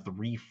 Brown in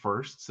 3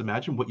 firsts,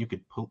 imagine what you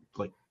could put,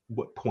 like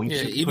what points.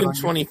 Yeah, you could even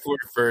 24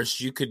 first,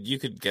 you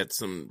could get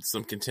some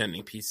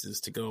contending pieces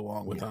to go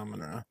along with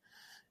Amon-Ra,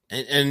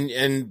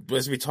 and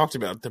as we talked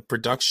about, the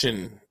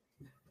production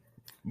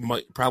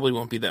probably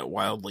won't be that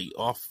wildly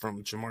off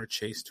from Jamar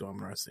Chase to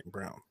Amon-Ra St.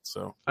 Brown.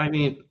 So I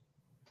mean,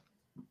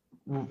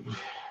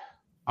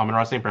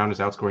 Amon-Ra St. Brown is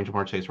outscoring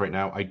Jamar Chase right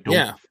now. I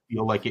don't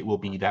feel like it will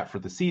be that for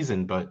the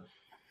season, but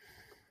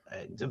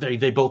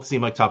they both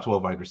seem like top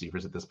 12 wide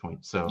receivers at this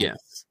point. So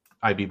yes,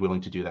 I'd be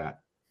willing to do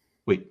that.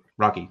 Wait,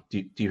 Rocky,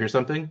 do you hear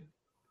something?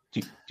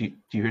 Do you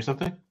hear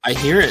something? I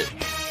hear it.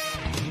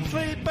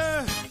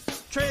 Sleeper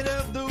trade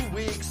of the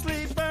week.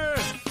 Sleeper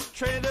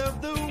trade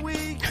of the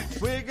week.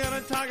 We're gonna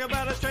talk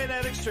about a Trade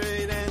Addicts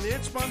trade, and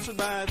it's sponsored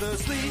by the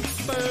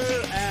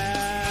Sleeper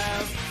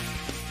app.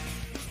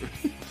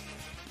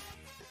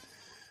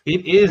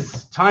 It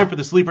is time for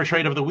the Sleeper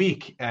trade of the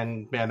week,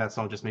 and man, that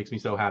song just makes me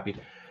so happy.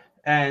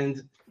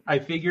 And I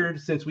figured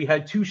since we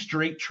had 2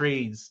 straight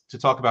trades to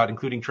talk about,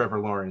 including Trevor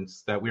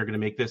Lawrence, that we were going to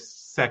make this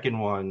second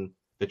one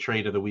the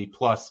trade of the week.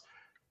 Plus,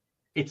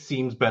 it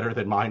seems better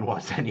than mine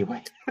was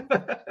anyway.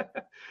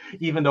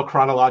 Even though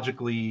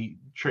chronologically,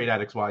 Trade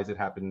Addicts wise, it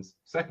happens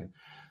second.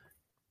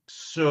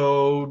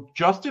 So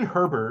Justin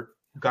Herbert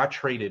got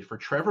traded for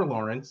Trevor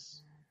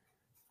Lawrence.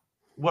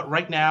 What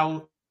right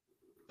now,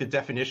 the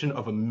definition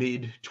of a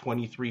mid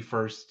 23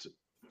 first,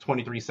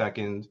 23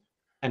 second,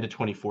 and a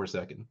 24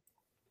 second.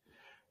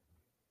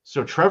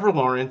 So Trevor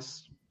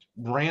Lawrence,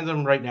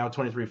 random right now,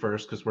 23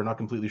 first, because we're not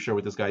completely sure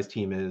what this guy's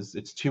team is.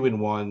 It's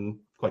 2-1,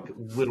 like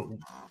little.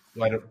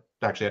 I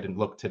didn't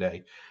look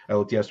today. I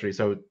looked yesterday.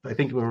 So I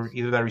think we were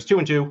either that or he's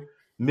 2-2,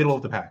 middle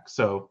of the pack.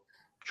 So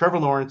Trevor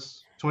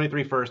Lawrence,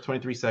 23 first,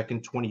 23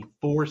 second,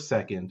 24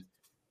 second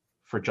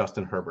for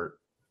Justin Herbert.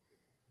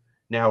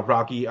 Now,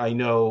 Rocky, I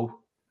know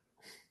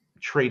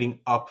trading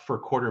up for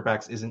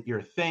quarterbacks isn't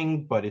your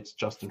thing, but it's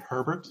Justin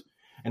Herbert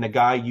and a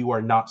guy you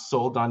are not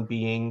sold on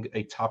being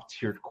a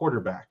top-tiered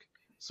quarterback.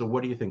 So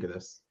what do you think of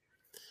this?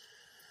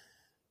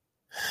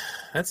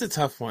 That's a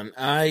tough one.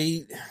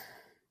 I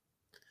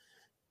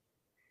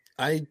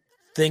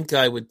think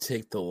I would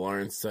take the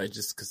Lawrence side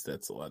just because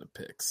that's a lot of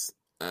picks.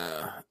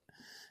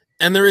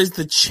 And there is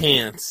the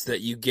chance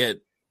that you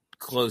get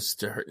close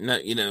to her.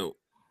 Not,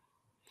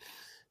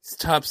 it's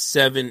top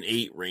 7,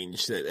 8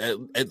 range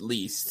at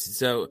least.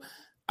 So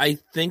I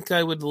think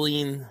I would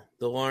lean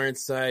the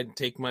Lawrence side,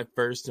 take my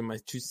first and my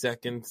 2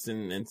 seconds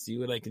and see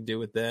what I can do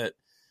with that.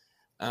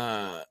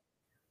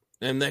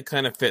 And that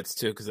kind of fits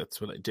too, because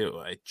that's what I do.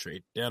 I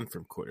trade down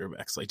from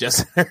quarterbacks like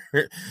Justin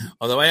Herbert.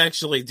 Although I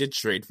actually did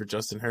trade for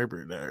Justin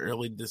Herbert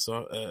early this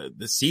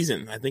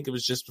season. I think it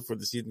was just before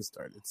the season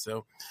started.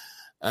 So,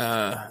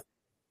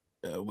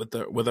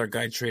 with our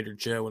guy Trader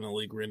Joe in a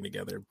league we're in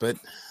together, but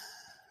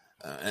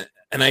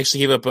and I actually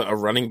gave up a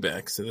running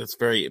back, so that's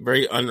very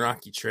very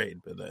unrocky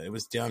trade. But it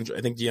was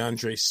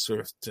DeAndre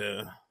Swift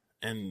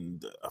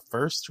and a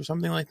first or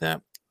something like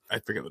that. I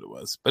forget what it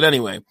was, but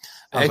anyway,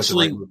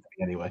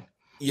 anyway.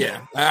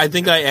 Yeah, I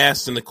think I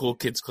asked in the Cool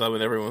Kids Club,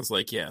 and everyone's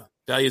like, "Yeah,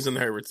 values on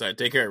the Herbert side.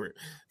 Take Herbert."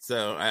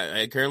 So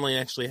I currently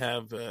actually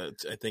have,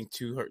 I think,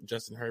 2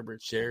 Justin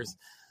Herbert shares.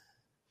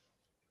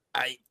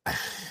 I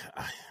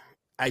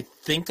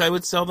think I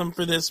would sell them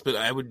for this, but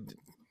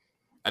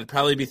I'd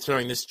probably be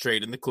throwing this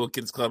trade in the Cool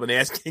Kids Club and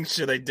asking,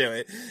 should I do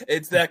it?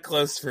 It's that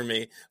close for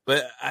me.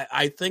 But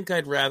I think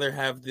I'd rather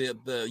have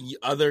the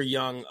other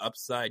young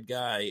upside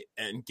guy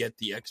and get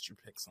the extra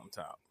picks on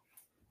top.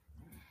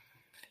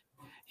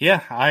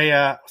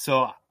 Yeah,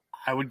 so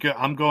I would go.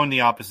 I'm going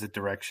the opposite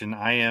direction.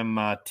 I am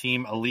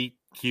team elite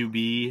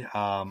QB.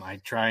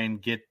 I try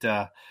and get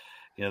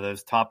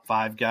those top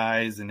 5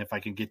 guys, and if I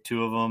can get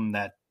 2 of them,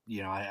 that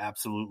I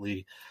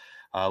absolutely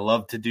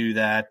love to do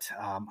that.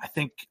 I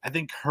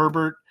think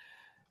Herbert.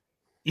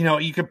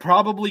 You could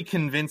probably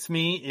convince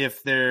me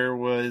if there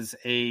was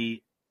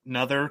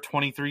another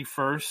 23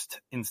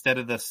 first instead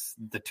of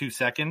the 2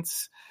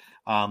 seconds.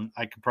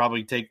 I could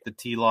probably take the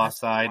T-Law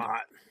side.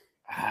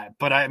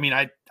 But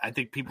I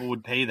think people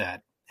would pay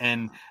that.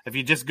 And if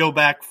you just go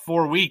back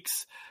 4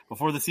 weeks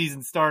before the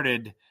season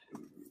started,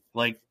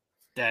 like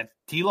that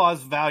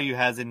T-Law's value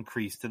has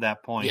increased to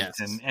that point. Yes.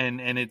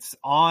 And it's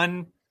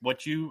on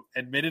what you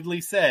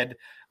admittedly said,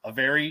 a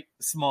very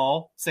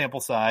small sample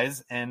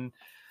size. And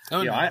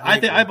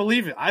I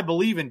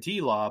believe in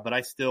T-Law, but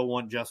I still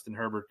want Justin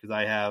Herbert because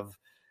I have,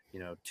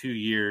 2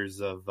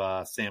 years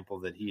of sample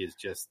that he is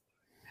just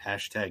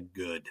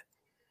 #good.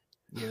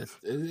 Yes,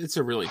 it's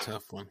a really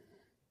tough one.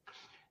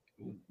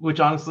 Which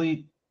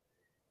honestly,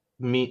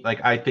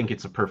 I think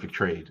it's a perfect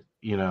trade.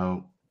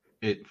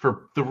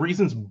 For the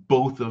reasons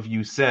both of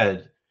you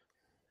said,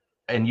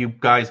 and you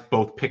guys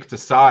both picked a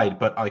side.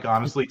 But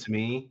honestly, to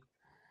me,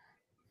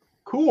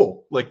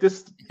 cool.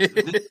 This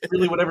is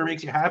really whatever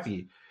makes you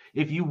happy.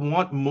 If you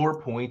want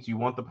more points, you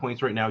want the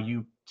points right now.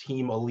 You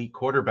team elite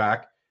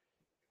quarterback.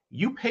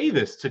 You pay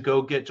this to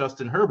go get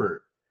Justin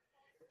Herbert.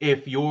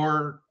 If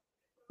you're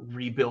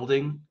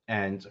rebuilding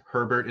and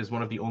Herbert is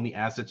one of the only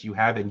assets you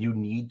have and you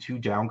need to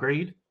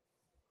downgrade,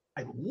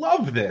 I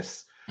love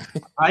this.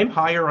 I'm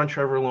higher on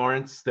Trevor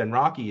Lawrence than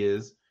Rocky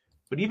is,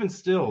 but even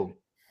still,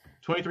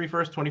 23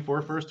 first,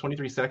 24 first,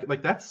 23 second,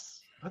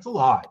 that's a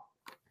lot.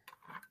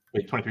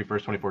 Wait, 23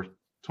 first,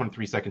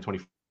 23 second,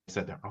 24, I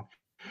said that wrong.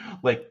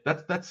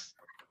 That's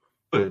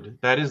good.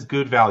 That is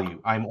good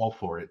value. I'm all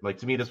for it.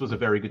 To me, this was a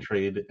very good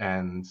trade,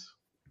 and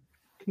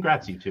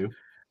congrats, you two.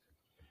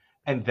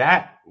 And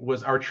that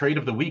was our trade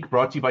of the week,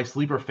 brought to you by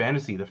Sleeper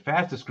Fantasy, the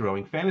fastest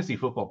growing fantasy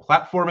football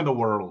platform in the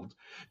world.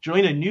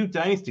 Join a new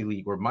Dynasty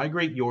League or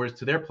migrate yours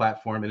to their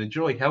platform and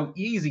enjoy how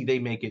easy they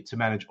make it to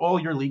manage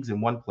all your leagues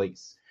in one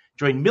place.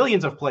 Join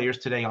millions of players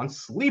today on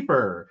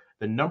Sleeper,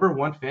 the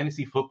 #1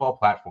 fantasy football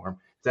platform.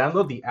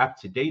 Download the app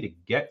today to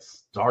get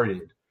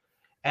started.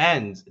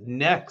 And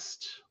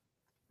next,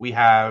 we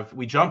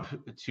jump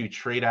to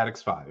Trade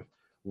Addicts 5,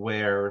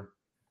 where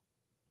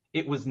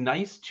it was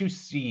nice to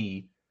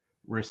see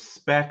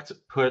respect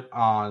put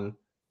on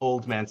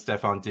old man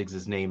Stefon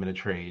Diggs' name in a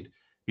trade,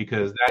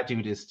 because that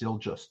dude is still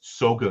just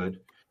so good.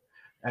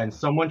 And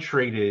someone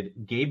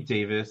traded Gabe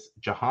Davis,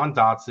 Jahan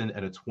Dotson,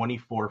 and a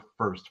 24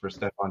 first for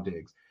Stefon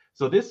Diggs.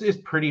 So this is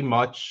pretty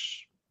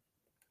much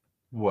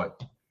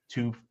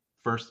 2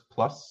 first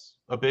plus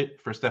a bit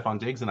for Stefon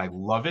Diggs, and I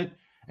love it.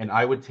 And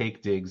I would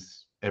take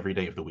Diggs every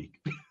day of the week.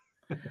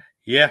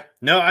 Yeah,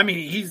 no,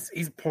 he's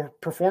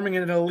performing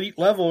at an elite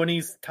level, and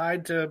he's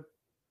tied to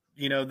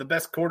the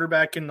best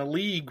quarterback in the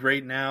league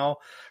right now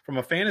from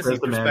a fantasy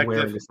perspective. Man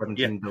wearing the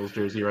 17 Bills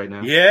jersey right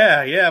now.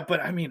 Yeah, but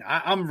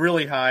I'm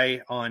really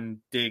high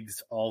on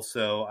Diggs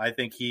also. I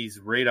think he's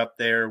right up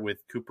there with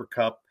Cooper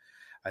Kupp.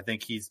 I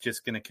think he's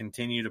just going to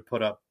continue to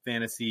put up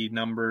fantasy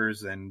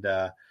numbers, and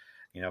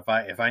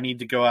if I need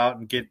to go out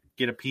and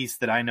get a piece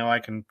that I know I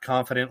can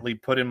confidently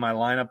put in my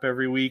lineup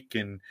every week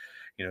and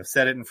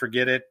set it and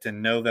forget it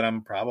and know that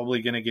I'm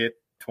probably going to get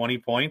 20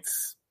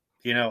 points,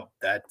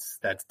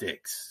 that's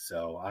Diggs.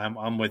 So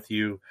I'm with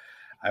you.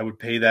 I would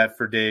pay that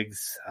for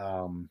Diggs.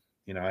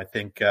 I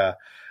think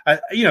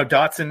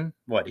Dotson,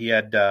 he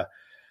had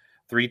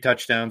 3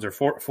 touchdowns or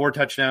four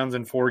touchdowns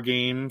in 4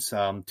 games.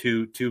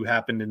 Two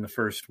happened in the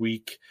first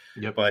week.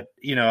 Yep. But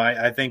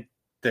I think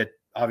that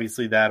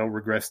obviously that'll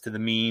regress to the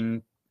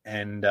mean,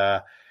 and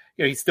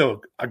he's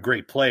still a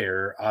great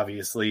player,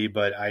 obviously,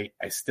 but I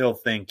still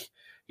think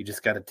you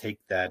just got to take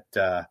that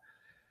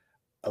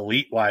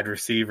elite wide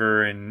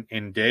receiver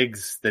in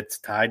Diggs that's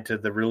tied to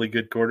the really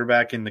good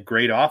quarterback and the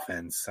great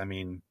offense.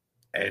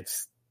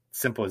 It's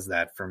simple as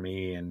that for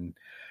me. And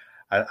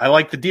I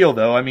like the deal,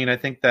 though. I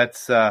think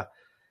that's to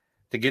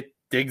get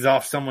Diggs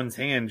off someone's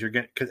hands, you're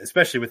going to,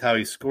 especially with how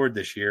he scored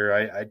this year.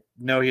 I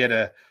know he had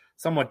a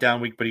somewhat down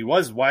week, but he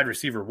was wide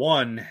receiver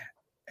 1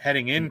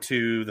 heading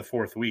into the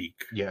 4th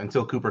week. Yeah,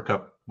 until Cooper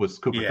Kupp was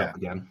Cooper Kupp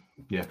again.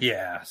 Yeah.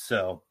 Yeah.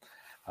 So,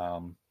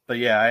 but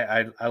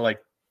yeah, I like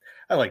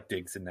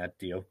Diggs in that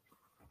deal.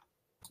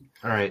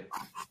 All right.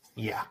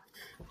 Yeah.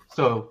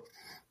 So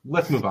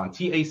let's move on.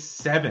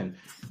 TA7.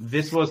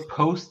 This was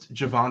post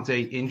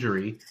Javonte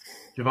injury.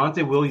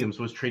 Javonte Williams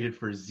was traded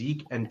for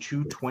Zeke and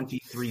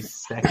 223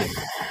 seconds.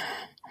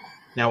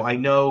 Now, I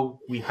know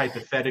we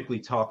hypothetically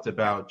talked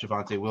about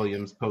Javonte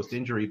Williams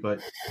post-injury, but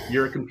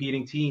you're a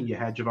competing team. You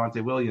had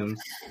Javonte Williams.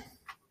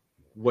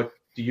 What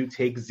do you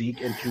take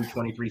Zeke and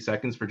 223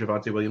 seconds for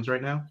Javonte Williams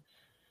right now?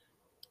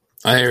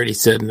 I already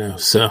said no,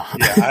 so.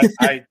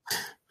 Yeah,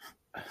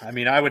 I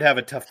mean, I would have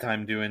a tough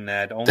time doing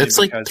that. Only that's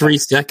like 3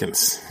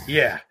 seconds.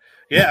 Yeah.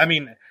 Yeah, I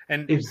mean,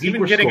 and if Zeke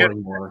even were getting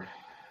scoring more.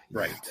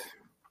 Right.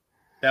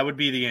 That would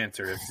be the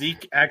answer. If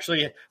Zeke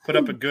actually put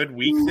up a good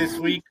week this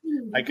week,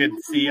 I could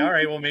see, all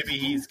right, well, maybe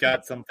he's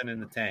got something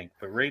in the tank.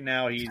 But right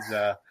now, he's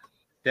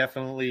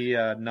definitely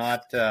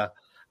not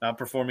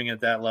performing at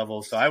that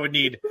level. So I would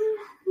need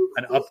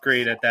an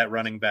upgrade at that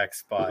running back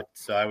spot.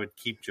 So I would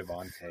keep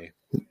Javonte.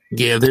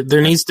 Yeah,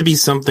 there needs to be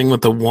something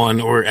with a 1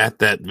 or at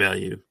that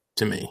value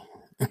to me.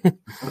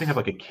 Somebody have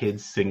like a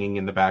kid singing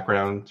in the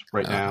background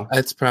right now.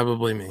 That's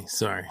probably me.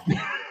 Sorry.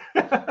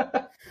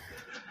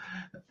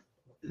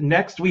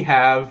 Next, we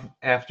have,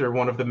 after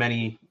one of the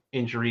many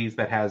injuries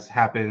that has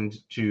happened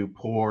to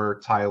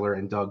poor Tyler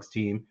and Doug's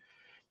team,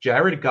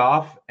 Jared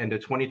Goff and a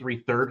 23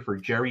 third for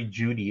Jerry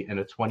Jeudy and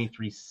a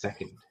 23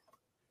 second.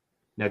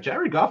 Now,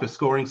 Jared Goff is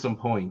scoring some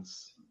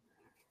points,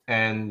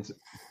 and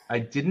I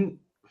didn't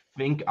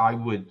think I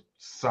would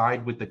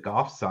side with the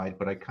Goff side,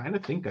 but I kind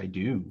of think I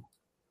do.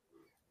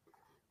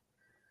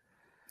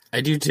 I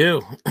do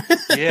too.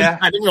 Yeah.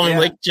 I didn't really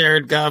like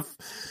Jared Goff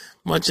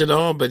much at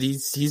all, but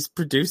he's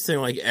producing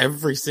like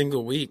every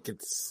single week.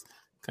 It's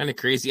kind of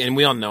crazy. And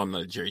we all know I'm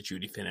not a Jerry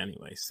Jeudy fan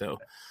anyway, so.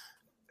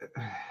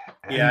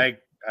 Yeah,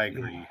 I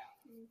agree.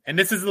 And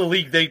this is the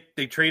league.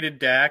 They traded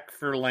Dak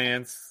for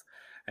Lance,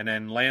 and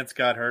then Lance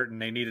got hurt, and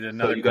they needed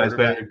another. So you guys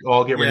better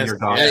all get rid of your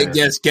Goff.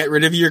 Yes, get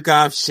rid of your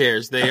Goff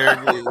shares.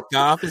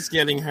 Goff is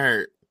getting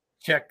hurt.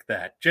 Check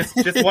that.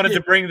 Just wanted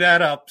to bring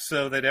that up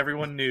so that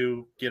everyone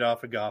knew. Get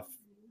off of Goff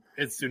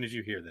as soon as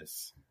you hear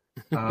this.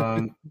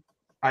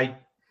 I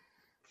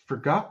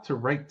forgot to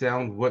write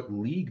down what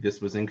league this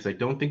was in because I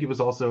don't think it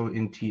was also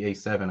in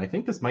TA7. I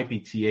think this might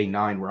be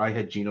TA9 where I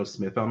had Geno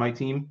Smith on my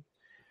team.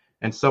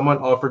 And someone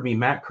offered me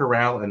Matt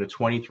Corral and a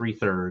 23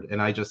 third.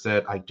 And I just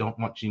said, I don't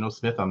want Geno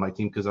Smith on my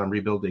team because I'm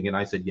rebuilding. And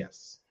I said,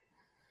 yes.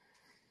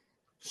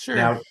 Sure.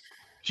 Now,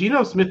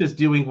 Geno Smith is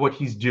doing what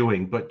he's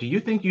doing. But do you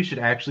think you should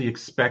actually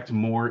expect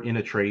more in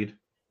a trade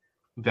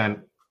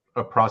than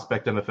a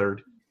prospect and a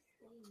third?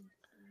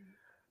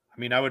 I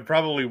mean, I would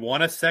probably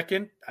want a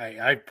second.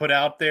 I put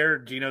out there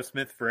Geno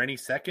Smith for any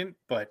second,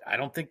 but I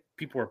don't think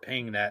people are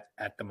paying that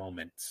at the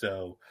moment.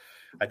 So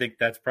I think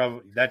that's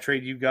probably that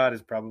trade you got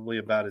is probably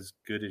about as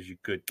good as you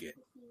could get.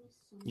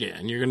 Yeah,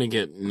 and you're going to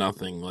get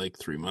nothing like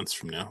 3 months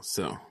from now.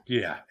 So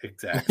yeah,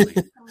 exactly.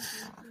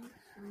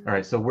 All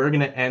right, so we're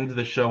going to end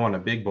the show on a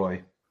big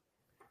boy.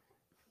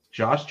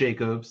 Josh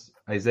Jacobs,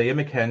 Isaiah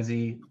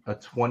McKenzie, a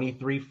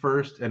 23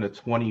 first and a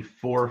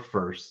 24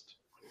 first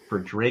for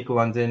Drake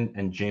London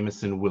and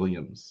Jameson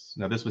Williams.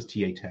 Now, this was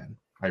TA10.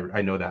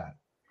 I know that.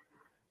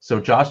 So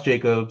Josh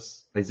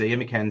Jacobs, Isaiah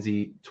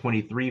McKenzie,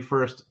 23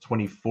 first,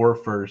 24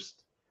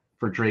 first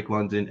for Drake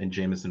London and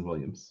Jameson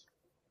Williams.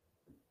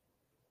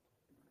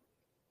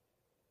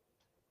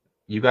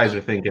 You guys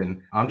are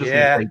thinking, I'm just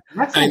going to say,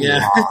 that's a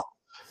lot.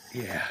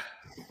 Yeah.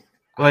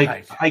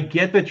 Like, I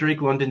get that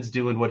Drake London's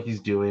doing what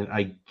he's doing.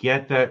 I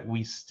get that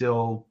we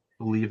still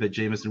believe that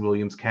Jameson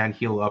Williams can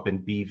heal up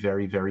and be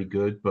very, very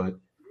good. But,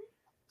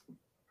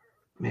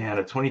 man,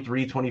 a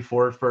 23,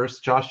 24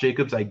 first. Josh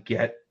Jacobs, I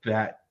get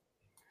that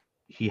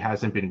he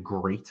hasn't been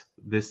great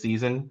this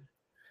season.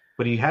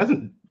 But he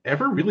hasn't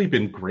ever really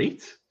been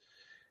great.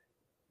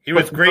 He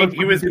was great.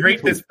 He was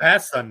great this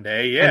past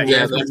Sunday. Yeah,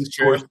 yeah, that's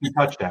true. 2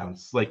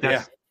 touchdowns. Like,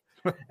 that's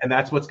and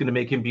that's what's going to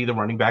make him be the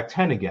running back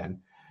 10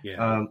 again.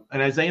 Yeah.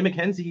 And Isaiah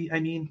McKenzie, I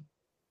mean,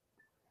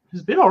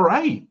 has been all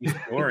right. He's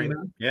scoring. You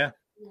know? Yeah.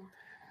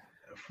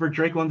 For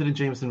Drake London and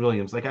Jameson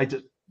Williams,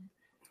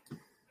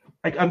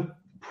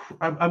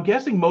 I'm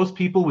guessing most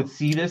people would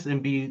see this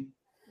and be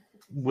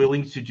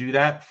willing to do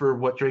that for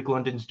what Drake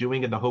London's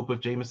doing in the hope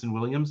of Jameson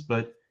Williams,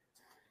 but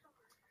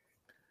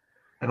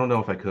I don't know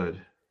if I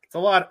could. It's a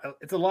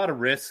lot of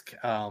risk.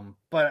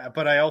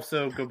 But I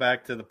also go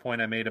back to the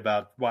point I made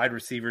about wide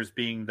receivers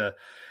being the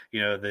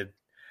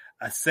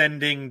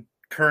ascending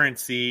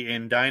currency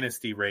in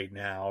Dynasty right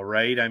now,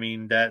 right? I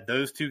mean, that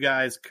those two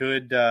guys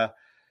could,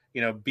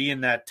 be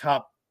in that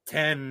top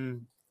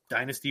 10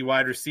 Dynasty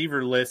wide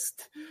receiver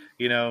list,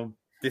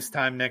 this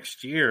time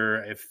next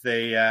year if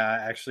they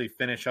actually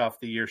finish off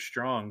the year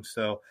strong.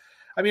 So,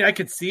 I mean, I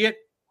could see it.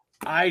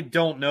 I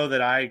don't know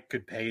that I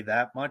could pay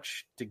that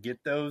much to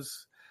get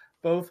those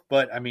both,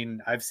 but I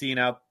mean, I've seen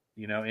out,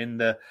 in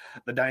the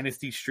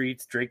dynasty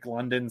streets, Drake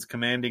London's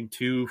commanding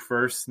 2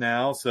 firsts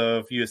now. So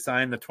if you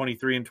assign the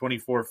 23 and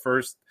 24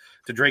 first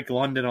to Drake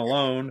London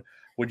alone,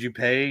 would you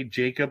pay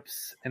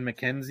Jacobs and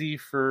McKenzie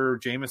for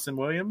Jameson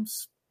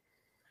Williams?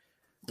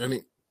 I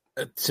mean,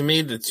 to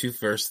me, the 2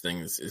 first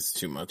things is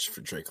too much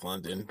for Drake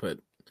London. But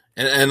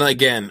and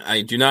again,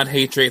 I do not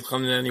hate Drake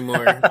London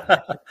anymore.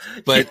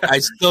 But I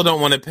still don't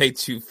want to pay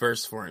 2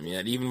 firsts for him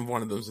yet, even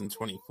one of those in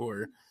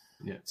 24.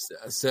 Yeah.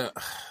 So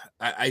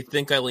I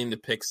think I lean the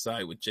pick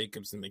side with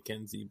Jacobs and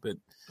McKenzie, but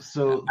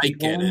So I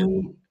get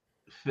it.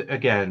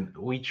 Again,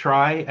 we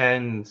try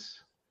and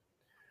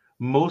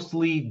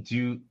mostly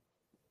do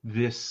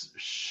this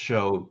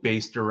show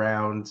based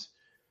around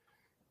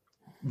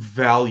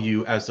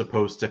value as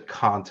opposed to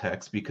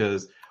context,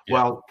 because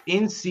while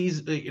in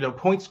season,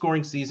 point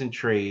scoring season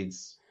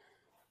trades,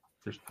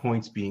 there's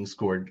points being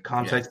scored.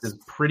 Context is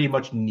pretty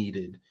much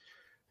needed,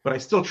 but I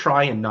still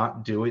try and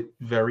not do it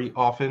very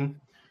often.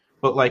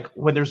 But like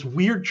when there's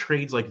weird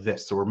trades like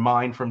this, or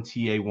mine from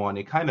TA1,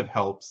 it kind of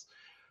helps.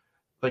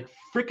 Like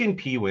frickin'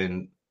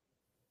 Pewin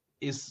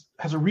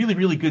has a really,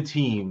 really good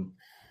team.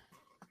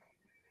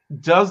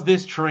 Does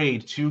this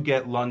trade to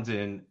get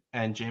London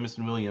and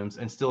Jameson Williams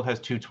and still has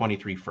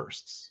 223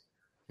 firsts.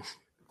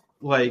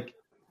 Like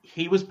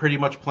he was pretty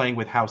much playing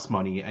with house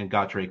money and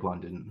got Drake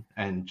London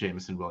and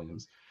Jameson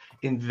Williams.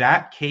 In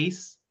that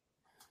case,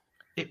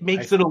 it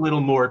makes it a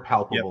little more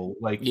palpable.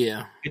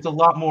 It's a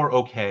lot more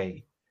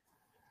okay.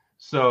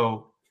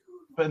 So,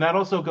 but that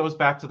also goes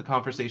back to the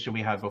conversation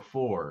we had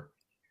before.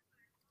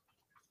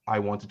 I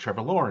wanted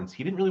Trevor Lawrence.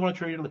 He didn't really want to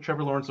trade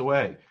Trevor Lawrence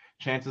away.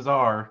 Chances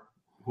are,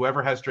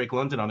 whoever has Drake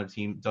London on their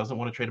team doesn't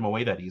want to trade him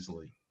away that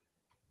easily.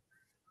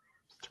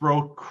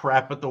 Throw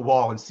crap at the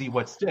wall and see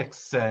what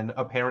sticks. And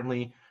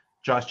apparently,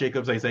 Josh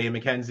Jacobs, Isaiah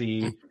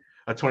McKenzie,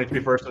 a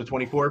 23 first and a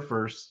 24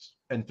 first,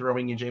 and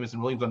throwing in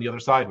Jameson Williams on the other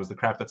side was the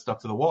crap that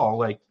stuck to the wall.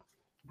 Like,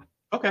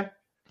 okay.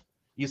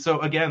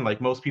 So again,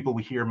 like most people,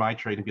 we hear my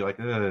trade and be like,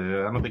 I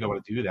don't think I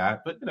want to do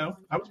that. But,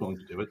 I was willing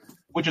to do it,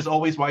 which is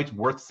always why it's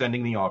worth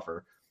sending the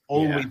offer.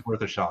 Always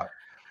worth a shot.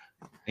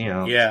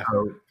 Yeah.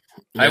 So,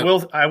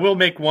 I will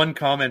make one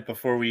comment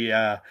before we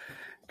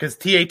because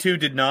TA2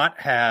 did not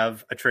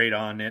have a trade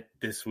on it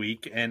this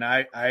week. And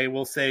I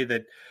will say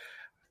that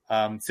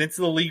since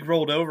the league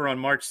rolled over on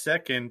March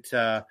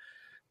 2nd,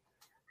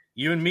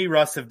 you and me,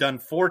 Russ, have done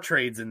 4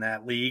 trades in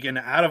that league. And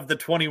out of the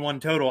 21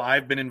 total,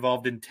 I've been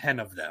involved in 10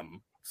 of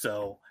them.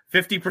 So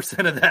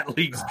 50% of that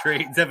league's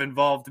trades have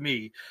involved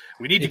me.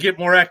 We need to get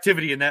more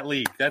activity in that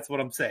league. That's what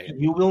I'm saying.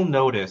 You will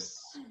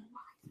notice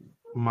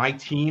my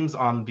teams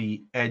on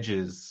the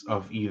edges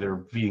of either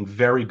being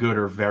very good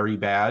or very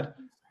bad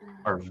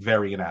are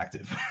very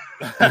inactive.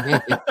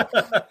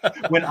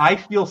 When I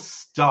feel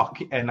stuck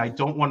and I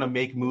don't want to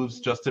make moves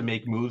just to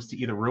make moves to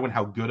either ruin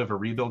how good of a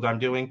rebuild I'm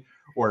doing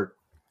or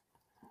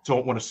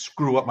don't want to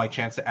screw up my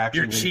chance to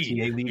actually win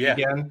the TA league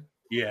again.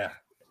 Yeah.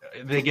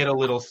 They get a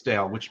little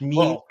stale, which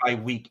means by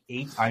week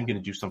 8, I'm going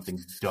to do something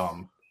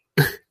dumb.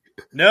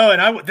 No,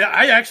 and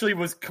I actually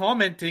was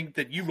commenting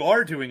that you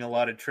are doing a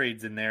lot of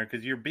trades in there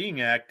because you're being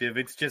active.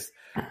 It's just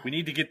we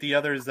need to get the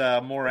others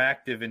more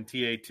active in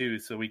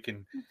TA2 so we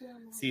can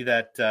see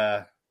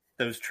that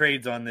those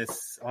trades on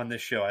this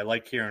show. I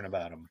like hearing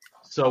about them.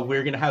 So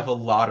we're going to have a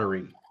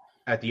lottery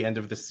at the end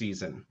of the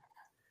season.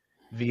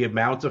 The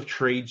amount of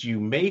trades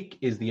you make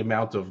is the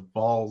amount of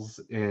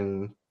balls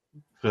in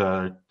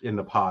the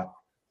pot.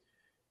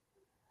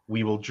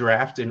 We will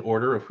draft in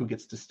order of who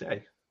gets to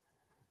stay.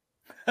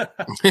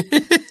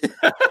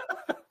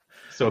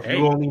 So if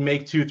you only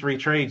make 2-3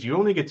 trades, you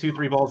only get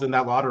 2-3 balls in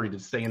that lottery to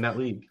stay in that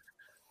league.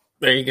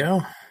 There you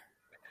go.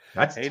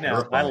 That's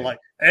terrifying.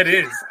 It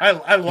is.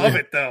 I love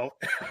it though.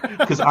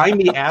 Because I'm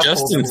the asshole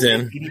Justin's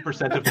that in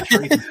 80% of the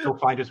trades and still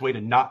find his way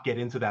to not get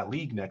into that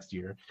league next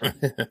year.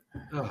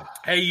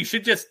 Hey, you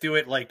should just do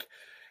it like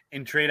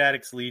in Trade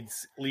Addicts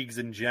leagues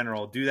in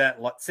general. Do that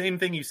same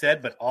thing you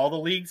said, but all the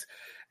leagues.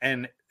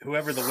 And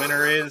whoever the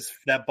winner is,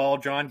 that ball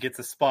drawn gets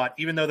a spot.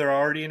 Even though they're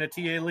already in a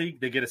TA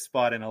league, they get a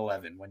spot in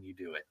 11 when you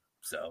do it.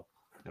 So,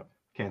 no,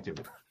 can't do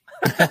it.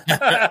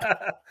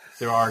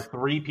 There are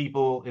 3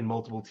 people in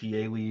multiple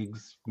TA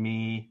leagues: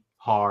 me,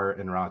 Har,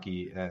 and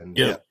Rocky, and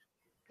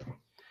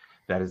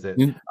that is it.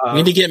 You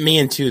need to get me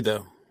in too,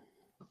 though.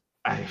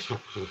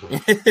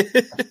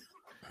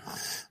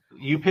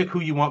 You pick who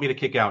you want me to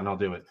kick out, and I'll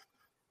do it.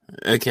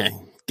 Okay,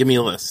 give me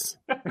a list.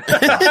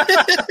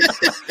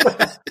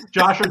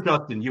 Josh or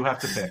Justin, you have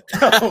to pick.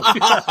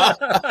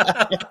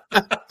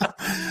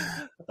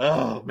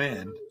 Oh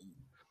man,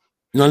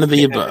 none of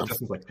the above.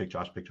 Justin's like pick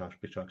Josh. I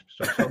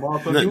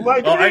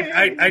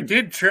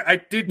did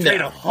trade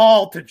a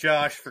haul to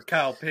Josh for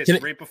Kyle Pitts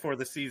right before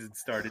the season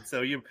started.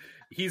 So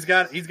he's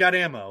got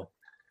ammo.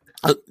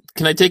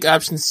 Can I take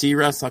option C,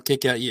 Russ? I'll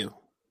kick out you.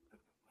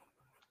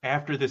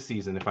 After this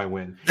season, if I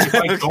win. If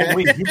I don't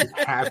win, you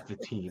have the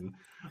team.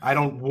 I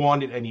don't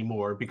want it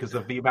anymore because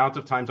of the amount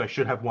of times I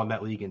should have won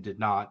that league and did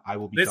not. I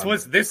will be. This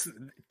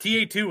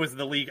TA2 was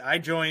the league I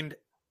joined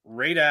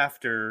right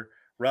after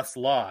Russ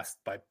lost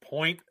by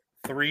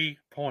 0.3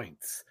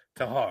 points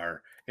to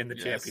Har in the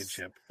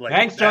championship.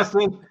 Thanks,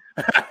 Justin.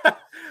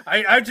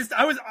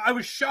 I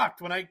was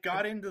shocked when I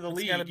got into the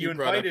league. You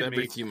invited every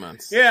me. few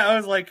months. Yeah, I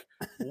was like,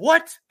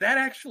 "What? That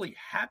actually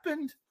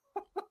happened?"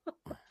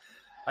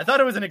 I thought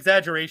it was an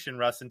exaggeration,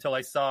 Russ, until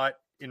I saw it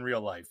in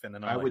real life, and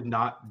then I would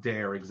not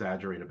dare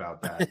exaggerate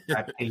about that.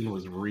 That pain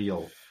was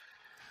real.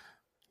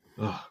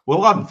 Ugh.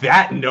 Well, on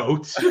that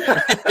note,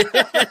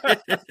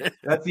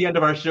 that's the end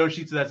of our show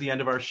sheet. So that's the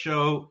end of our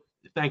show.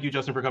 Thank you,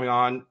 Justin, for coming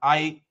on.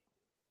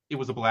 It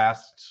was a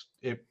blast.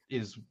 It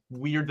is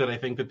weird that I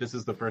think that this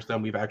is the first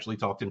time we've actually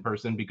talked in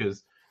person,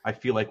 because I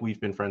feel like we've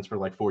been friends for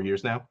like 4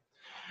 years now.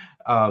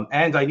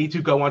 And I need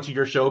to go onto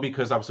your show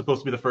because I was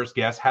supposed to be the first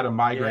guest, had a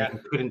migraine,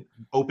 and couldn't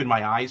open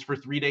my eyes for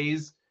 3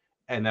 days.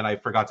 And then I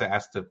forgot to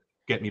ask to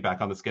get me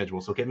back on the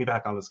schedule. So get me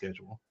back on the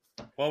schedule.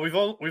 Well, we've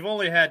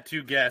only had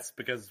 2 guests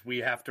because we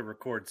have to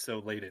record so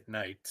late at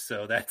night.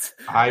 So that's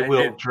I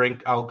will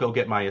drink. I'll go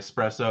get my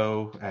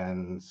espresso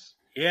and.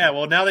 Yeah,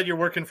 well, now that you're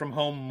working from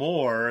home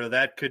more,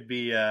 that could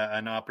be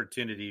an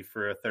opportunity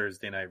for a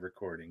Thursday night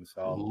recording.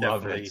 So I'll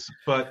love definitely. it.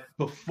 But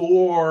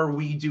before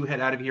we do head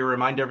out of here,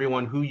 remind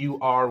everyone who you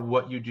are,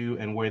 what you do,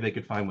 and where they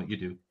could find what you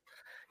do.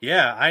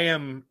 Yeah, I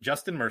am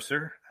Justin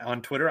Mercer.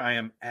 On Twitter, I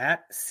am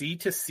at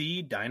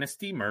C2C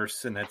Dynasty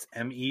Merce, and that's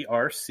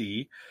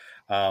MERC.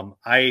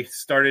 I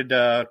started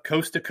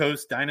Coast to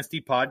Coast Dynasty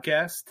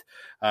podcast.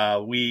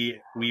 We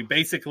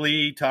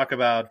basically talk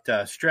about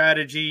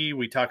strategy.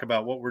 We talk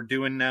about what we're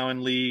doing now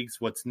in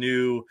leagues, what's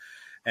new,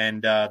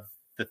 and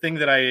the thing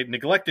that I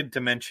neglected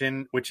to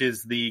mention, which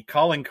is the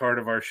calling card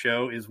of our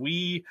show, is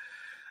we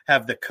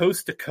have the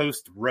Coast to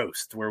Coast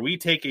roast, where we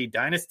take a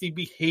dynasty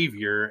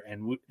behavior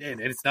and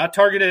it's not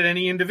targeted at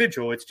any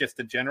individual. It's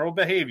just a general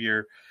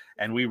behavior,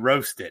 and we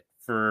roast it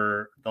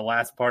for the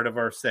last part of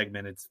our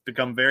segment. It's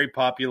become very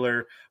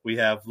popular. We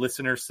have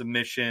listener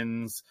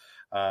submissions.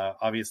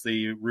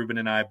 Obviously, Ruben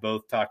and I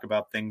both talk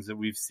about things that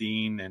we've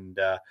seen, and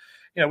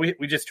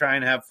we just try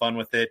and have fun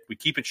with it. We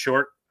keep it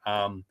short.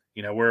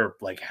 We're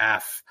like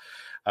half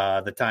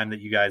the time that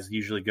you guys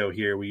usually go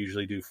here. We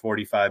usually do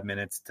 45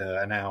 minutes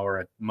to an hour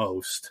at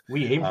most.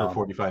 We aim for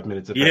 45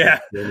 minutes. If yeah.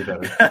 Really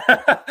better.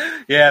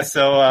 Yeah.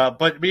 So,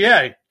 but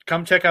yeah,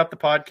 come check out the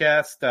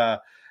podcast.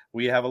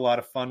 We have a lot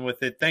of fun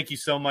with it. Thank you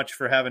so much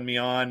for having me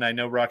on. I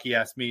know Rocky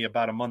asked me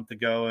about a month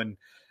ago, and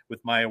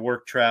with my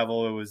work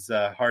travel, it was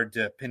hard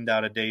to pin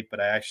down a date, but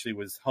I actually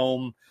was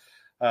home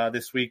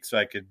this week, so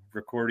I could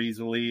record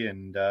easily.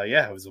 And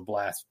it was a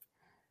blast.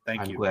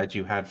 Thank you. I'm glad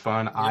you had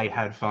fun. Yeah. I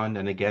had fun.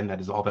 And again,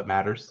 that is all that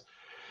matters.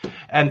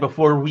 And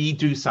before we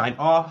do sign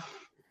off,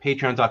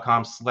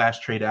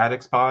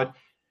 patreon.com/tradeaddictspod.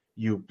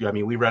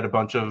 We read a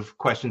bunch of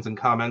questions and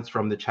comments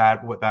from the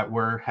chat that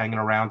were hanging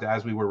around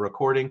as we were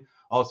recording.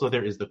 Also,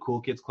 there is the Cool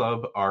Kids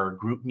Club, our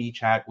group me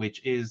chat,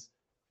 which is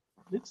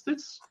it's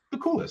the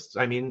coolest.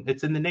 I mean,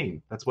 it's in the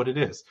name. That's what it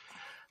is.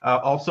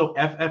 Also,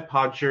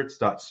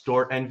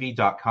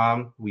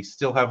 ffpodshirts.storeenvy.com. We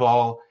still have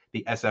all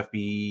the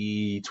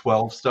SFB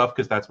 12 stuff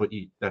because that's what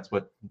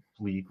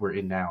league we're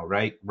in now,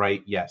 right?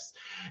 Right. Yes.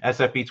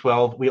 SFB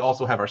 12. We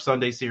also have our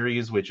Sunday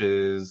series, which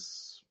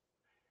is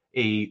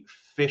a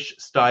fish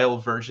style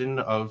version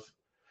of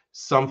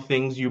some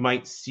things you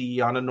might see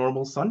on a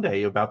normal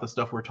Sunday about the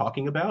stuff we're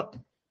talking about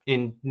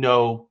in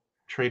no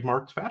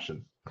trademarked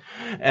fashion.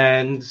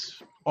 And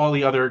all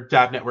the other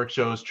Dab Network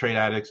shows, Trade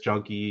Addicts,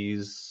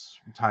 Junkies,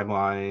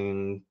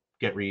 Timeline,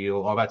 Get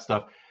Real, all that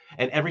stuff.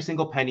 And every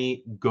single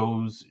penny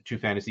goes to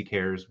Fantasy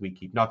Cares. We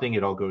keep nothing.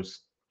 It all goes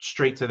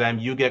straight to them.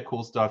 You get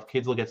cool stuff.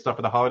 Kids will get stuff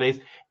for the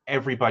holidays.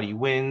 Everybody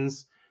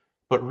wins.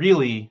 But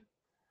really,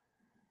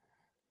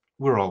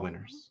 we're all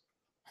winners.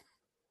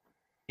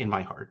 In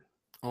my heart.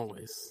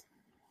 Always.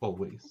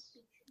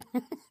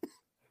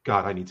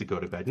 God, I need to go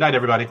to bed. Night,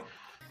 everybody.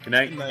 Good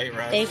night. Good night,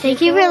 Rob.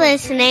 Thank you for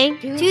listening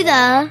to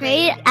the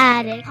Trade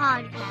Addict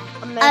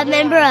Podcast, a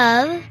member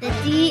of the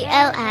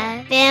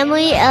DLF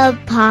family of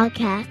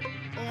podcasts,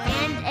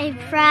 and a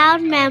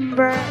proud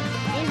member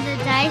in the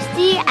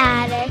Dynasty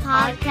Addict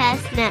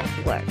Podcast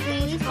Network.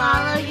 Please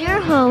follow your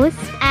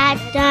hosts at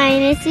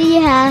Dynasty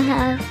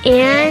and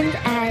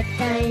at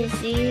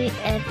Dynasty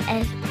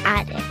FS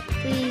Addict.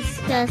 Please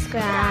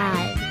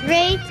subscribe,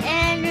 rate,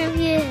 and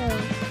review.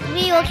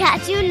 We will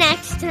catch you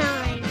next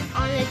time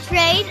on the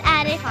Trade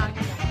Addict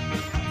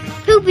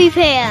Podcast. Poopy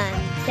Pan,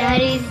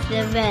 that is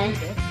the best.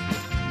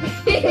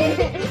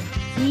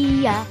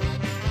 See ya.